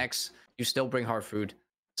even at Nex, you still bring hard food.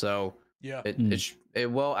 So it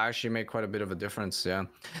will actually make quite a bit of a difference. Yeah.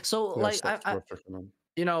 So like I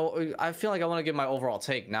feel like I want to give my overall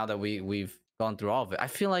take now that we've gone through all of it. I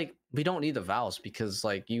feel like we don't need the vows because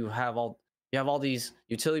like you have all these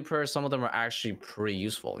utility prayers. Some of them are actually pretty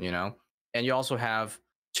useful, and you also have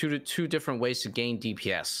two different ways to gain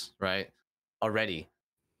DPS, right? Already.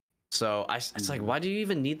 So it's like, why do you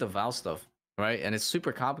even need the vow stuff, right? And it's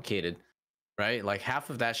super complicated, right? Like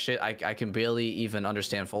half of that shit I can barely even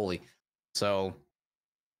understand fully. So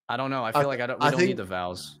I don't know. I feel like we don't need the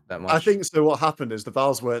vows that much. I think so. What happened is the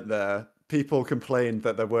vows weren't there. People complained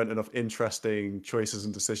that there weren't enough interesting choices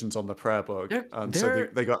and decisions on the prayer book, and so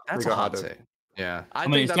they got added. Yeah, I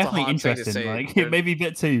mean, it's definitely interesting. Like it may be a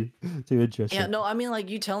bit too interesting. Yeah, no, I mean, like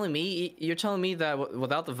you're telling me that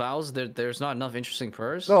without the vows, there's not enough interesting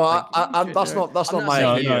prayers. No, like, that's not my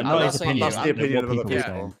opinion. That's the opinion of other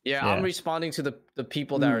people. Yeah, I'm responding to the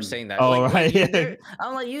people that are saying that. Oh, like, right.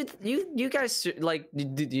 I'm like you guys like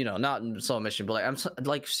not Solomission, but like I'm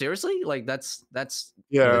like seriously like that's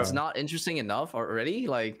it's not interesting enough already.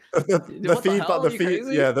 Like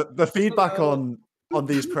the feedback on on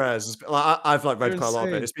these prayers. Like, I've like read You're quite a lot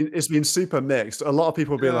of it. insane. It's been super mixed. A lot of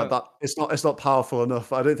people being Yeah. like that. It's not powerful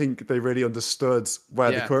enough. I don't think they really understood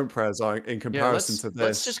where the Yeah. current prayers are in Yeah, comparison to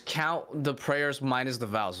let's this. just count the prayers minus the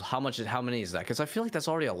vows. How many is that? Because I feel like that's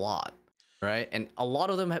already a lot, right? And a lot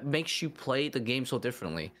of them makes you play the game so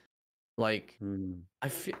differently. Like I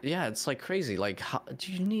feel, yeah, it's like crazy. Like, how,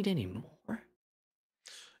 do you need any more?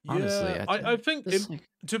 Honestly, Yeah, I think it's like,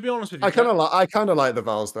 to be honest with you, I kind of like the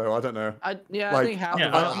vowels though. I don't know. I Like, think half yeah,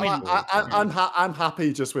 the vows. I mean, are cool. I'm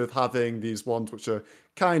happy just with having these ones which are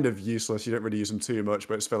kind of useless. You don't really use them too much,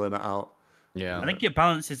 but it's filling it out. Yeah, I think it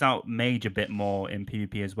balances out Mage a bit more in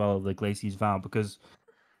PvP as well, the Glacier's Vow, because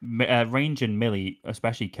range and melee,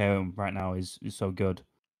 especially KO right now, is so good.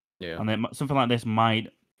 yeah. And then something like this might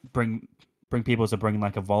bring people to bring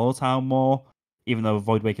like a volatile more, even though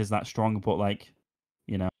Void Waker's that strong. But like,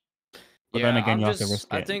 you know, but then again, you have to risk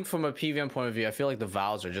it. I think from a PVM point of view, I feel like the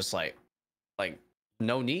vows are just like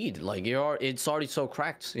no need. Like it's already so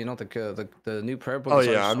cracked. You know, the new prayer book is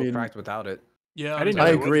already so cracked without it. yeah, I didn't I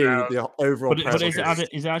know it was agree. out. The overall, But is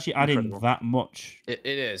it actually adding incredible. that much? It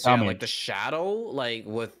is, Damage. yeah. Like the shadow, like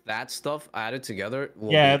with that stuff added together.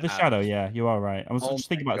 Yeah, the shadow. Yeah, you are right. I was Oh just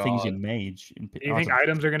thinking my about things in God. Mage. Do you think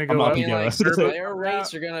items are going to I'm go not up? a PvP. like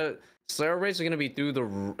So- Slayer rates are gonna be through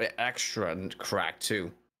the extra crack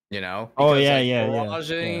too. You know? Oh, Because, yeah, like, yeah.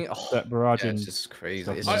 barraging, Yeah. oh, That barraging yeah, it's just crazy.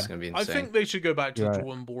 stuff, It's yeah. just gonna be insane. I think they should go back to You're the right.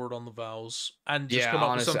 drawing board on the vows and just yeah, come up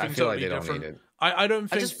honestly, with I something feel like totally they different. don't need it. I don't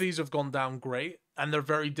think just- these have gone down great, and they're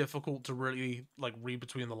very difficult to really like read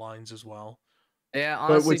between the lines as well. Yeah, But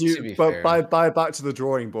honestly, would to you? be But fair. by back to the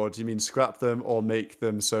drawing board, do you mean scrap them or make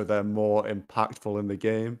them so they're more impactful in the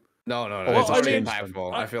game? No, Well, it's I already mean,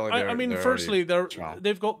 impactful. I feel like I mean, they're firstly, strong.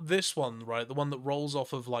 they've got this one right, the one that rolls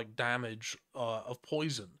off of like damage of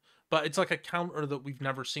poison, but it's like a counter that we've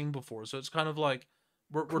never seen before. So it's kind of like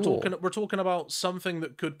we're Cool. talking about something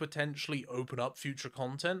that could potentially open up future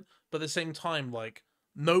content, but at the same time, like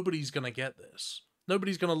nobody's gonna get this.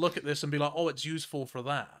 Nobody's gonna look at this and be like, "Oh, it's useful for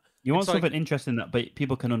that." You want It's like- something interesting that but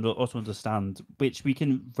people can also understand, which we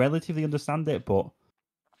can relatively understand it, but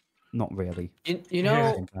not really. You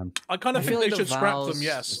know, I kind of I think feel they like the should scrap them. vows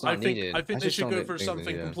Yes, is I not think needed. I I think they just should don't go think for they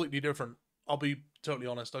something need it. completely different. I'll be totally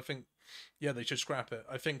honest. I think, yeah, they should scrap it.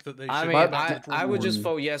 I think that they. Should I mean, go back to the drawing I would board just and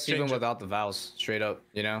vote yes even change it. without the vows, straight up.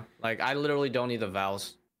 You know, like I literally don't need the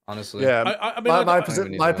vows, honestly. Yeah, I mean,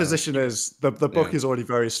 like, my position is the book Yeah. is already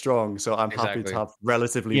very strong, so I'm happy Exactly. to have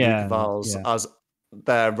relatively Yeah, weak vowels yeah. as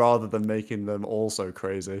there rather than making them also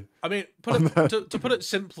crazy. I mean, to put it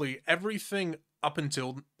simply, everything up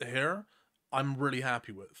until here, I'm really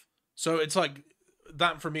happy with. So it's like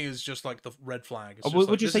that for me is just like the red flag. It's just like,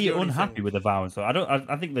 Would you this say is the you're only unhappy thing. with the vows? Though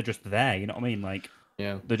I think they're just there. You know what I mean? Like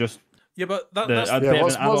Yeah. they're just Yeah, but the- that's a Yeah, bit of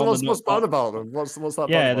what's an add-on, they're what's not- bad about them? What's that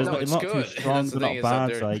yeah. bad There's about No, them? it's not too good. strong. That's the They're thing,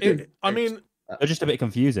 not is that bad. they're- Like I mean, they're just a bit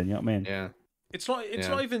confusing. You know what I mean? Yeah. it's not Yeah.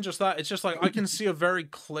 not even just that. It's just like I can see a very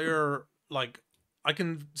clear like I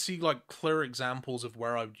can see like clear examples of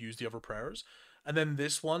where I would use the other prayers. And then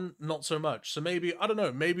this one, not so much. So maybe I don't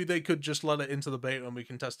know. Maybe they could just let it into the beta and we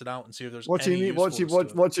can test it out and see if there's. What do you any mean? What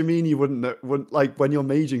usefulness to it. do you mean you wouldn't like when you're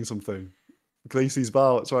maging something? Glacey's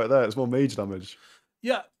bow, it's right there. It's more mage damage.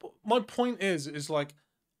 Yeah, but my point is like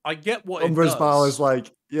I get what Umbra's it does. bow is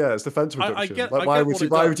like, yeah, it's defense I reduction. get- like, I why get would what you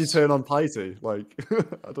it why would you does. turn on piety? Like,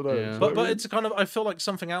 I don't know. Yeah. Do you know But what I mean? it's kind of I feel like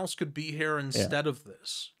something else could be here instead of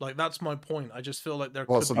this. Like that's my point. I just feel like there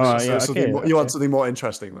Well, could something, be Oh, so yeah, something okay, more, you want okay. something more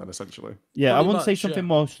interesting then, essentially. Yeah, I Pretty wouldn't say much, something yeah.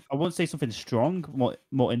 more. I wouldn't say something strong,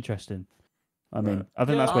 more interesting. I mean, Right. I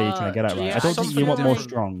think Yeah, that's where you're trying to get at, right? yeah, I don't think you something want more different.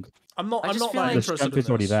 strong. I'm not I I'm just not feel that like- The interested strength in is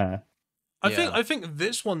already this. there. Yeah. I think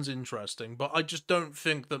this one's interesting, but I just don't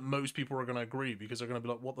think that most people are going to agree because they're going to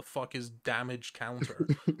be like, "What the fuck is damage counter?"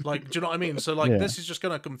 Like, do you know what I mean? So like, Yeah. this is just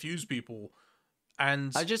going to confuse people.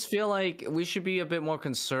 And I just feel like we should be a bit more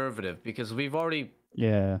conservative because we've already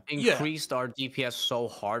Yeah. increased our DPS so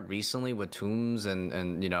hard recently with tombs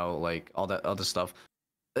and you know like all that other stuff.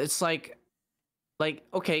 It's like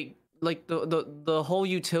okay, like the whole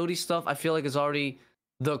utility stuff I feel like is already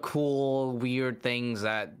the cool weird things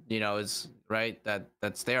that you know is right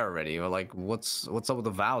that's there already. Or like what's up with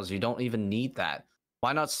the vows? You don't even need that.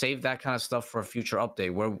 Why not save that kind of stuff for a future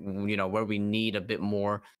update where you know where we need a bit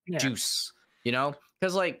more Yeah. juice, you know?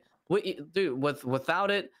 Because like dude,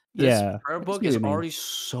 without it, this Yeah, prayer I book see what is you mean. already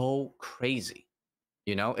so crazy.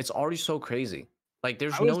 You know, it's already so crazy. Like,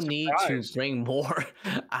 there's I was no need to surprised. bring more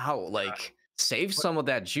out. Like, save some of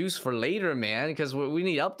that juice for later, man, because we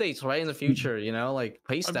need updates right in the future. You know, like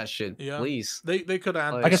paste that shit, yeah. please. they could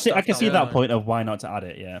add. Like- I can see stuff that down the point of why not to add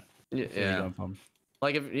it. Yeah. Yeah, Where you're going from.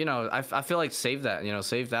 like if you know, I feel like save that. You know,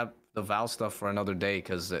 save that the Val stuff for another day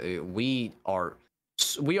because we are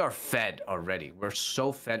we are fed already. We're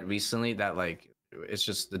so fed recently that like it's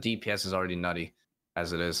just the DPS is already nutty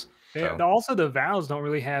as it is. Yeah, So. also the vows don't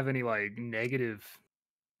really have any like negative,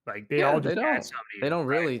 like they Yeah, all they just add don't. something to They you, don't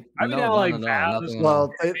right? really. I mean, No, now no, like no, no, vows, nothing at all.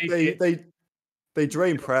 Well, make it, they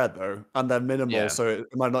drain prayer though, and they're minimal, Yeah. so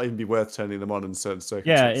it might not even be worth turning them on in certain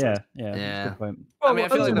Yeah, circumstances. yeah, yeah. That's a Yeah. good point. I mean, I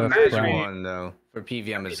feel well, like the the magic prayer. one though for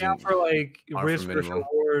PVM Now isn't for like far risk from versus minimal.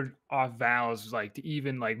 reward off vows, like to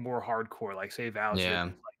even like more hardcore, like say vows, Yeah.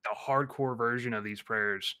 like the hardcore version of these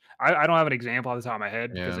prayers. I don't have an example off the top of my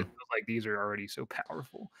head because Yeah. it feels like these are already so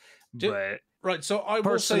powerful. Did- But Right, so I will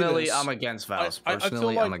Personally, say this. I'm against vows. I feel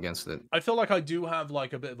Personally, like- I'm against it. I feel like I do have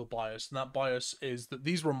like a bit of a bias, and that bias is that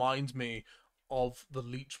these remind me of the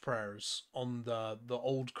leech prayers on the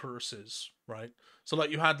old curses, right? So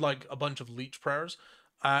like you had like a bunch of leech prayers,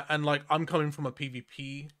 and like I'm coming from a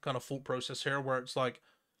PvP kind of thought process here, where it's like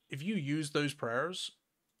if you use those prayers,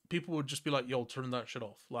 people would just be like, "Yo, turn that shit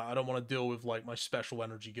off." Like I don't want to deal with like my special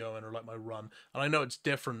energy going or like my run. And I know it's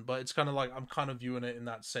different, but it's kind of like I'm kind of viewing it in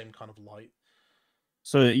that same kind of light.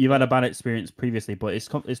 So you've had a bad experience previously, but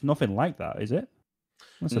it's nothing like that, is it?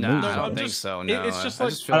 That's a No, mood I No, don't I'm think just- so. it- No, it's just I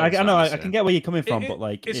like- just feel like I it's know not I the can same. get where you're coming from, but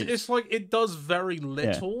like it's like it does very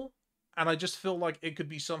little, and I just feel like it could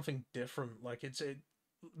be something different. Like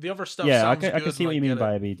the other stuff. yeah, I sounds can good see and what I you mean get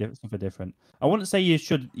by it. be something different. I wouldn't say you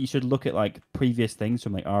should look at like previous things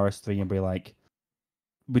from like RS3 and be like,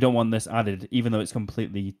 we don't want this added, even though it's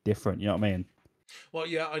completely different. You know what I mean? Well,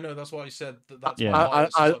 yeah, I know. That's why I said that's Yeah. my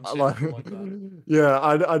bias. I is I'm like, saying like that. yeah,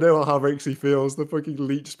 I know how Rixie feels. The fucking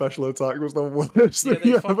leech special attack was the worst Yeah,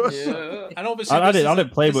 thing they ever. fucking suck. And obviously, I this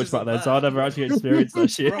didn't play this much back isn't then, so I that. never actually experienced that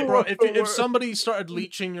shit. Bro, if somebody started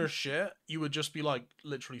leeching your shit, you would just be like,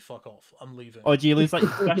 literally, fuck off. I'm leaving. Or do you lose like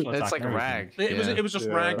your special attack? It's like a and everything? rag. It was just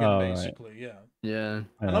Yeah. ragging, Oh, right. basically. Yeah. Yeah. And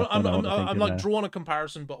Yeah, I I'm know what they're I'm thinking like there. drawing a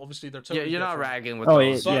comparison, but obviously they're Yeah, totally you're not different. ragging with Oh,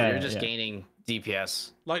 those. yeah, You're just yeah. gaining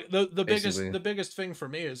DPS. Like the Basically. biggest thing for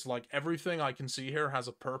me is like everything I can see here has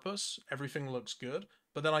a purpose. Everything looks good,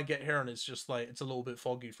 but then I get here and it's just like it's a little bit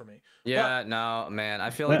foggy for me. Yeah, no, man. I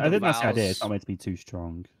feel like I the think that's the idea. vows. It's not meant to be too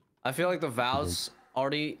strong. I feel like the vows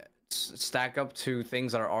already stack up to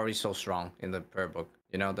things that are already so strong in the prayer book.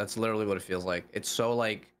 You know, that's literally what it feels like. It's so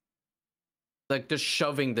like just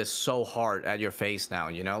shoving this so hard at your face now.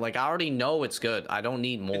 You know, like I already know it's good. I don't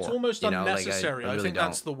need more. It's almost you know? Like, unnecessary. I really think don't.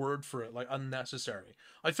 that's the word for it. Like unnecessary.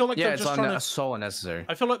 I feel like Yeah, they're it's just trying to. so unnecessary.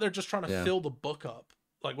 I feel like they're just trying to Yeah. fill the book up.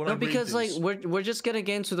 Like when No, I read because like these. we're just gonna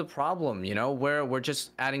get into the problem, you know, where we're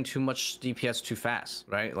just adding too much DPS too fast,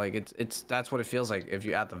 right? Like it's that's what it feels like if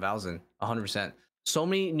you add the vows in 100%. So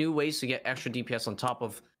many new ways to get extra DPS on top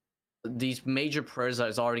of these major prayers that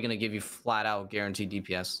is already gonna give you flat out guaranteed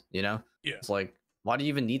DPS. You know, Yeah. It's like, why do you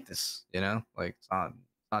even need this? You know, like it's not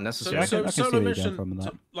So, necessary. I so can see where you're going Solomission, from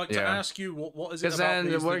that. to Yeah. ask you, what is it Because about then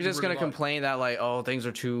these we're that you just gonna really like? complain that like, oh, things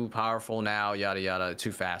are too powerful now, yada yada,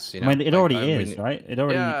 too fast. You I know, mean, it Like, already I is, really- right? It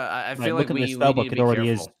already. Yeah, I feel like look at we the spell need book. to It be already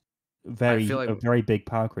careful. is very feel like- a very big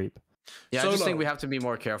power creep. Yeah, I just think Solo. we have to be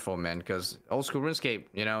more careful, man, because old school RuneScape,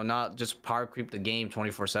 you know, not just power creep the game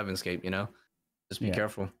 24/7 scape, you know? Just be Yeah.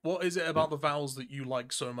 careful. What is it about the vowels that you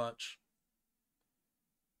like so much?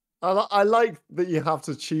 I like that you have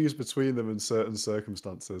to choose between them in certain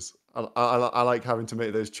circumstances. I like having to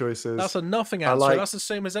make those choices. That's a nothing I answer. like- That's the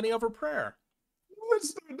same as any other prayer.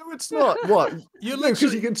 No, it's not. What? You No, because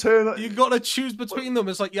literally- you can turn. You gotta choose between them.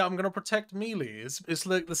 It's like, yeah, I'm gonna protect melee. It's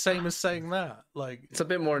like the same as saying that. Like It's a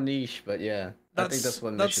bit more niche, but yeah. I think that's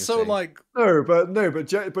what that's Mission's so saying. like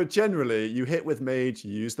But generally, you hit with mage,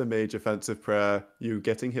 you use the mage offensive prayer. You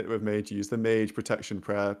getting hit with mage, you use the mage protection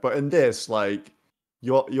prayer. But in this, like,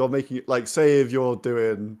 you're making like, say if you're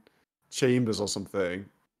doing chambers or something,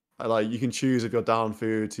 like you can choose if you're down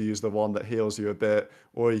food to use the one that heals you a bit,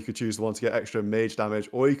 or you could choose the one to get extra mage damage,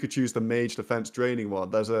 or you could choose the mage defense draining one.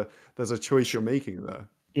 There's a choice you're making there.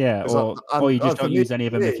 Yeah, Is that- or you and just for don't me- use any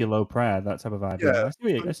of them if me- you're low prayer, that type of vibe. Yeah,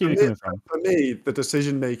 I see where you're coming from. For me, the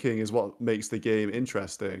decision making is what makes the game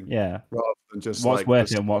interesting, Yeah, rather than just what's like worth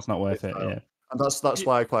the it and what's not worth it. style. Yeah, And that's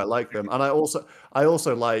why I quite like them. And I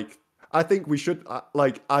also like. I think we should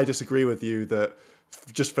like. I disagree with you that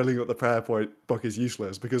just filling up the prayer point book is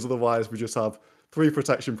useless, because otherwise we just have 3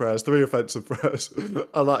 protection prayers, 3 offensive prayers, and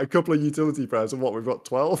like a couple of utility prayers. And what, we've got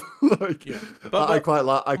 12. Like, Yeah. I But quite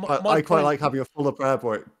like. my I quite point- like having a fuller prayer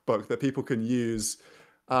point book that people can use,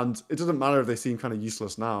 and it doesn't matter if they seem kind of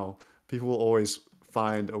useless now. People will always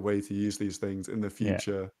find a way to use these things in the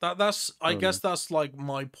future. that's I Oh, guess that's like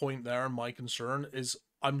my point there, and my concern is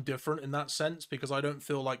I'm different in that sense, because I don't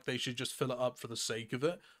feel like they should just fill it up for the sake of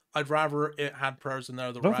it. I'd rather it had prayers in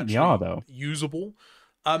there that I don't were think actually they are, though. usable.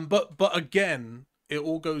 But again, it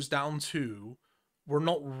all goes down to we're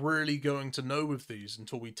not really going to know with these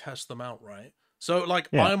until we test them out, right? So, like,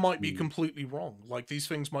 Yeah. I might be completely wrong. Like, these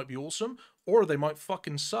things might be awesome, or they might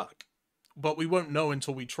fucking suck. But we won't know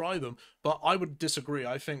until we try them. But I would disagree.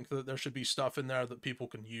 I think that there should be stuff in there that people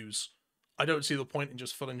can use. I don't see the point in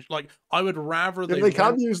just filling. Like, I would rather They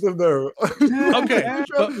can use them though. Okay,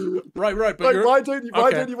 but, right. But like, why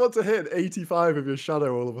don't you want to hit 85 of your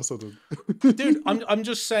shadow all of a sudden? Dude, I'm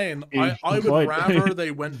just saying. I would rather they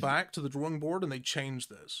went back to the drawing board and they changed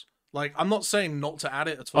this. Like, I'm not saying not to add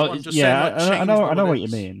it at all. I'm just saying, like, I know what you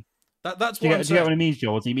mean. That's Do what you get what he means,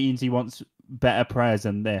 George? He means he wants better prayers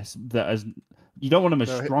than this. You don't want them as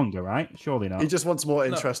stronger, right? Surely not. He just wants more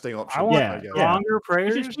interesting options. I want I guess. stronger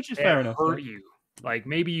prayers, which is fair enough. hurt you. Like,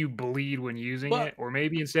 maybe you bleed when using But- it, or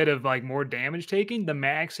maybe instead of like more damage taking, the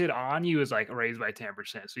max hit on you is like raised by 10%,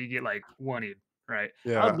 so you get like one-hit, right?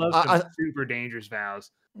 Yeah. I'd love some super dangerous vows.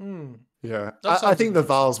 Yeah, That I think the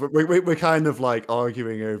sounds vows we're kind of like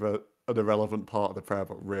arguing over an irrelevant part of the prayer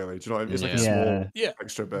book, really. Do you know what I mean? It's like a small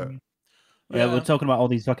extra bit. Yeah, we're talking about all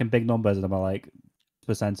these fucking big numbers and I'm like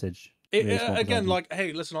percentage. Really small Again, percentage. like,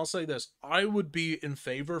 hey, listen, I'll say this. I would be in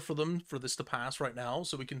favor for this to pass right now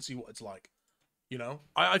so we can see what it's like. You know?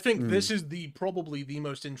 I think this is probably the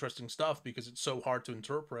most interesting stuff because it's so hard to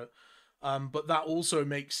interpret. But that also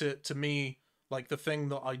makes it, to me, like the thing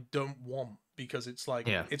that I don't want because it's like,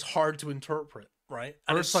 it's hard to interpret, right?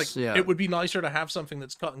 And it's like, it would be nicer to have something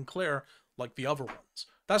that's cut and clear like the other ones.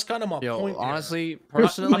 That's kind of my point. Honestly,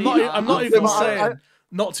 personally, I'm not even saying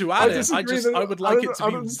not to add it. I would like it to be. I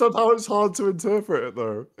don't understand how it's hard to interpret it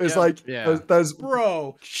though. It's like there's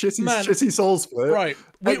bro, shitty soul split, right?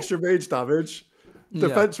 Extra rage damage,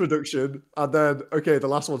 defense reduction, and then the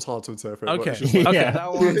last one's hard to interpret. Okay,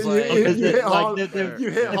 that one's you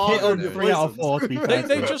hit hard on your 3 out of 4.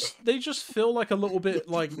 They just feel like a little bit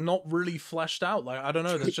like not really fleshed out. Like, I don't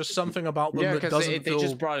know. There's just something about them that doesn't feel. They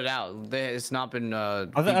just brought it out. It's not been. I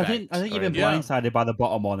think you've been blindsided by the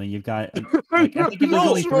bottom one, and you've got. Like, I think there's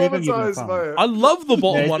only 3 of them you've been fine. I love the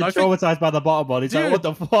bottom one. I think traumatized by the bottom one. It's like, what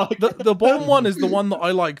the fuck? The bottom one is the one that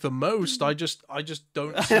I like the most. I just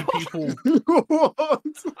don't see people.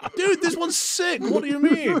 Dude, this one's sick. What do you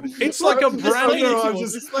mean? It's like a brand new.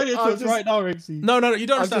 Right now, Rixie. No, you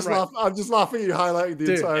don't understand. I'm just laughing at you highlighting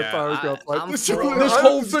the entire paragraph. This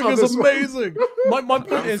whole thing is amazing. My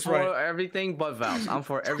point is everything but vows. I'm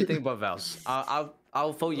for everything but vows.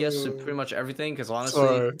 I'll vote yes to pretty much everything because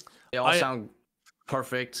honestly, they all sound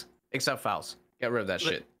perfect except vows. Get rid of that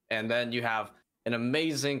shit. And then you have an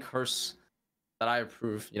amazing curse that I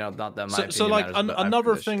approve. You know, not that my so like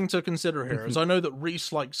another thing to consider here is I know that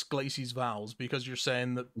Rhys likes Glacy's vows because you're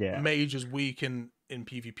saying that mage is weak in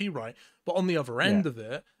PvP, right? But on the other end of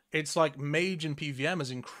it, it's like mage in PvM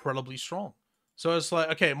is incredibly strong. So it's like,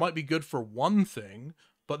 okay, it might be good for one thing,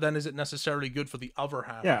 but then is it necessarily good for the other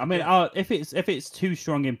half? Yeah, I mean, if it's too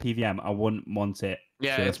strong in PvM, I wouldn't want it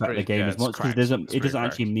to affect the game as much because it doesn't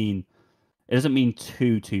actually mean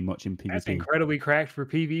too much in PvP. That's incredibly cracked for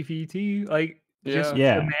PvP. Like, just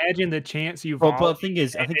Yeah. imagine the chance you've. But the thing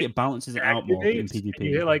is, I think it balances it out more in PvP.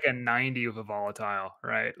 You hit like a 90 with a volatile,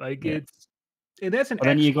 right? Like it's. And that's an. But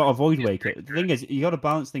then you got to avoid wake it. The thing is, you got to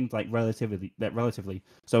balance things like relatively.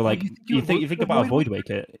 So like you think about a void wake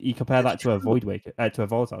it, you compare that to a void wake to a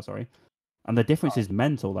volatile, sorry, and the difference is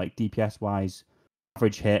mental, like DPS wise,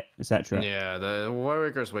 average hit, etc. Yeah, the void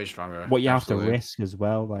waker is way stronger. What you have to risk as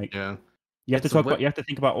well, like you have to talk about. You have to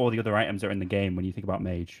think about all the other items that are in the game when you think about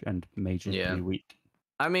mage, and mage is pretty weak.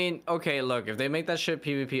 I mean, okay, look, if they make that shit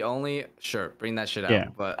PvP only, sure, bring that shit out. Yeah,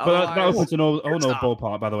 but that opens an whole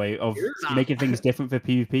ballpark, by the way, of making things different for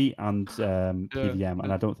PvP and PvM,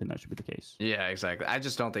 and I don't think that should be the case. Yeah, exactly. I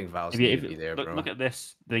just don't think Valve's need to be there, bro. Look at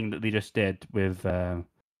this thing that they just did with a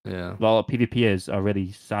lot of PvPers are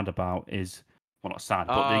really sad about is. Well, not sad,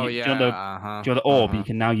 but do you know the orb? You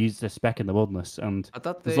can now use the spec in the wilderness, and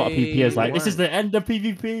there's a lot of PvPers like, this is the end of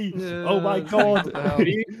PvP. Oh my god!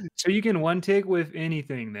 So you can one tick with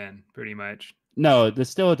anything, then pretty much. No, there's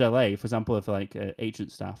still a delay. For example, if like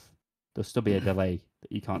ancient staff, there'll still be a delay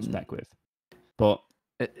that you can't spec with. But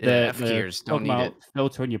the F gears don't need it.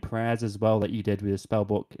 Filtering your prayers as well that you did with the spell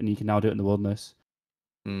book, and you can now do it in the wilderness.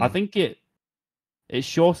 I think it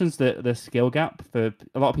shortens the skill gap for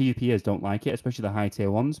a lot of PvPers don't like it, especially the high tier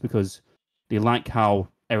ones, because they like how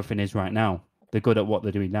everything is right now. They're good at what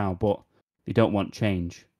they're doing now, but they don't want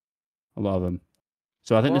change. A lot of them.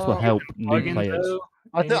 So I think this will help new players.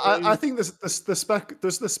 I think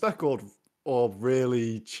the spec orb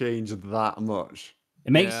really changed that much.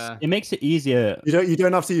 It makes it easier. You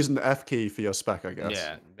don't have to use an F key for your spec, I guess.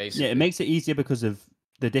 Yeah, basically. Yeah, it makes it easier because of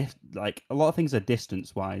like a lot of things are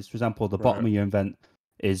distance wise. For example, the bottom of your event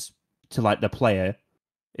is to like the player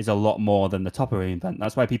is a lot more than the top reinvent.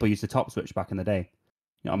 That's why people used to top switch back in the day.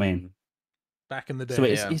 You know what I mean? Back in the day. So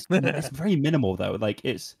it's very minimal though. Like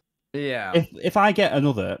it's Yeah. if I get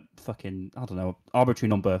another fucking, I don't know, arbitrary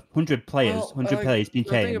number, 100 players, Well, 100 like, players think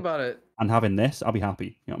PKing about it. and having this, I'll be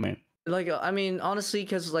happy. You know what I mean? Like, I mean, honestly,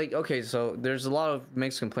 because, like, okay, so there's a lot of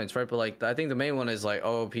mixed complaints, right? But, like, I think the main one is, like,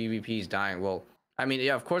 oh, PvP is dying. Well, I mean,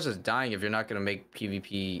 yeah, of course it's dying if you're not going to make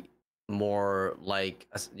PvP more, like,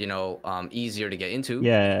 you know, easier to get into.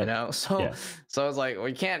 Yeah. You know? So, so it's like, well,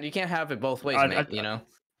 you can't have it both ways, mate, you know?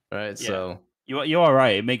 Right? Yeah. So... You are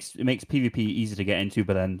right. It makes PvP easy to get into,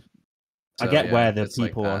 but then I get where the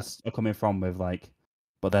people are coming from with, like,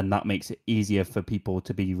 but then that makes it easier for people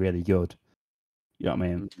to be really good. You know what I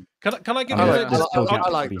mean? Can I give you I an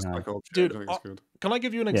example? like this Black Ops shit. Dude, I think it's good. Can I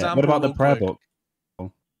give you an Yeah. example? What about the real prayer quick?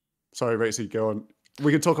 book? Sorry, Rexy, go on.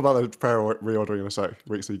 We can talk about the prayer reordering in a sec.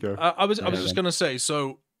 Rexy, go. I was just gonna say,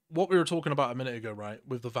 so what we were talking about a minute ago, right,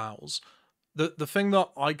 with the vows. The thing that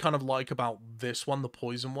I kind of like about this one, the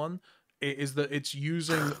poison one, is that it's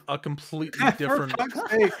using a completely different.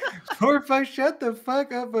 For fuck, shut the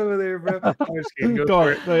fuck up over there, bro. I'm just kidding, go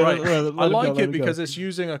Go for on, it. Right. I like it because it's it's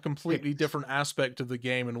using a completely different aspect of the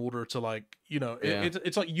game in order to, like, you know,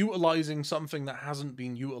 it's like utilizing something that hasn't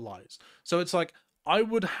been utilized. So it's like I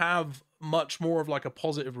would have much more of like a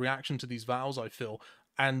positive reaction to these vows, I feel.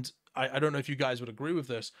 And I don't know if you guys would agree with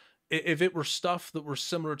this. If it were stuff that were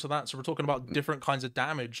similar to that, so we're talking about different kinds of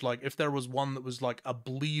damage, like if there was one that was like a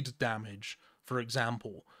bleed damage, for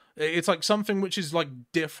example, it's like something which is like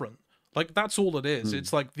different. Like that's all it is.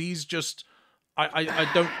 It's like these just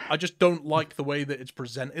I just don't like the way that it's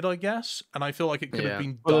presented, I guess, and I feel like it could have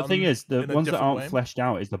been done. Well, the thing is, the ones that aren't way. fleshed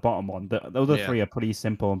out is the bottom one. The other three are pretty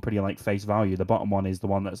simple and pretty like face value. The bottom one is the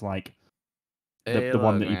one that's like the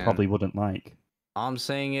one that you probably wouldn't like. All I'm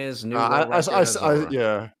saying is, new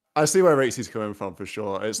I see where Rexy's coming from for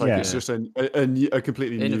sure. It's like it's just a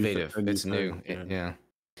completely innovative. new It's new. thing. Yeah.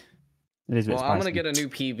 It is. Well, I'm gonna get a new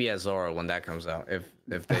PB as Zora when that comes out. If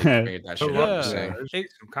they figured that shit out. There's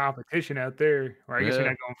some competition out there. Or I guess you're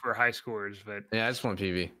not going for high scores, but yeah, I just want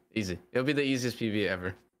PB. Easy. It'll be the easiest PB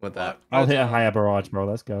ever with that. I'll hit a higher barrage, bro.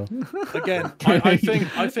 Let's go. Again, I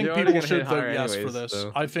think people should vote anyways, yes for this.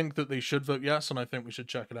 So. I think that they should vote yes, and I think we should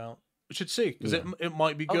check it out. We should see because it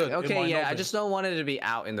might be good. Okay, yeah. I just don't want it to be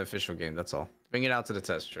out in the official game. That's all. Bring it out to the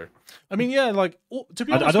test, sure. I mean, yeah, like to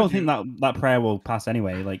be honest, I don't think that prayer will pass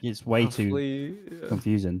anyway. Like it's way too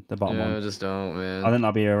confusing. The bottom one. Just don't, man. I think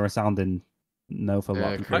that'll be a resounding no for a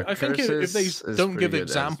lot of people. I think if they don't give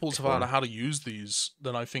examples of how to use these,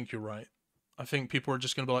 then I think you're right. I think people are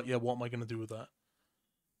just going to be like, yeah, what am I going to do with that?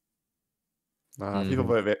 People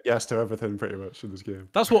vote yes to everything pretty much in this game.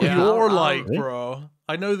 That's what you're like, bro.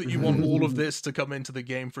 I know that you want all of this to come into the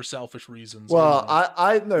game for selfish reasons. Well,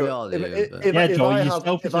 I know.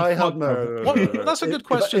 If I have no, that's a good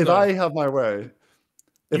question. If I have my way,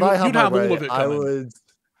 I'd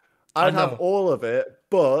have all of it,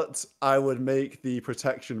 but I would make the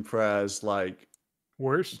protection prayers like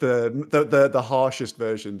worse. The harshest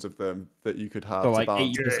versions of them that you could have. So like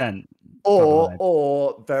 80%.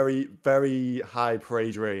 Or very, very high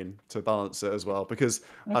pray drain to balance it as well, because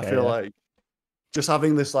I feel like just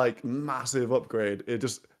having this like massive upgrade,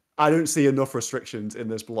 I don't see enough restrictions in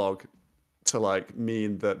this blog to like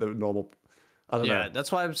mean that the normal. I don't know. Yeah,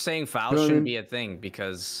 that's why I'm saying foul shouldn't be a thing,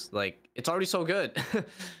 because like it's already so good,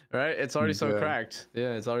 right? It's already so cracked.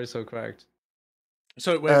 Yeah, it's already so cracked.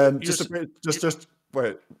 So wait, just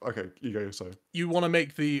wait. Okay, you go. Sorry. You want to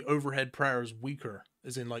make the overhead prayers weaker,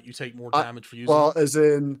 as in like you take more damage for using. Well, as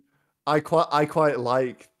in, I quite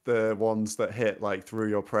like the ones that hit like through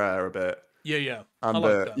your prayer a bit. Yeah. And I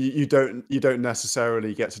like that. you don't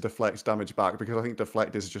necessarily get to deflect damage back, because I think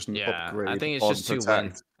deflect is just an upgrade. I think it's just two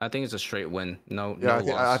win. I think it's a straight win. No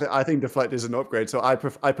loss. I think deflect is an upgrade. So I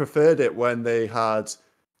preferred it when they had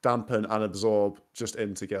dampen and absorb just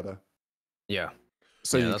in together. Yeah.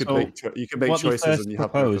 So you could make choices, and you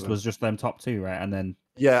have proposed was just them top two, right? And then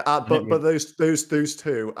but those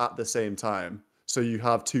two at the same time. So you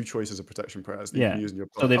have two choices of protection prayers that you can use in your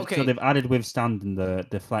plan. So they've added withstand in the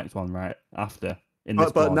deflect one right after.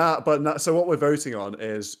 But now, so what we're voting on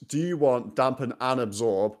is: do you want dampen and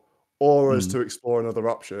absorb, or as to explore another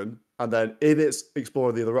option? And then, if it's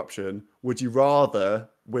explore the other option, would you rather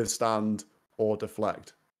withstand or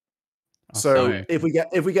deflect? So if we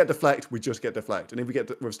get deflect, we just get deflect, and if we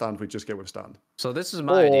get withstand, we just get withstand. So this is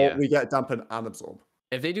my idea. Or we get dampen and absorb.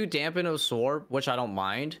 If they do dampen or absorb, which I don't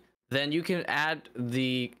mind, then you can add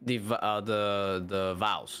the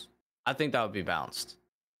vows. I think that would be balanced.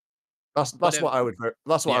 That's what I would vote.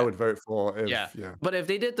 That's what I would vote for. But if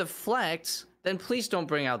they did deflect then please don't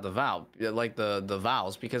bring out the vow, like the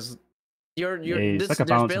vows, because It's like a there's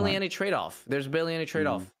balancing barely act. any trade-off. There's barely any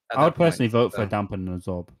trade-off. At I would that point, personally vote for so. dampen and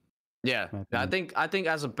absorb. Yeah, I think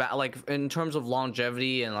as a like in terms of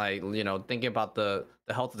longevity and like thinking about the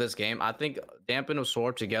health of this game, I think dampen and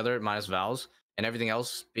absorb together minus vows and everything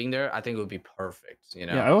else being there, I think it would be perfect.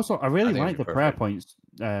 Yeah, I really think like it'd the be prayer perfect. points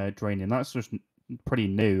draining. That's just pretty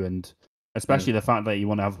new, and especially the fact that you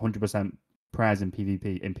want to have 100% prayers in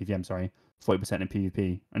PvP in PVM, sorry, 40% in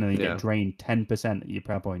PvP, and then you get drained 10% of your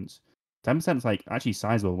prayer points. 10% is like actually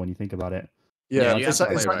sizable when you think about it. Yeah, you have to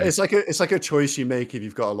play right. it's like a choice you make if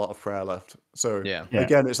you've got a lot of prayer left. So Yeah.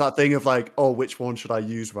 again, it's that thing of like, oh, which one should I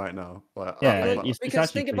use right now? Like, it's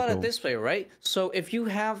because think actually about pretty it this way, right? So if you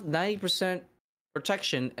have 90%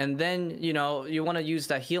 protection and then you want to use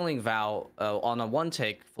that healing vow on a one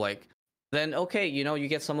take flick, then okay, you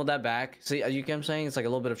get some of that back. See, you get what I'm saying? It's like a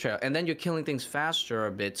little bit of trail, and then you're killing things faster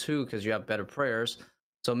a bit too because you have better prayers.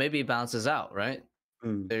 So maybe it balances out, right?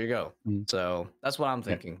 There you go. So that's what I'm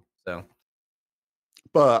thinking. So.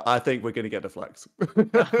 But I think we're going to get the flex. Yeah,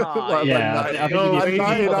 I think I'm you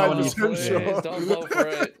 99% sure. Don't vote for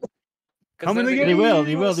it. Come in the game. They will.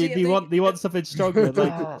 They want something stronger.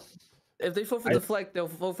 Like, if they vote for the flex, they'll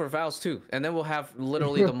vote for vows too, and then we'll have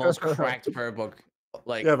literally the most cracked prayer book.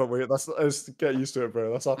 Like, yeah, but let's get used to it,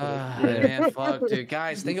 bro. That's happening. Man, fuck, dude,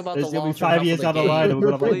 guys, think about the it's gonna be long-term 5 health years of down the the line, game. and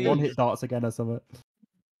we're gonna have like Please. one-hit darts again or something.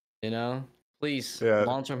 Please, Yeah.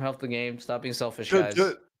 long-term health of the game. Stop being selfish, guys.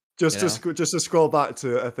 Just to scroll back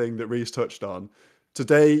to a thing that Rhys touched on.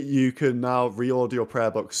 Today, you can now reorder your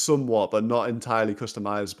prayer book somewhat, but not entirely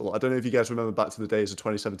customizable. I don't know if you guys remember back to the days of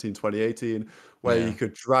 2017, 2018, where you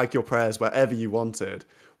could drag your prayers wherever you wanted.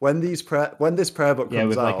 When this prayer book comes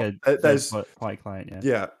with out, like a there's client,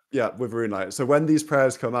 yeah, with RuneLite. So when these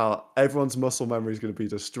prayers come out, everyone's muscle memory is going to be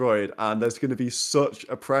destroyed, and there's going to be such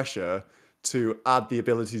a pressure to add the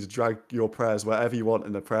ability to drag your prayers wherever you want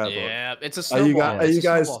in the prayer book. Yeah, it's a snowball. Are you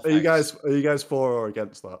guys for or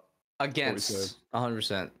against that? Against,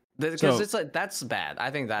 100%. Because it's like that's bad. I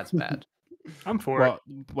think that's bad. I'm for it.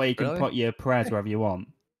 Where you can put your prayers wherever you want.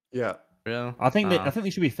 Yeah. Really? I think they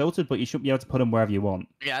should be filtered, but you should be able to put them wherever you want.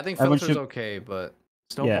 Yeah, I think filter's okay, but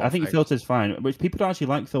I think filter's fine. Which people don't actually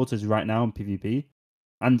like filters right now in PvP.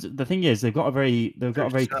 And the thing is, they've got a very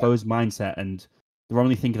closed mindset, and they're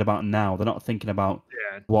only thinking about now. They're not thinking about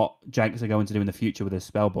what Jags are going to do in the future with this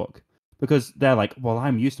spell book, because they're like, well,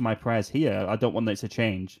 I'm used to my prayers here. I don't want that to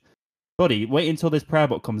change. Buddy, wait until this prayer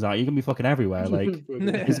book comes out. You're gonna be fucking everywhere. Like,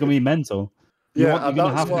 it's gonna be mental. You're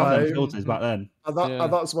gonna have to have them filters back then.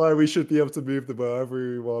 And that's why we should be able to move them wherever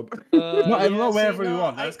we want. Not wherever we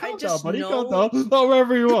want. Calm down, buddy. Not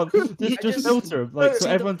wherever you want. Just filter them. Like, so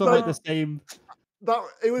everyone's on like the same.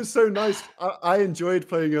 It was so nice. I enjoyed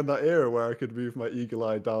playing in that era where I could move my eagle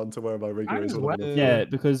eye down to where my rigger is. Yeah,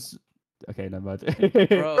 because okay, never mind.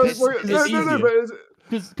 Bro,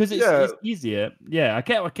 Because it's easier. Yeah, I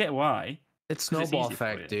get why. It's snowball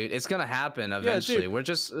effect, dude. It's gonna happen eventually. We're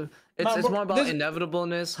just it's more about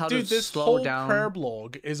inevitableness. How to slow down. This whole prayer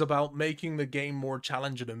blog is about making the game more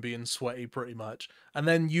challenging and being sweaty, pretty much. And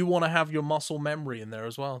then you want to have your muscle memory in there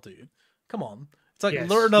as well, dude. Come on. It's like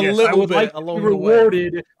learn a little bit along the way.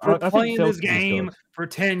 Rewarded for playing this game for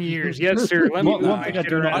 10 years. Yes, sir. Let me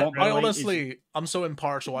I honestly, I'm so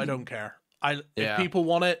impartial. I don't care. If people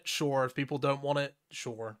want it, sure. If people don't want it,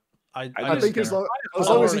 sure. I think as long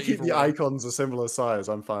as you keep the icons a similar size,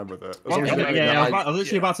 I'm fine with it. I was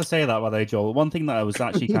literally about to say that, by the way, Joel. One thing that I was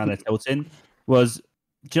actually kind of tilting was,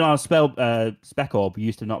 do you know how Spec Orb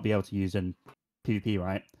used to not be able to use in PvP,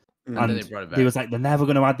 right? And then they brought it back. He was like, they're never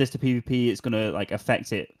going to add this to PvP. It's going to like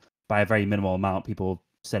affect it by a very minimal amount. People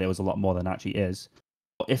said it was a lot more than it actually is.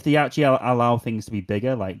 But if they actually allow things to be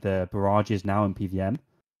bigger, like the barrages now in PVM,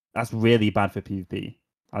 that's really bad for PvP.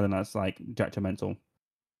 I think that's like detrimental.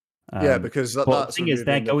 Because the thing is,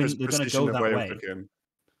 they're going to go that way.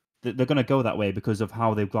 They're going to go that way because of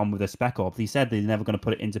how they've gone with the Spec Orb. They said they're never going to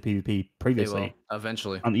put it into PvP previously. They will,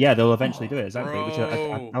 eventually. And they'll eventually do it, exactly. Which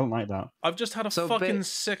I don't like that. I've just had a fucking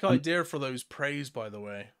sick idea for those praise, by the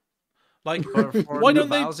way. Like, why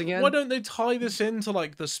don't they tie this into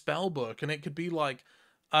like the spell book, and it could be like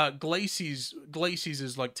Glacies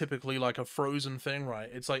is like typically like a frozen thing, right?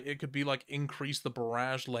 It's like it could be like increase the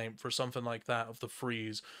barrage length or something like that of the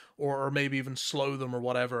freeze, or maybe even slow them or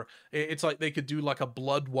whatever. It's like they could do like a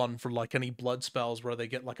blood one for like any blood spells where they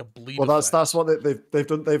get like a bleed. Well, that's what they've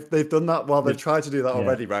done. They've done that. Well, they've tried to do that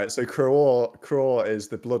already, right? So Craw is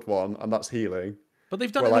the blood one, and that's healing. But they've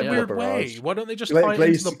done it in a weird way. Why don't they just tie it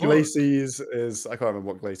into the book? Glacies is I can't remember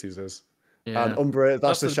what Glacies is. Yeah. And Umbra,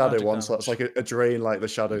 that's the the shadow magic one, so that's like damage. a drain like the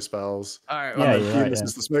shadow spells. All right. And Yeah, then you're right, Fumus yeah.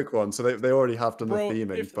 is the smoke one, so they already have done Bro, the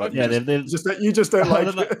theming, if but I've Yeah, you just don't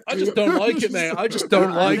like They're- it. I just don't like it, mate. I just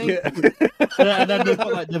don't I like think- it. and then they've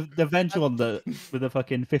got like the vengeful one with the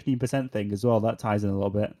fucking 15% thing as well. That ties in a little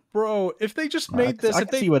bit. Bro, if they just I made this, can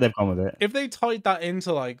see where they've gone with it. if they tied that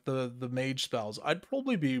into like the mage spells, I'd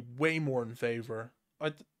probably be way more in favor.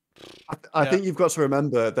 I think you've got to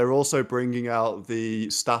remember they're also bringing out the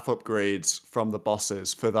staff upgrades from the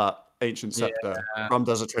bosses for that ancient scepter from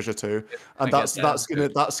Desert Treasure 2, and I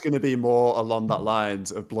get that's gonna be more along that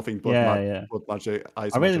lines of bluffing blood, blood magic.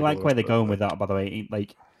 Ice I really magic, like all where that they're sort of going with thing. that. By the way,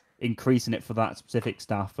 like increasing it for that specific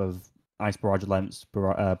staff of ice barrage, lengths,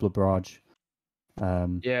 blood barrage. Yeah,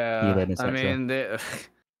 healing, I etc. mean,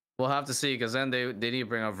 we'll have to see because then they need to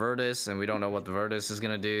bring out Virtus, and we don't know what the Virtus is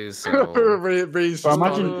gonna do. So Rhys But just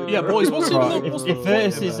imagine, commented, Yeah, boys, what's Right, even the- if, what's if the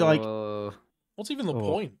Virtus point is of like, What's even the Oh.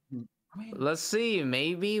 point? let's see,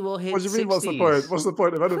 maybe we'll hit. What do you mean? What's the 60s. point? What's the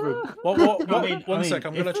point of anything? One sec,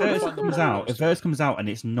 I'm gonna try to Virtus find the comes out. If Virtus comes out and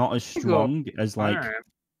it's not as strong as like Alright.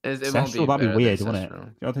 It won't Ancestral, that'd better be than weird, wouldn't it?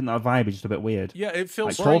 Ancestral. I think that vibe is just a bit weird. Yeah, it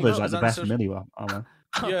feels Like right, Corva's like because the best Ancestral- melee armor.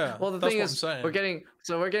 Yeah, Well, the that's thing what is, I'm saying.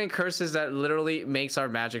 we're getting curses that literally makes our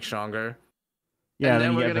magic stronger. Yeah, and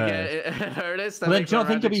then you we're get gonna Virtus. get Virtus. That But then makes do you our not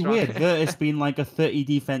think it'd be magic weird? stronger. Virtus being like a 30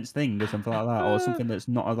 defense thing or something like that, or something that's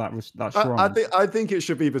not that strong. I think it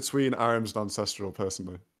should be between Arms and Ancestral,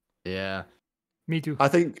 personally. Yeah. Me too. I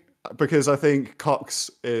think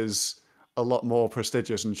Cox is a lot more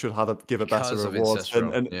prestigious and should give a better Because of rewards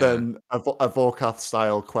Ancestral, yeah. than a Vorkath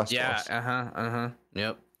style quest Yeah. boss.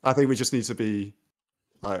 Yep. I think we just need to be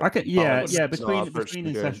like between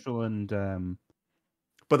Ancestral and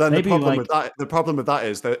But then maybe, the problem with that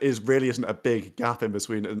is there really isn't a big gap in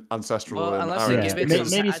between Ancestral Well, and unless they Arms. give it because-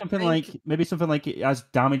 some- maybe I something like it has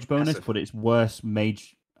damage bonus, Passive. but it's worse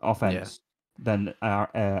mage offense than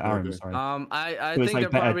Aaron. Sorry. I So it's think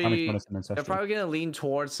like better damage they're bonus than Ancestral. probably gonna lean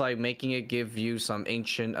towards like making it give you some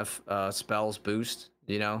ancient spells boost.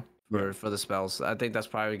 You know, for the spells. I think that's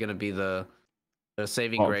probably gonna be the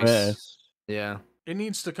saving Not grace. Virtus. Yeah. It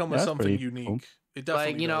needs to come Yeah, with that's something pretty unique. cool. It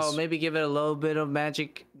definitely Like, you know, does. maybe give it a little bit of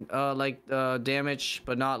magic damage,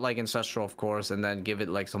 but not like Ancestral, of course, and then give it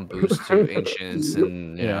like some boost to ancients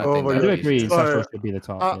and Yeah, Oh think my I that'd do God. be- agree. Sorry. Ancestral should be the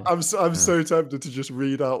top. yeah. I'm so tempted to just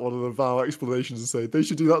read out one of the vow explanations and say they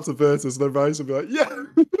should do that to Virtus, and then Rhys will be like, yeah.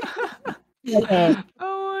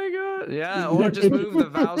 Oh my god. Yeah, or just move the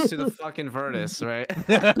vows to the fucking Virtus, right?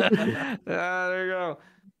 There you go.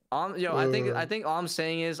 I think all I'm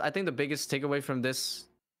saying is I think the biggest takeaway from this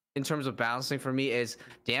in terms of balancing for me is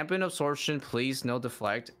dampen absorption, please, no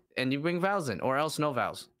deflect, and you bring vows in, or else no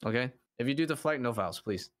vows. Okay? If you do deflect, no vows,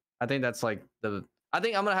 please. I think that's like I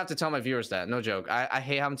think I'm gonna have to tell my viewers that, no joke. I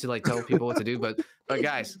hate having to like tell people what to do, but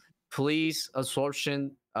guys, please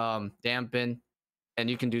absorption, dampen, and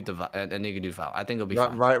you can do and you can do vow. I think it'll be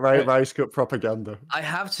fine. Right, Rhys got propaganda. I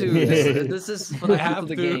have to. This is for the half of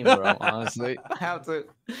the game, bro. Honestly, I have to.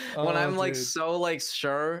 When I'm like dude. so like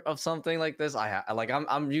sure of something like this,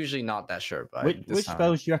 I'm usually not that sure. But Which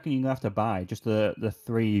spells do you reckon you have to buy? Just the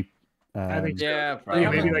three. I think so. Yeah, They probably.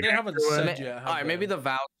 haven't, like they haven't extra said one. yet. All right, maybe the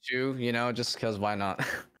vow too. You know, just because why not?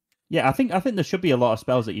 Yeah, I think there should be a lot of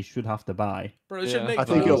spells that you should have to buy. Bro, they should Yeah. make I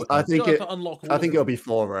think vows. it'll- I think You'll it- have to unlock all I of think them. it'll be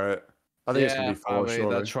 4, right? I think it's gonna Yeah, be 4, probably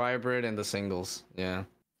surely. the tribrid and the singles. Yeah,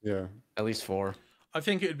 Yeah. at least 4. I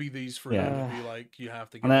think it'd be these for Yeah. them to be like you have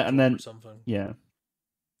to get And then- a and drop then- or something. Yeah.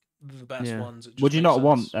 The best Yeah. ones. It just Would you makes not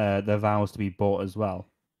want sense. the vows to be bought as well?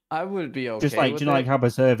 I would be okay. Just like, do with you know, like it. how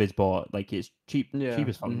Berserve is bought? Like it's cheap Yeah,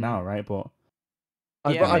 as fuck mhm. now, right? But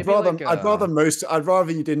I'd, Yeah, I'd maybe rather like, I'd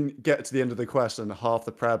rather you didn't get to the end of the quest and half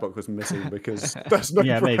the prayer book was missing because there's no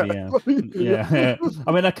yeah, maybe, prayer. yeah.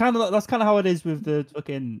 I mean, that's kind of how it is with the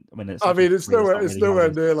fucking. I mean, it's. I mean, actually it's three, nowhere not it's really nowhere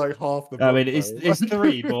hard. near like half the book. I mean, it's though.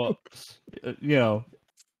 3, but you know,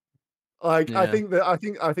 Like I Yeah. think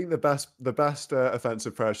the best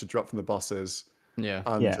offensive prayer should drop from the bosses Yeah.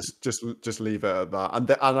 and Yeah. just leave it at that.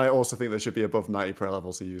 And I also think there should be above 90 prayer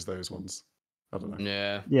levels to use those ones. I don't know.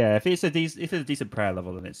 Yeah. yeah. If it's a decent prayer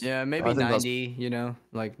level, then it's. Yeah, maybe think that's- 90, you know,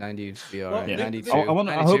 like 90 would be Well, alright. they- 92. I hope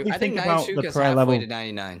 92. we I think think about 92 the gets prayer halfway level. to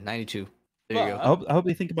 99. 92. There you But- go. I hope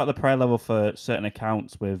they think about the prayer level for certain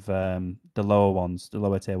accounts with the lower ones, the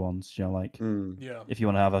lower tier ones. You know, like Mm. Yeah. if you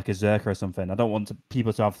want to have like a Zerka or something. I don't want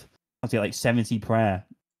people to have like 70 prayer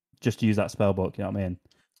just to use that spell book. You know what I mean?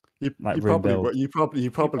 You, Like you room probably build. will, you probably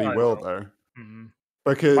probably will will. though Mhm.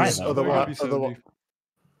 because Right, though. otherwise Maybe 70.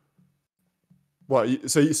 what you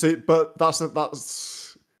see but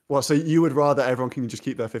that's Well, so you would rather everyone can just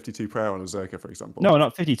keep their 52 prayer on a Zerka, for example? No,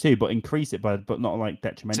 not 52, but increase it but not like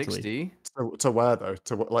detrimentally. 60. To where though?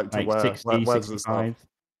 To Like where? 60, Where does it stop? 65.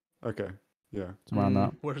 Okay. Yeah. It's around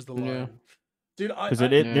that. Where's the Yeah. line? Dude, Because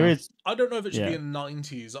there is. I don't know if it should be Yeah. in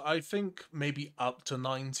 90s. I think maybe up to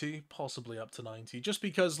 90, possibly up to 90, just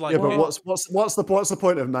because like. Yeah, but what's the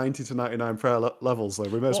point of 90 to 99 prayer levels though?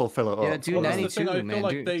 We may as well fill it up. Yeah, do Well, that's the thing, 92, I feel man.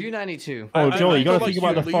 like Do 92. Oh, I Joel, you feel got to like think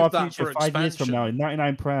about you the far leave that future. for 5 years from now, expansion.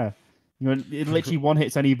 99 prayer. It literally one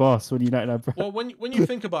hits any boss when you 99 prayer. Well, when you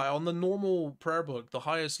think about it, on the normal prayer book, the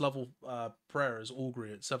highest level prayer is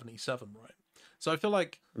Augury at 77, right? So I feel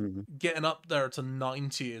like getting up there to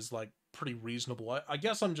 90 is like pretty reasonable. I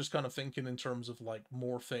guess I'm just kind of thinking in terms of like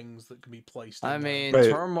more things that can be placed in I there. mean, Wait.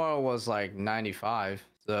 Turmoil was like 95,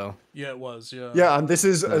 so. Yeah, it was, yeah. Yeah, and this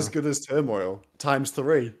is as good as Turmoil times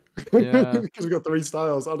 3. Yeah. Because we've got 3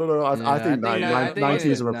 styles. I don't know. I think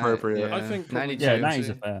 90s are appropriate. Yeah, I think 92. Yeah, 90s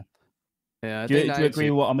are fair. Yeah, I Do you think agree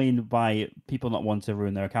 92. with what I mean by people not wanting to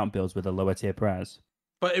ruin their account builds with the lower tier prayers?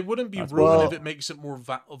 But it wouldn't be That's ruined well- if it makes it more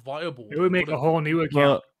viable. It would make would a whole new account.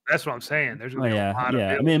 Well, That's what I'm saying. There's oh, gonna be a lot of yeah. I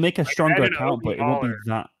builds. mean, make a Like, stronger imagine account, but it won't be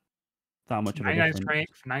OSRS, that much of a 99 difference.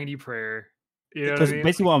 strength, 90 prayer. You know what I Because mean?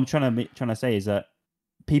 basically what I'm trying to say is that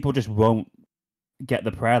people just won't get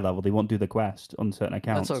the prayer level. They won't do the quest on certain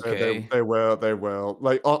accounts. That's okay. They will.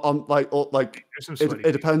 Like There's some sweaty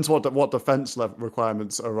it depends what defense level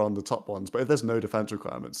requirements are on the top ones. But if there's no defense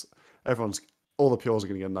requirements, all the pures are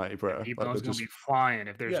going to get 90 prayer. people Like, are they're gonna just- be flying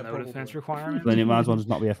if there's Yeah, no probably. defense requirement. Then it might as well just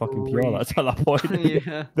not be a fucking pure. That's at that point.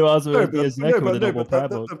 Yeah. There might as well No, be a but- Zerka no, with a but- no, normal but prayer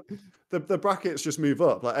book. the brackets just move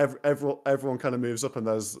up. Like everyone kind of moves up, and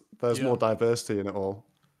there's Yeah. more diversity in it all.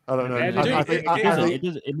 I don't know. Imagine I it- think- it- I it-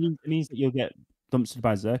 think- It means that you'll get dumpstered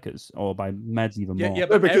by Zerkas or by meds even more. Yeah,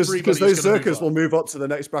 No, because everybody's those gonna move Zerkas up. will move up to the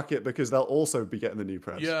next bracket because they'll also be getting the new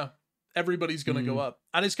press. Yeah, everybody's going to go Mm. up,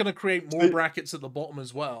 and it's going to create more So- brackets at the bottom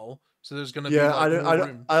as well. So there's going to Yeah, be like more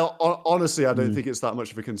room. honestly, I don't Mm. think it's that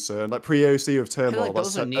much of a concern. Like pre-OC of I feel Turmoil, like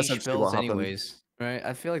those are that's niche essentially builds what happened. anyways, right?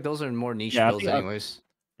 I feel like those are more niche Yeah, I builds think anyways.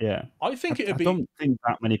 Yeah. I think I it'd be don't think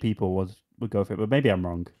that many people would go for it, but maybe I'm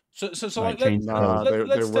wrong. so. like, Like, change the Nah, build.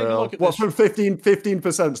 let's take a will. look at What's this. from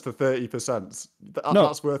 15% to 30%? No.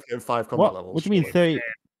 That's worth getting 5 combat What? levels. What do you mean 30?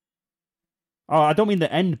 Oh, I don't mean the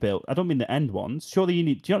end build. I don't mean the end ones. Surely do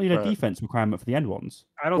you not need a Right. defense requirement for the end ones?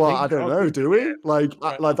 I don't Well, think I don't know. think Do we? that. Like,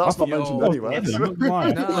 Right. like that's I thought not mentioned yo, anywhere. given, I'm not gonna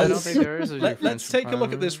lie. No, I don't think there is a defense. Let's take a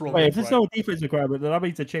look at this real Wait, quick. if there's right? no defense requirement, then I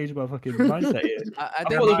need to change my fucking mindset here. I I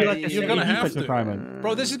think thought there'd be like a you're certain gonna have defense to. requirement.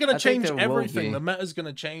 Bro, this is going I to think change there will everything. be. The meta's going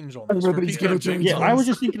to change on this. Everybody's Repeat gonna that, change James. on Yeah, I was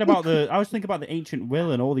this. just thinking about the ancient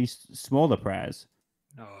will and all these smaller prayers.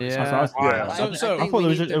 No, Yeah. That's what I was- Yeah. I So- thought it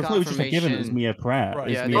was just a given. It's me a prayer. Right.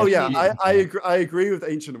 It's Yeah, me no, Oh a- yeah, I agree with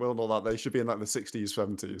Ancient Will and all that. They should be in like the 60s,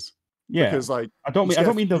 70s. yeah. Because like I don't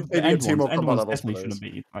you mean the maybe a end team ones. of The end combat ones levels for definitely those. shouldn't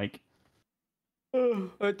be like.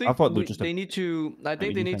 I think thought they were just a- they need to. I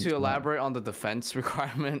think they need defense to plan. elaborate on the defense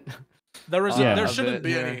requirement. There is. Yeah. There a shouldn't bit,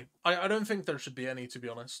 be yeah. any. I don't think there should be any, to be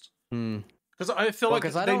honest. Hmm. Because I feel like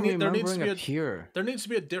Because I they don't need, there needs remember to be a pure. there needs to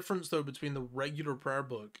be a difference though between the regular prayer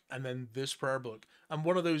book and then this prayer book. And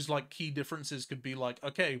one of those like key differences could be like,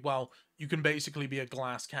 okay, well, you can basically be a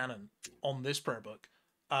glass cannon on this prayer book,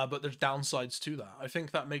 but there's downsides to that. I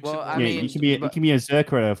think that makes Well, it. I more Yeah, mean, you can be but- a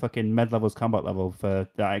Zerka at a fucking med levels combat level for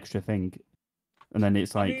that extra thing, and then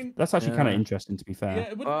it's I like mean- that's actually kind of Yeah. interesting to be fair. Yeah,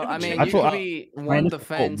 it would, Well, it would I mean, change you thought- could be I one initially thought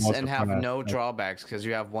defense was and the have prayer, no like- drawbacks because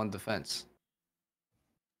you have one defense.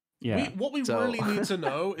 Yeah. What we So- really need to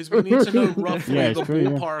know is we need to know roughly Yeah, it's the true, yeah.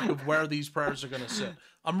 ballpark of where these prayers are going to sit.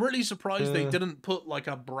 I'm really surprised they Yeah. didn't put like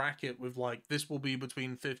a bracket with like this will be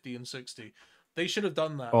between 50 and 60. They should have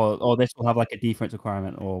done that. Or this will have like a defense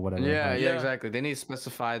requirement or whatever. Yeah, like- yeah, Yeah. exactly. They need to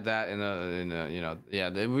specify that in a you know, yeah.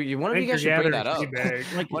 One I of you think guys you're should bring gathering that up.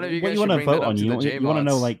 feedback. Like One what of you you guys want should to bring that vote up on, to you the want to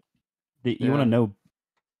know JMods. like you Yeah. want to know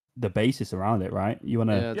the basis around it, right? You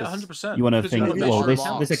want to Yeah, Yeah, 100%. you want to Because think, wanna Yeah, make well, sure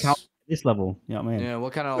this it's- account this level. You know what I mean? Yeah,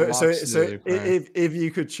 what kind of So, locks so do they pray? if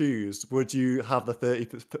you could choose, would you have the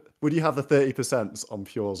 30% on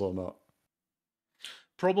pures or not?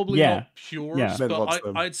 Probably Yeah. not pures, Yeah. Then but what's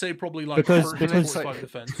them? I'd say probably like Because- 30 because- 45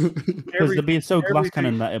 defense. Because they're being so glass everything-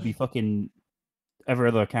 cannon that it'd be fucking every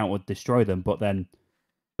other account would destroy them, but then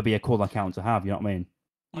it'd be a cool account to have. You know what I mean?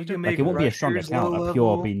 You can Like make it won't be a strong rushers account. low A pure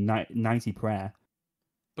level. be 90 prayer.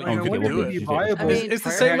 But I you don't can think it do would it. be viable. I mean, It's the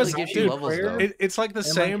prayer same as actually gives you dude, levels prayer- though. It's like the And,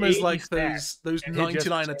 same like, as 80 like stats, those and hit just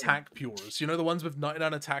 99 the same. attack pures. You know the ones with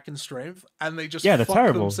 99 attack and strength, and they just Yeah, they're fuck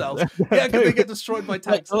terrible. themselves. They're Yeah, because they terrible. get destroyed by Like,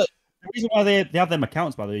 tanks. look, the reason why they have them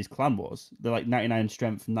accounts by these clan wars, they're like 99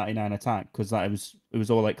 strength and 99 attack, because that it was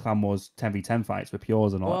all like clan wars 10v10 fights with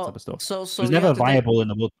pures and all that type of stuff. so It was you never have to think- viable in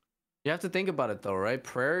the world. You have to think about it though, right?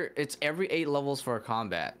 Prayer, it's every 8 levels for a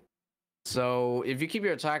combat. So if you keep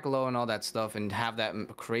your attack low and all that stuff and have that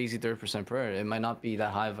crazy 30% prayer, it might not be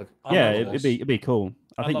that high of a Yeah, love it'd be cool.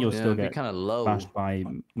 I think you'll yeah, still it'd be get kind of low. smashed by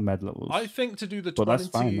med levels. I think to do the But that's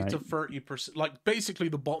 20 fine, to right? 30%, like basically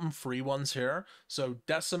the bottom 3 ones here, so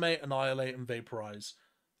Decimate, Annihilate, and Vaporize.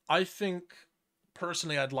 I think,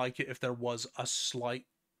 personally, I'd like it if there was a slight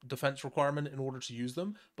defense requirement in order to use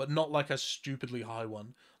them, but not like a stupidly high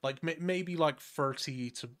one. Like maybe like 30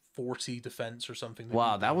 to 40 defense or something.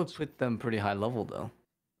 Wow, that would put them pretty high level though,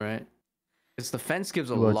 right? Its defense gives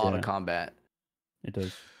a It would, lot yeah. of combat. It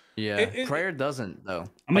does. Yeah, prayer doesn't though.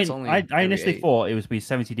 I mean, That's only I every initially 8. thought it was be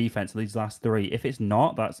 70 defense these last 3. If it's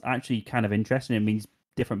not, that's actually kind of interesting. It means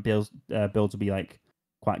different builds will be like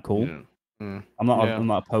quite cool. Yeah. Mm. I'm not Yeah. I'm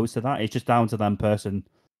not opposed to that. It's just down to them person.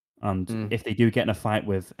 And if they do get in a fight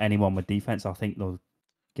with anyone with defense, I think they'll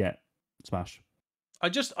get smashed.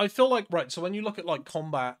 I feel like, right, so when you look at like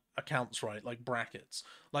combat accounts, right, like brackets,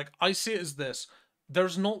 like I see it as this,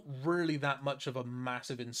 there's not really that much of a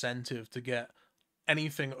massive incentive to get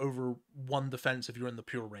anything over 1 defense if you're in the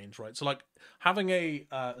pure range, right? So like having a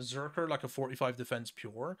Zerker, like a 45 defense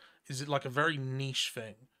pure, is like a very niche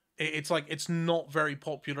thing. It's like, it's not very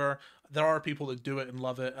popular. There are people that do it and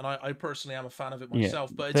love it, and I personally am a fan of it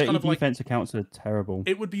myself. But it's kind of like defense accounts are terrible.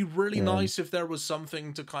 it would be really nice if there was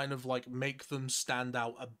something to kind of like make them stand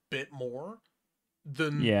out a bit more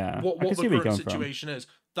than what the current situation is.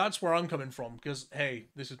 That's where I'm coming from, because hey,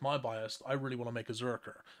 this is my bias. I really want to make a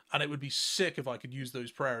Zerker, and it would be sick if I could use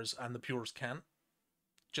those prayers and the pures can't.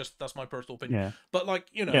 Just that's my personal opinion. Yeah. But like,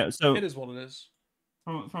 you know, so it is what it is.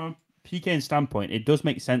 From a PK standpoint, it does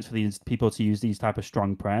make sense for these people to use these type of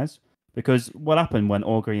strong prayers, because what happened when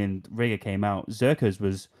Augury and Rigger came out, Zerkers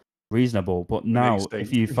was reasonable, but now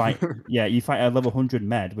if you fight you fight a level 100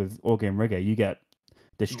 med with Augury and Rigger, you get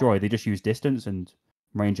destroyed. They just use distance and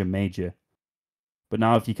range and major. But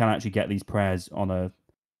now if you can actually get these prayers on a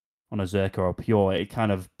Zerker or pure, it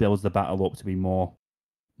kind of builds the battle up to be more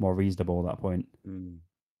reasonable at that point.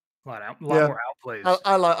 A lot more outplays.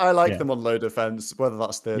 I like them on low defense, whether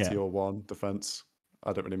that's 30 or 1 defense.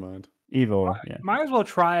 I don't really mind. Either or, Might as well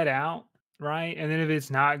try it out, right? And then if it's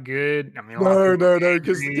not good, I mean, no,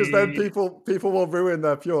 because then people will ruin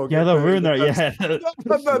their pure. Yeah, they'll ruin their I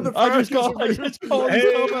just got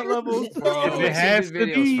combat levels. It has to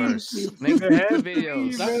be. Make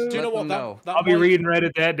videos. Do you know what? That I'll be reading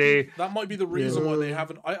Reddit that day. That might be the reason why they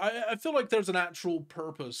haven't. I feel like there's an actual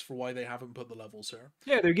purpose for why they haven't put the levels here.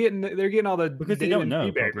 Yeah, they're getting all the because they don't know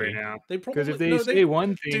feedback right now. Because if they say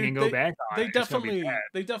one thing and go back on they it,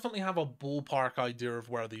 definitely have a ballpark idea of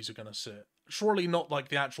where these are going to sit. Surely not like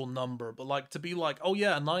the actual number, but like to be like, oh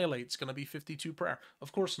yeah, Annihilate's going to be 52 prayer.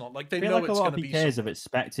 Of course not. Like they know like it's going to be. A lot of PKs have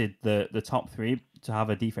expected the top 3 to have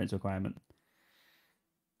a defense requirement.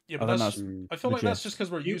 Yeah, but I feel like that's just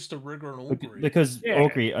because we're used to Rigger and Augury. Because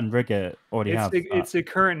Augury and Rigger already have. It's a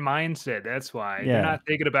current mindset. That's why they're not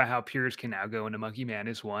thinking about how Pures can now go into Monkey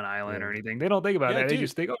Madness 1 Island or anything. They don't think about that. They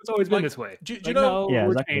just think, oh, it's always been this way. Do you know?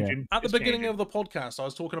 We're changing. At the beginning of the podcast, I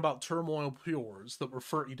was talking about Turmoil Pures that were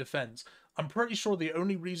 30 defense. I'm pretty sure the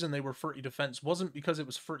only reason they were 30 defense wasn't because it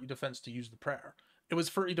was 30 defense to use the prayer. It was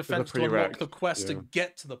 30 defense to unlock the quest to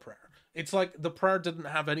get to the prayer. It's like the prayer didn't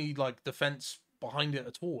have any like defense behind it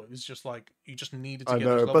at all. It was just like you just needed to get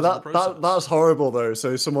those levels but that's horrible though.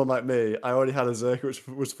 So someone like me, I already had a Zerker which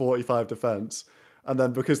was 45 defense, and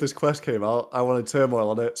then because this quest came out, I wanted Turmoil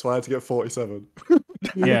on it, so I had to get 47.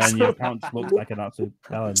 Yeah, and your account looks like an absolute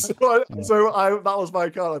challenge. So that was my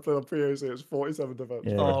account I put on pre-OC. It was 47 defense.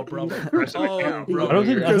 Yeah. Oh, brother. I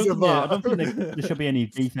don't think there should be any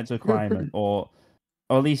defense requirement or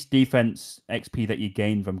at least defense XP that you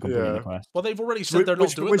gain from completing the quest. Well, they've already said they're not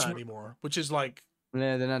doing that anymore, which is like...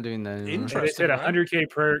 Yeah, they're not doing that anymore. They said 100k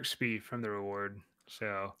prayer XP from the reward,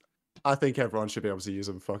 so... I think everyone should be able to use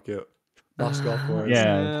them. Fuck it. Mask off for it.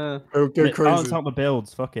 Yeah. Go crazy. Balance out the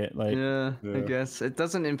builds. Fuck it. Like. Yeah, I guess it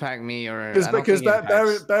doesn't impact me or. Because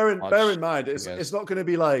bear in mind, it's not going to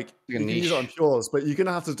be like you can use it on pures, but you're going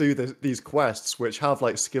to have to do these quests which have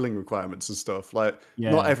like skilling requirements and stuff. Like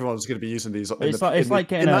not everyone's going to be using these.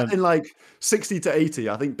 In like 60 to 80,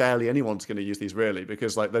 I think barely anyone's going to use these really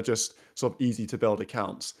because like they're just sort of easy to build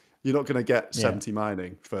accounts. You're not going to get 70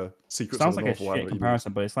 mining for Secrets of the North. Sounds like a shit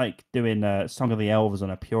comparison, but it's like doing Song of the Elves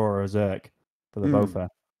on a pure or a Zerk for the Bofa.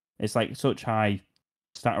 It's like such high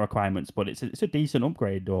stat requirements, but it's a decent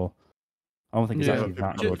upgrade. Or I don't think it's actually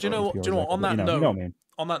that good. Do you know what?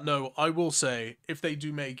 On that note, I will say if they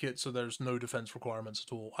do make it so there's no defense requirements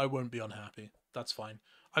at all, I won't be unhappy. That's fine.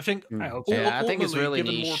 I think. I hope so. I think it's really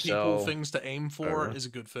giving niche, more people things to aim for is a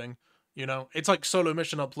good thing. You know, it's like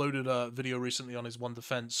Solomission uploaded a video recently on his One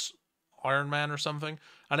Defense Iron Man or something,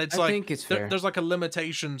 and it's I like think it's fair. there's like a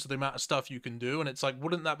limitation to the amount of stuff you can do, and it's like,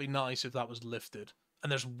 wouldn't that be nice if that was lifted?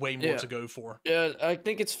 And there's way more to go for. Yeah, I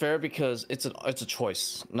think it's fair because it's a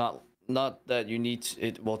choice, not that you need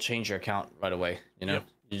it will change your account right away. You know,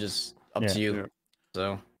 you just up to you. Yeah.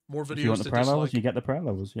 So More videos If you want the to prayer levels, dislike. you get the prayer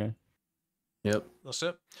levels. Yeah. yep. That's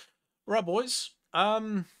it. Right, boys.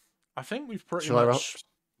 I think we've pretty Shall I wrap? much.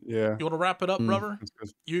 Yeah. You want to wrap it up, brother? That's good.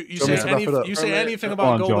 You Do you want me to wrap it up? you say anything Go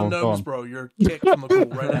about on, golden Joel, go gnomes, on. bro? You're kicked from the call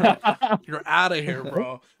right now. You're out of here,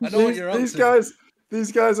 bro. I know what you're up to.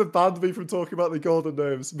 These guys have banned me from talking about the golden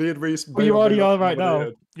gnomes. Me and Rhys. Well, you already are right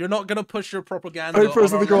now. You're not gonna push your propaganda. Vote for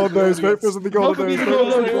us on in the our golden gnomes. Vote for us in the golden Vote gnomes. for Vote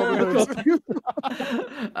the for us in the golden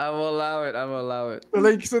golden gnomes. I will allow it. I will allow it. The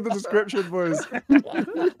link's in the description, boys.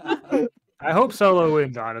 I hope Solo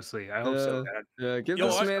wins, honestly. I hope so bad. Yeah, give Yo,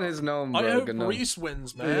 this man his gnome, bro. I hope Good gnome. Rhys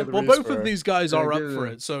wins, Yeah, man. the Well, Rhys, both bro. of these guys Yeah, are up give for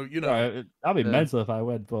it. it, so you know. No, that'd be Yeah. mental if I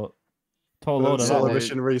win, but total load of that.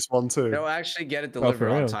 Solomission Rhys 1-2. They'll actually get it for delivered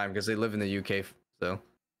on real. time because they live in the UK. So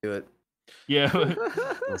do it. Yeah.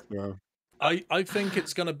 Yeah. I think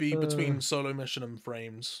it's gonna be between Solomission and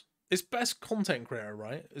Frames. It's best content creator,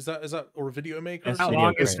 right? Is that or a video maker? Best How video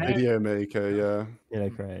long is It's creator. that? video maker, yeah. Yeah,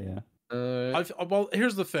 great. Yeah. Well,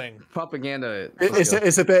 here's the thing. Propaganda.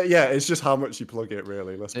 It's a bit, yeah. It's just how much you plug it,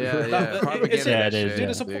 really. Let's be Yeah, real. yeah. It's Propaganda. Yeah, that it is, shit, Dude, yeah.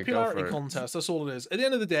 it's a dude, go popularity for it. contest. That's all it is. At the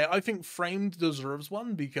end of the day, I think Framed deserves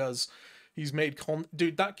one because he's made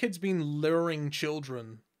dude, that kid's been luring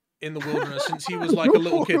children in the wilderness since he was like a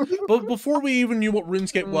little kid. But before we even knew what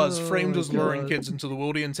RuneScape was, Framed was luring kids into the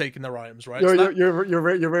wildy and taking their items, right? So that- You're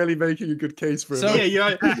really making a good case for it. So- you're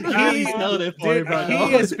he,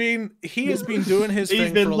 dude, he has been doing his He's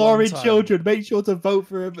thing been for a long luring time. children. Make sure to vote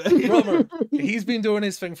for him. Brother, he's been doing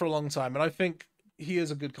his thing for a long time, and I think he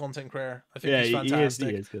is a good content creator. I think Yeah, he's he is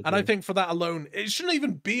fantastic. good, and I yeah. think for that alone, it shouldn't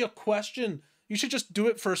even be a question. You should just do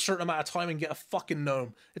it for a certain amount of time and get a fucking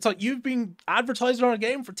gnome. It's like you've been advertising on a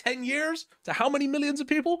game for 10 years to how many millions of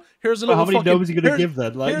people? Here's a Well, little how many fucking, gnomes are you gonna here- give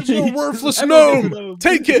then? Like, here's your worthless everyone gets a gnome.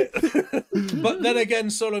 Take it. But then again,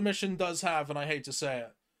 Solomission does have, and I hate to say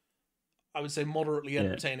it, I would say moderately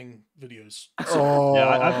entertaining videos. Oh, Yeah,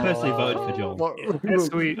 I personally voted for Joel. That's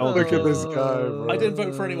sweet. Look at this guy, bro. I didn't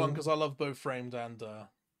vote for anyone because I love both Framed and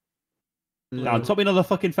Now, top me another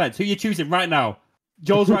fucking fence. Who you choosing right now?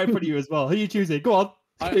 Joel's right in front of you as well. Who you choosing? Go on.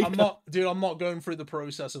 I'm not going through the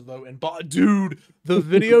process of voting, but dude, the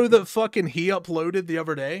video that fucking he uploaded the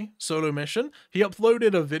other day, Solomission, he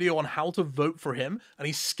uploaded a video on how to vote for him, and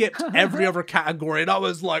he skipped every other category, and I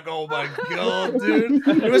was like, oh my god, dude.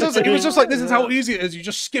 It was just like, this is how easy it is. You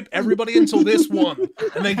just skip everybody until this one,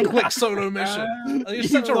 and then click Solomission. And you're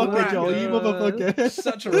such a fucker, rat, Joel, you dude. motherfucker.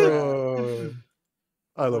 Such a rat. Oh,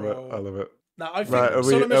 I love it. I love it. Now, I think Right,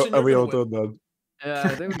 Solomission, are we you're all gonna win. done then? Yeah, I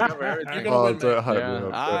think we cover everything. You're gonna win, don't mate. hype me Yeah, up,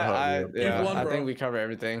 don't hype me up. You've won, I bro. think we cover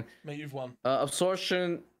everything. Mate, you've won.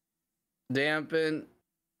 Absorption, dampen.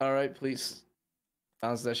 All right, please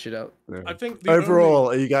bounce that shit out. Yeah. I think the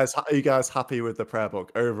Overall, are you guys happy with the prayer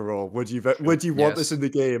book? Overall, would you want Yes. this in the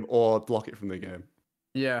game or block it from the game?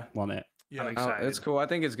 Yeah, Want it. Yeah, I'm oh, excited. it's cool. I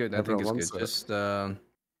think it's good. I think Everyone it's good. wants it. Just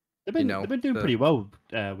They've been doing pretty well.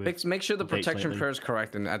 With make sure the updates protection lately. prayer is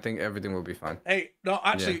correct, and I think everything will be fine. Hey, no,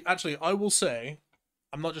 actually, I will say,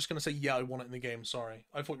 I'm not just gonna say yeah, I want it in the game. Sorry,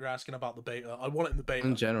 I thought you were asking about the beta. I want it in the beta.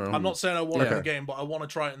 In general, I'm not saying I want it in the Okay. game, but I want to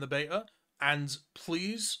try it in the beta. And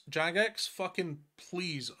please, Jagex, fucking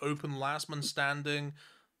please open Last Man Standing.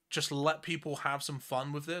 Just let people have some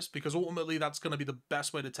fun with this, because ultimately that's going to be the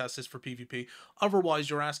best way to test this for PvP. Otherwise,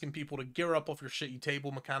 you're asking people to gear up off your shitty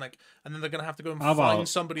table mechanic, and then they're going to have to go and How find about-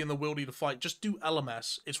 somebody in the wildy to fight. Just do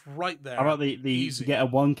LMS. It's right there. How about the Easy. get a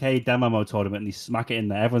 1K demo mode tournament and you smack it in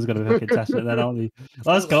there? Everyone's gonna fucking test it then, aren't they?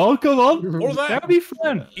 Let's go, come on. Or that. That'd be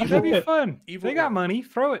fun. That'd be fun. Evil They got one. money.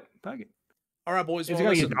 Throw it. Fuck it. All right, boys. It's Well, gonna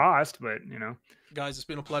listen, get lost, but you know. guys, it's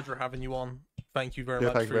been a pleasure having you on. Thank you very Yeah,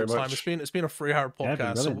 much thank for you your very time. much. It's been a 3-hour Yeah,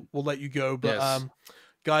 podcast, so brilliant. we'll let you go. But Yes.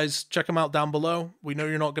 guys, check them out down below. We know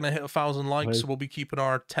you're not going to hit 1,000 likes, Right. so we'll be keeping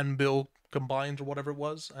our 10 bill combined or whatever it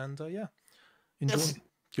was. And yeah, enjoy. Yes.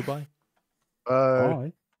 Goodbye.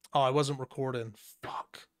 Bye. Oh, I wasn't recording.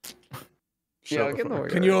 Fuck. Yeah, get the fuck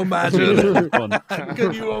Can you imagine? Fun.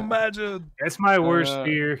 Can you imagine? That's my worst Uh,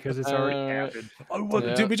 fear because it's already happened.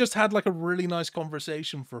 Yeah. Dude, we just had like a really nice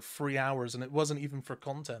conversation for 3 hours, and it wasn't even for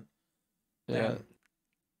content. Yeah.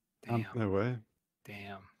 Damn. Damn. No way.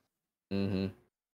 Damn. Mm-hmm.